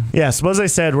EWP. So yeah, suppose they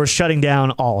said we're shutting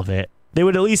down all of it. They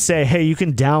would at least say, hey, you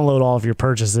can download all of your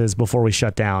purchases before we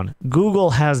shut down. Google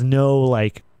has no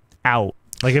like out.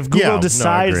 Like if Google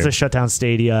decides to shut down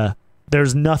Stadia,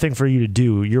 there's nothing for you to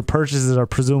do. Your purchases are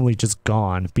presumably just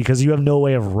gone because you have no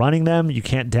way of running them. You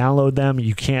can't download them.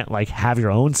 You can't like have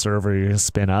your own server you're gonna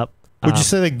spin up. Would you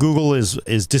say that Google is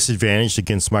disadvantaged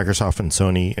against Microsoft and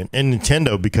Sony and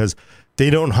Nintendo because they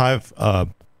don't have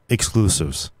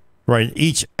exclusives, right?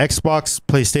 Each Xbox,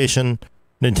 PlayStation,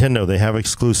 Nintendo, they have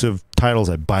exclusive titles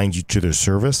that bind you to their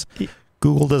service.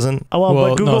 Google doesn't.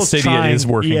 But Google's Stadia trying, is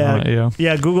working on it.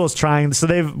 Yeah, Google's trying. So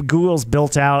Google's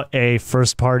built out a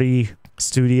first-party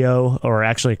studio, or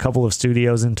actually a couple of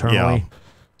studios internally.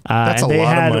 That's a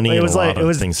lot of money. It was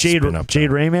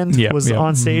Jade Raymond was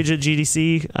on stage at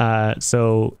GDC.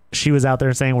 So she was out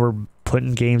there saying we're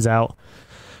putting games out.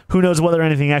 Who knows whether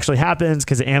anything actually happens,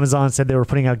 because Amazon said they were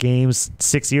putting out games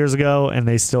 6 years ago and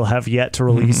they still have yet to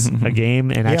release a game,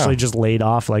 and actually just laid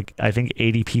off I think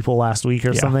 80 people last week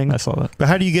or something. I saw that. But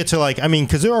how do you get to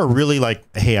because there are really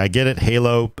hey, I get it,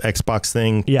 Halo, Xbox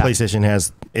thing, PlayStation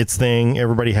has its thing,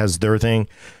 everybody has their thing.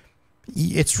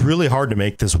 It's really hard to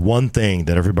make this one thing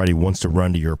that everybody wants to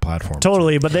run to your platform.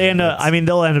 Totally, but they end up,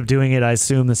 they'll end up doing it, I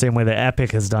assume, the same way that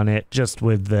Epic has done it, just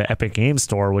with the Epic Game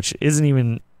Store, which isn't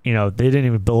even, they didn't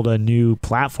even build a new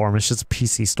platform. It's just a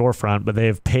PC storefront, but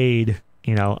they've paid,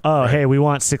 hey, we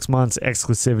want 6 months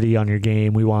exclusivity on your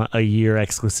game. We want a year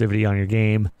exclusivity on your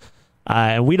game.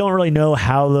 And we don't really know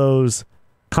how those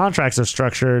contracts are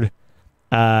structured.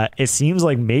 It seems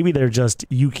like maybe they're just,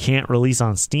 you can't release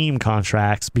on Steam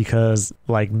contracts, because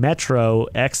Metro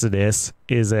Exodus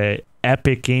is a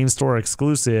Epic Game Store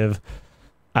exclusive,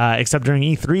 except during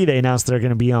E3 they announced they're going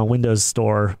to be on Windows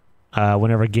Store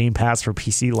whenever Game Pass for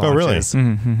PC launches. Oh,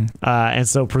 really? And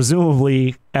so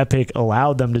presumably Epic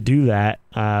allowed them to do that,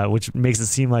 which makes it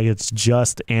seem like it's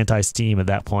just anti-Steam at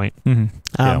that point.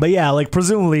 But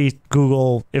presumably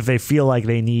Google, if they feel like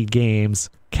they need games,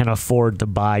 can afford to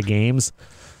buy games.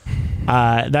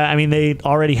 They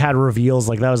already had reveals.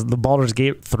 That was the Baldur's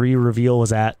Gate 3 reveal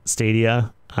was at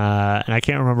Stadia. And I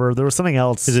can't remember. There was something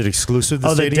else. Is it exclusive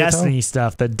to Stadia? The Destiny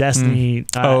stuff. The Destiny.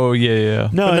 No,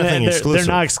 they're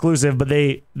not exclusive, but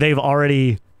they're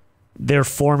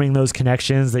forming those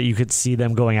connections that you could see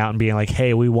them going out and being like,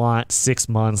 hey, we want 6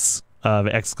 months of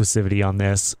exclusivity on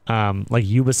this.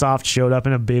 Ubisoft showed up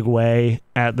in a big way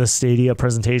at the Stadia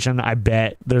presentation. I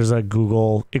bet there's a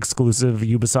Google exclusive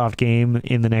Ubisoft game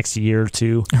in the next year or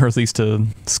two, or at least a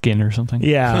skin or something.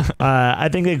 I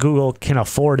think that Google can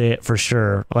afford it for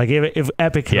sure. If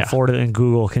Epic can afford it, then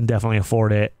Google can definitely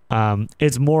afford it.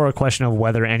 It's more a question of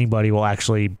whether anybody will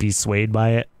actually be swayed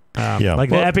by it.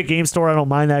 The Epic Game Store, I don't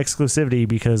mind that exclusivity,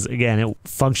 because again, it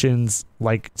functions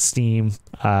like Steam.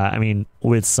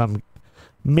 With some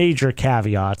major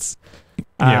caveats.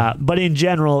 But in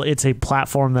general, it's a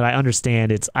platform that I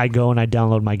understand. I go and I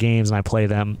download my games and I play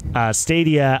them.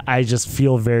 Stadia, I just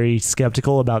feel very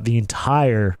skeptical about the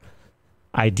entire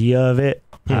idea of it.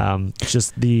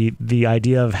 Just the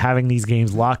idea of having these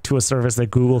games locked to a service that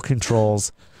Google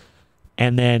controls,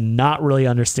 and then not really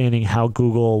understanding how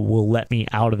Google will let me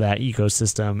out of that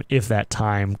ecosystem if that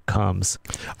time comes.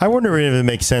 I wonder if it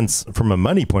makes sense from a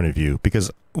money point of view,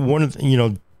 because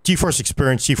GeForce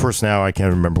Experience, GeForce Now, I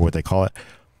can't remember what they call it.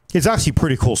 It's actually a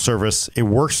pretty cool service. It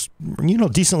works,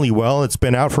 decently well. It's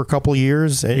been out for a couple of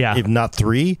years, if not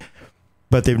 3,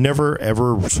 but they've never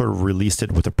ever sort of released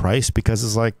it with a price, because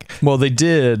it's well, they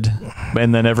did,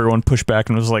 and then everyone pushed back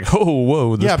and was like, oh,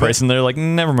 whoa, this price, and they're like,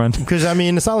 never mind. Because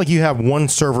it's not like you have one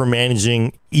server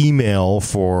managing email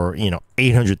for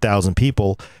 800,000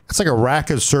 people. It's like a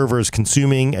rack of servers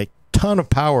consuming a ton of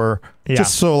power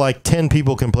just so 10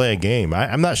 people can play a game.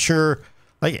 I'm not sure,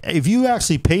 if you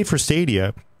actually paid for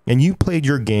Stadia and you played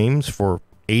your games for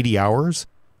 80 hours,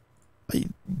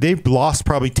 they've lost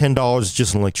probably $10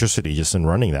 just in electricity just in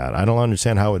running that. I don't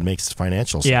understand how it makes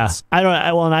financial sense. I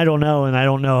don't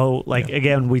know.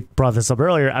 Again, we brought this up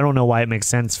earlier. I don't know why it makes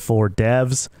sense for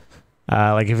devs.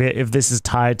 If this is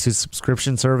tied to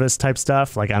subscription service type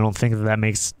stuff, I don't think that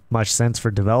makes much sense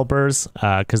for developers,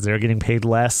 because they're getting paid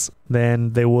less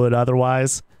than they would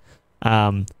otherwise.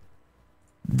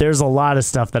 There's a lot of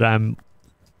stuff that I'm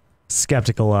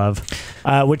skeptical of,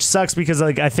 which sucks, because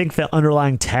I think the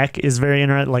underlying tech is very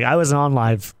interesting. I was an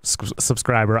OnLive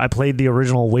subscriber. I played the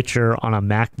original Witcher on a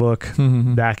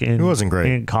MacBook back in, it wasn't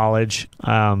great, in college.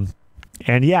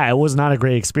 And it was not a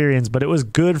great experience, but it was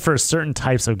good for certain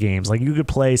types of games. You could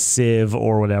play Civ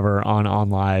or whatever on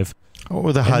OnLive.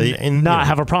 And not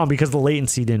have a problem, because the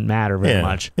latency didn't matter very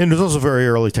much. And it was also very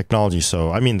early technology,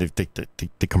 so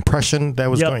the compression that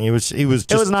was going, it was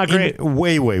not great,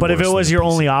 way But if it was your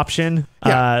only option,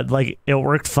 it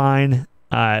worked fine.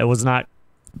 It was not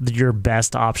your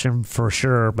best option for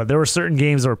sure, but there were certain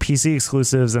games that were PC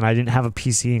exclusives, and I didn't have a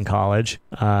PC in college,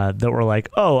 that were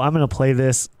I'm going to play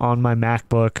this on my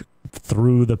MacBook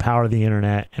through the power of the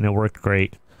internet, and it worked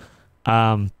great.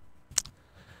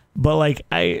 But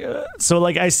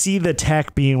I see the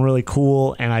tech being really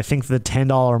cool, and I think the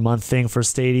 $10 a month thing for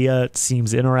Stadia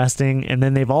seems interesting. And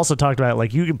then they've also talked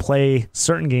about you can play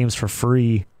certain games for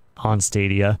free on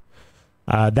Stadia.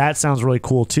 That sounds really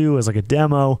cool too, as a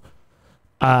demo.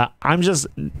 I'm just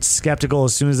skeptical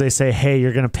as soon as they say, hey,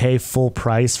 you're going to pay full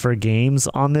price for games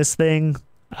on this thing.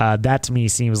 That to me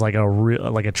seems like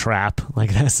a trap.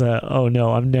 Like that's oh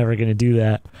no, I'm never gonna do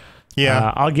that.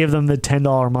 Yeah, I'll give them the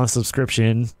 $10 a month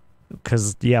subscription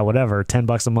because whatever,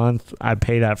 $10 a month. I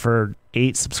pay that for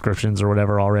 8 subscriptions or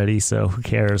whatever already. So who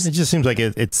cares? It just seems like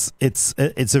it's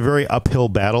a very uphill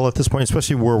battle at this point,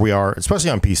 especially where we are, especially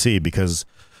on PC, because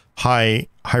high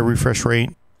refresh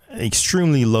rate,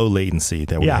 extremely low latency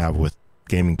that we have with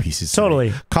gaming PCs.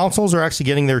 Totally. Consoles are actually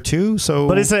getting there too. So,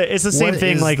 but it's the same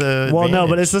thing. Like,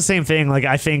 but it's the same thing. Like,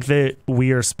 I think that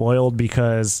we are spoiled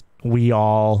because we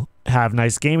all have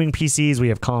nice gaming PCs. We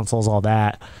have consoles, all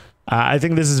that. I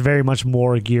think this is very much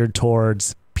more geared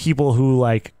towards people who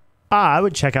like, I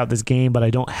would check out this game, but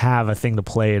I don't have a thing to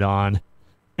play it on.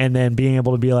 And then being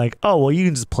able to be like, oh, well, you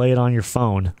can just play it on your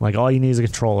phone. Like, all you need is a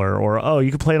controller. Or, oh,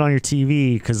 you can play it on your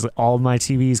TV because all of my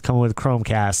TVs come with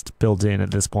Chromecast built in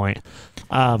at this point.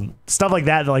 Stuff like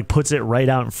that like puts it right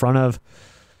out in front of,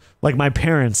 like, my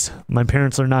parents. My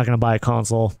parents are not going to buy a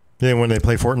console. Yeah, when they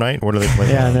play Fortnite, what do they play?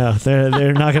 Yeah, no,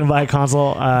 they're not going to buy a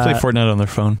console. Play Fortnite on their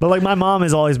phone. But like my mom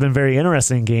has always been very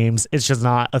interested in games. It's just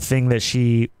not a thing that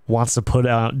she wants to put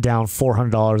down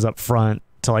 $400 up front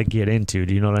to like get into.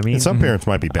 Do you know what I mean? And some parents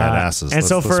might be badasses. And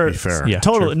let's be fair. Yeah,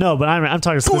 totally. True. No, but I'm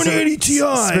talking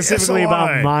specifically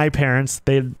about my parents.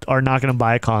 They are not going to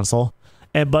buy a console,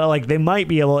 but like they might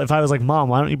be able. If I was like, Mom,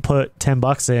 why don't you put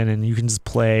 $10 in and you can just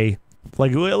play?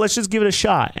 Like, let's just give it a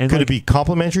shot. And could it be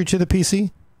complimentary to the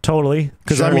PC? Totally,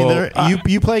 because sure. I mean,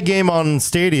 you play a game on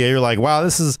Stadia, you're like, wow,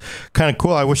 this is kind of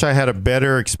cool. I wish I had a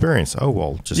better experience. Oh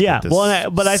well, just get this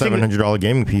but I think $700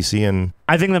 gaming PC, and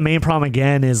I think the main problem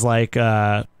again is like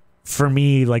for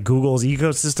me, like Google's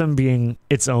ecosystem being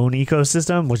its own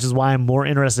ecosystem, which is why I'm more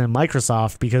interested in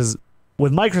Microsoft, because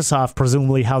with Microsoft,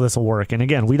 presumably how this will work, and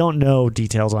again, we don't know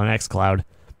details on xCloud.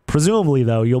 Presumably,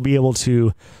 though, you'll be able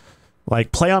to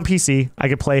like play on PC. I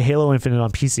could play Halo Infinite on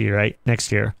PC right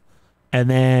next year. And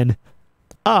then,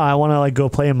 I want to like go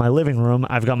play in my living room.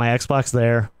 I've got my Xbox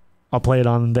there. I'll play it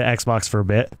on the Xbox for a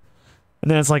bit.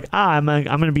 And then it's like, I'm going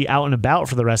to be out and about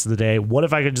for the rest of the day. What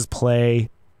if I could just play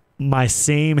my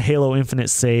same Halo Infinite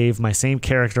save, my same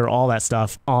character, all that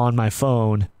stuff on my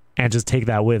phone and just take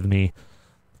that with me?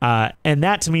 And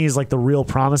that to me is like the real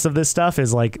promise of this stuff,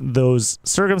 is like those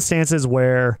circumstances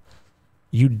where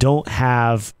you don't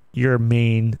have your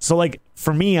main. So like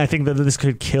for me, I think that this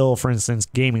could kill, for instance,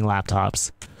 gaming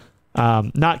laptops.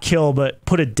 Not kill, but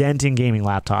put a dent in gaming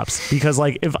laptops, because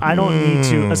like if I don't need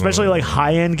to, especially like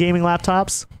high-end gaming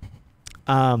laptops,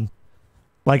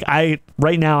 like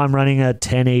right now I'm running a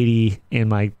 1080 in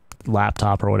my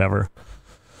laptop or whatever.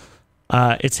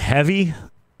 It's heavy,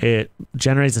 it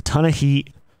generates a ton of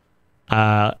heat,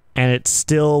 and it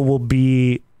still will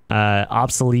be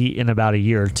obsolete in about a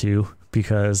year or two,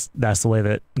 because that's the way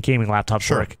that gaming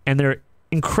laptops work, and they're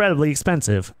incredibly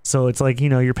expensive. So it's like,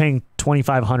 you're paying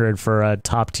 $2,500 for a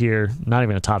top tier, not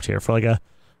even a top tier, for like a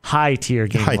high tier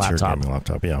gaming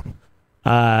laptop. Yeah.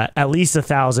 At least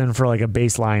 $1,000 for like a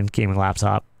baseline gaming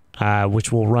laptop,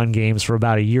 which will run games for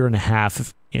about a year and a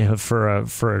half,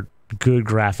 for good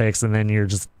graphics, and then you're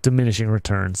just diminishing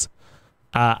returns.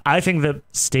 I think that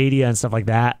Stadia and stuff like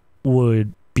that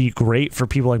would be great for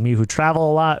people like me who travel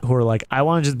a lot, who are like, I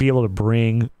want to just be able to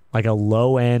bring like a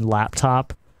low end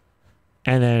laptop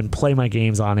and then play my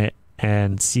games on it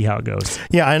and see how it goes.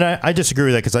 Yeah, and I disagree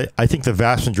with that, because I think the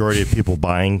vast majority of people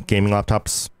buying gaming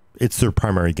laptops, it's their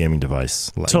primary gaming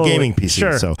device, like gaming PC.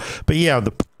 Sure. So, but yeah,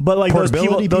 but like those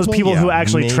people who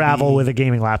actually travel with a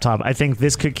gaming laptop, I think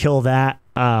this could kill that,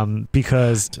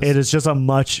 because it is just a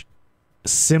much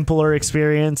simpler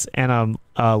experience and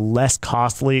a less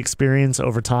costly experience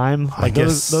over time. Like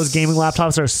those gaming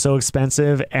laptops are so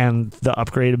expensive and the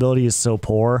upgradability is so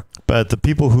poor. But the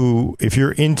people who, if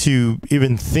you're into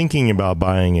even thinking about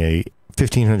buying a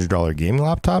 $1,500 gaming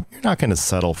laptop, you're not going to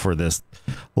settle for this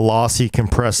lossy,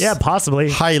 compressed, possibly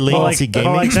high latency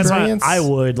gaming experience. I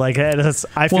would like.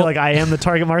 I feel like I am the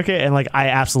target market, and like I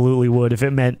absolutely would if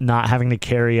it meant not having to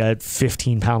carry a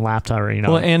 15-pound laptop or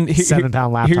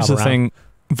 7-pound laptop. Here's the thing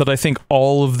that I think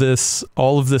all of this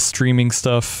streaming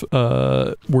stuff,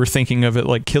 we're thinking of it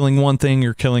like killing one thing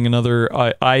or killing another.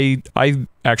 I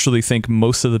actually think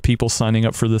most of the people signing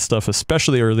up for this stuff,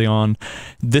 especially early on,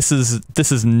 this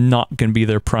is not going to be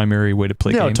their primary way to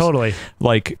play games. No, totally.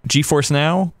 Like GeForce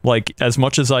Now, like as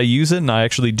much as I use it and I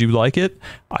actually do like it,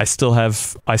 I still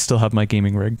have my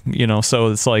gaming rig, so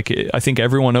it's like, I think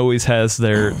everyone always has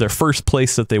their first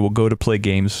place that they will go to play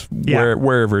games,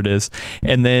 wherever it is.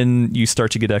 And then you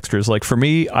start to get extras. Like for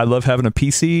me, I love having a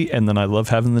PC, and then I love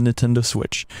having the Nintendo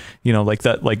Switch, like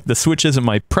that. Like the Switch isn't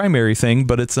my primary thing,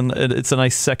 but it's a nice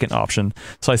nice second option.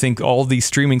 So I think all these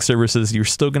streaming services, you're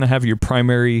still going to have your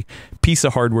primary piece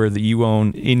of hardware that you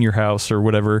own in your house or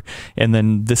whatever, and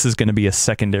then this is going to be a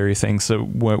secondary thing. So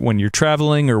when you're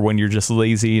traveling or when you're just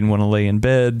lazy and want to lay in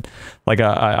bed, like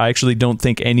I actually don't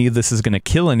think any of this is going to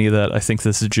kill any of that. I think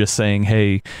this is just saying,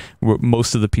 hey,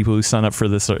 most of the people who sign up for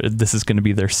this, this is going to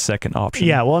be their second option.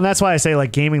 Yeah, well, and that's why I say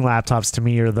like gaming laptops to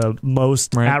me are the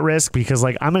most at risk, because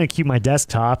like I'm going to keep my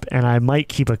desktop and I might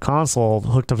keep a console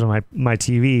hooked up to my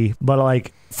TV, but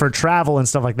like for travel and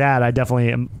stuff like that, I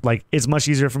definitely am like, it's much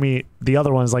easier for me. The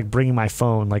other one is like bringing my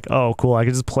phone, like, oh cool, I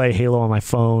can just play Halo on my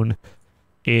phone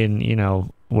in, you know,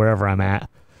 wherever I'm at.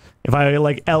 If I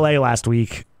like LA last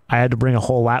week, I had to bring a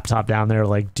whole laptop down there to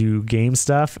like do game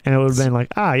stuff, and it would have been like,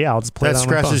 I'll just play. That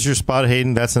scratches your spot,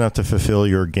 Hayden. That's enough to fulfill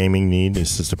your gaming need.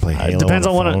 Is just to play Halo. Depends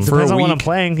on what I'm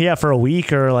playing. Yeah, for a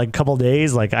week or like a couple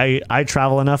days. Like I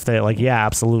travel enough that like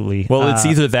absolutely. Well, it's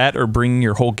either that or bringing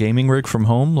your whole gaming rig from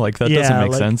home. Like that doesn't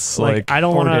make sense. Like I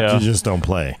don't want to. You just don't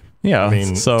play. Yeah, I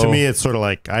mean, so to me, it's sort of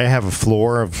like I have a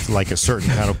floor of like a certain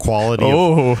kind of quality.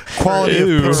 Of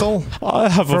pixel. I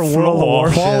have a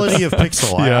floor. Quality of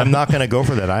pixel. Yeah. I'm not going to go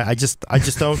for that. I just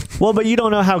don't. Well, but you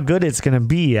don't know how good it's going to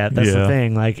be yet. That's the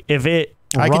thing. Like if it,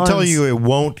 I can tell you, it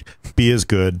won't be as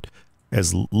good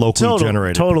as locally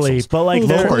generated pixels. But like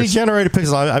locally generated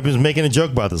pixels, I was making a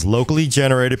joke about this. Locally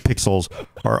generated pixels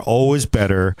are always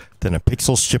better than a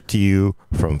pixel shipped to you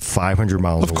from 500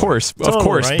 miles away. Of course,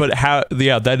 right? But how?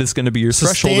 Yeah, that is going to be your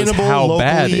threshold. Is how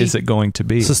bad is it going to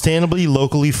be? Sustainably,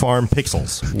 locally farmed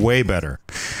pixels, way better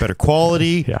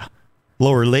quality. Yeah.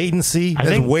 Lower latency. I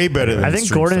think way better than. I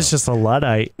think Gordon's just a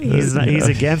Luddite. He's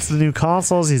against the new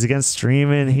consoles. He's against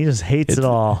streaming. He just hates it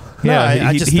all. Yeah,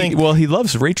 I just think. Well, he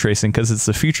loves ray tracing because it's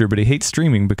the future, but he hates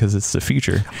streaming because it's the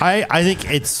future. I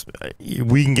think it's.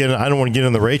 We can get. I don't want to get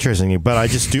in the ray tracing, but I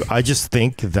just do. I just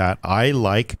think that I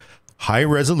like high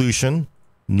resolution,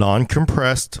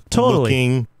 non-compressed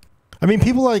looking. I mean,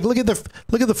 people like look at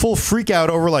the full freak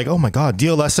out over like, oh my god,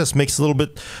 DLSS makes a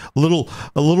little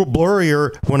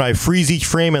blurrier when I freeze each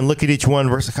frame and look at each one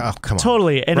versus oh come on.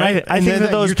 Totally. And right? I think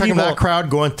that those you're talking about that crowd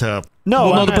going to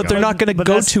but they're not going to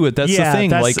go to it. That's the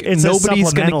thing. Like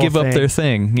nobody's going to give up their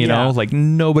thing. You know, like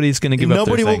nobody's going to give up.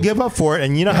 Nobody will give up for it.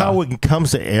 And you know how it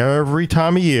comes to every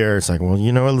time of year, it's like, well,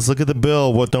 you know what? Let's look at the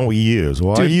bill. What don't we use?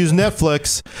 Well, I use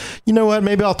Netflix. You know what?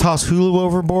 Maybe I'll toss Hulu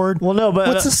overboard. Well, no, but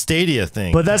what's a Stadia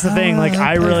thing? But that's the thing. Like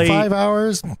I really 5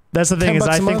 hours. That's the thing is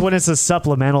I think when it's a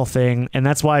supplemental thing, and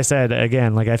that's why I said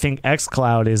again, like I think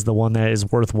xCloud is the one that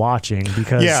is worth watching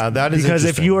because that is because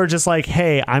if you are just like,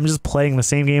 hey, I'm just playing the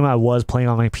same game I was playing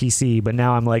on my PC, but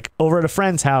now I'm like over at a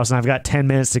friend's house and I've got 10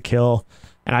 minutes to kill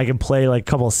and I can play like a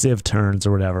couple of Civ turns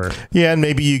or whatever. Yeah, and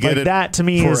maybe you get like it that to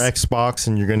me for Xbox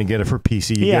and you're going to get it for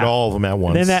PC. You get all of them at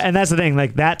once. And that's the thing.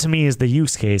 Like that to me is the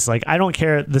use case. Like I don't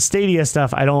care. The Stadia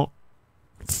stuff I don't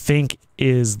think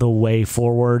is the way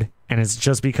forward. And it's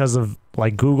just because of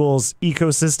like Google's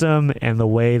ecosystem and the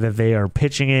way that they are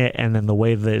pitching it and then the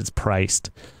way that it's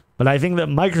priced. But I think that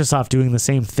Microsoft doing the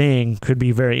same thing could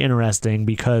be very interesting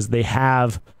because they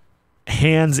have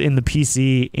hands in the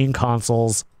PC, in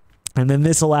consoles, and then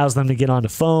this allows them to get onto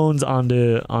phones,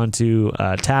 onto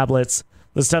tablets,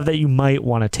 the stuff that you might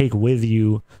want to take with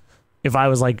you. If I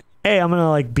was like, hey, I'm gonna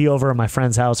like be over at my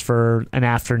friend's house for an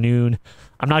afternoon,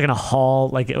 I'm not gonna haul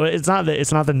like it's not the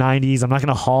 90s. I'm not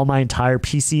gonna haul my entire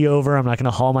PC over. I'm not gonna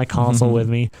haul my console with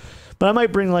me. But I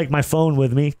might bring like my phone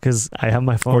with me because I have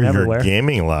my phone everywhere. Or your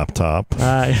gaming laptop.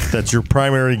 That's your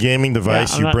primary gaming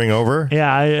device bring over.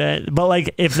 Yeah, but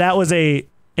like if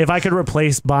I could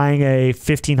replace buying a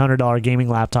 $1,500 gaming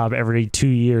laptop every 2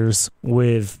 years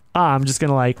with I'm just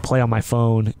gonna like play on my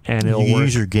phone and it'll work. You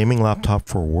use your gaming laptop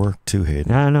for work too,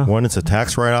 Hayden. I know. One, it's a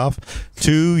tax write-off.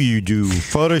 Two, you do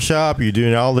Photoshop. You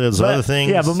do all those other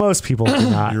things. Yeah, but most people do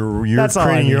not. You're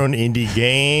creating your own indie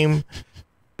game.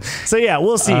 So yeah,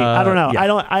 we'll see. I don't know.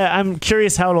 Yeah. I'm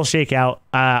curious how it'll shake out.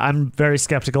 I'm very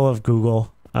skeptical of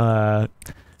Google. But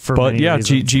yeah,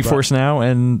 GeForce Now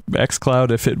and xCloud,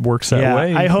 if it works that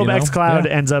way. I hope xCloud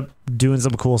ends up doing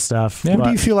some cool stuff. Yeah. What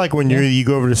do you feel like when you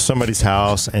go over to somebody's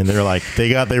house and they're like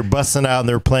they're busting out and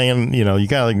they're playing, you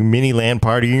got like a mini LAN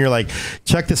party and you're like,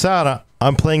 check this out,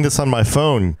 I'm playing this on my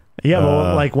phone. Yeah,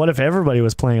 but like, what if everybody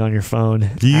was playing on your phone?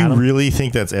 Do you really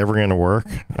think that's ever going to work?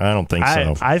 I don't think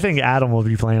so. I think Adam will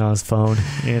be playing on his phone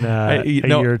in a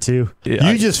year or two.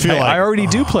 You just feel like I already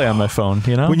do play on my phone.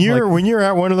 When you're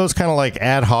at one of those kind of like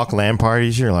ad hoc LAN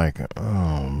parties, you're like,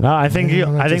 oh. No, I think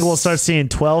we'll start seeing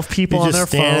 12 people on their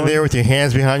phone. You're just standing there with your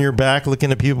hands behind your back,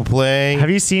 looking at people play.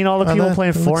 Have you seen all the people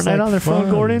playing Fortnite on their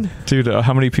phone, Gordon? Dude,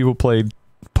 how many people played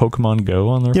Pokemon Go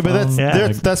on their phone? Yeah,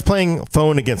 but that's playing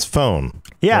phone against phone.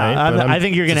 Yeah, right? I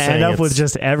think you're going to end up with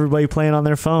just everybody playing on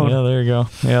their phone. Yeah, there you go.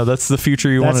 Yeah, that's the future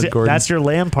you wanted, Gordon. That's your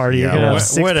LAN party. You're going to have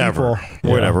 6 people.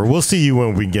 Whatever. We'll see you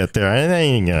when we get there. That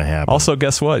ain't going to happen. Also,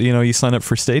 guess what? You sign up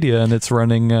for Stadia and it's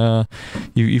running,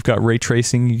 you've got ray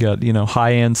tracing, you got,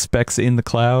 high-end specs in the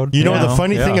cloud. The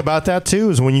funny thing about that, too,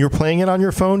 is when you're playing it on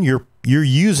your phone, you're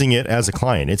using it as a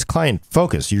client. It's client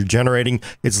focused. You're generating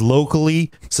it's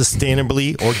locally,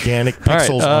 sustainably organic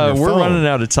pixels on your we're phone. running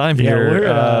out of time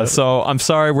here. So I'm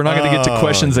sorry, we're not going to get to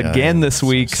questions again this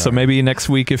week. So maybe next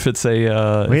week, if it's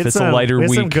a lighter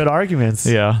week, some good arguments.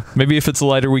 Yeah, maybe if it's a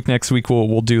lighter week next week,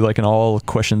 we'll do like an all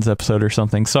questions episode or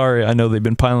something. Sorry, I know they've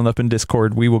been piling up in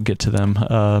Discord. We will get to them.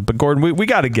 But Gordon, we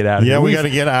got to get out of here. Yeah, we got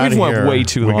to get out of here. We've went way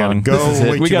too long.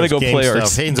 We got to go play our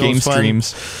game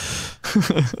streams.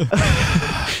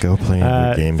 Go play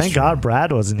your games. Thank God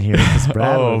Brad wasn't here, because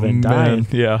Brad would have been dying.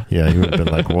 Yeah, he would have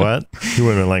been like, what? He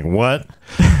would have been like, what?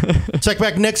 Check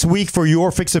back next week for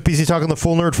your fix of PC Talk on the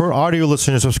Full Nerd. For audio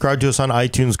listeners, subscribe to us on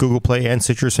iTunes, Google Play, and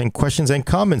Stitcher. Send questions and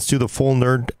comments to the Full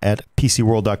Nerd at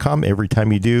PCWorld.com. Every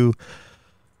time you do,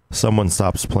 someone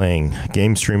stops playing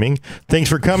game streaming. Thanks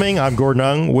for coming. I'm Gordon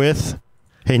Ung with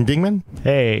Hayden Dingman.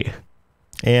 Hey.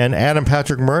 And Adam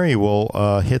Patrick Murray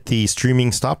will hit the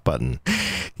streaming stop button.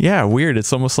 Yeah, weird.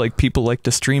 It's almost like people like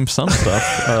to stream some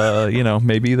stuff.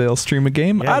 Maybe they'll stream a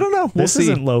game. Yeah, I don't know. We'll see. This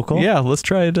isn't local. Yeah, let's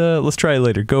try it. Let's try it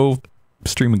later. Go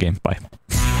stream a game. Bye.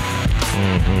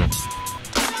 Mm-hmm.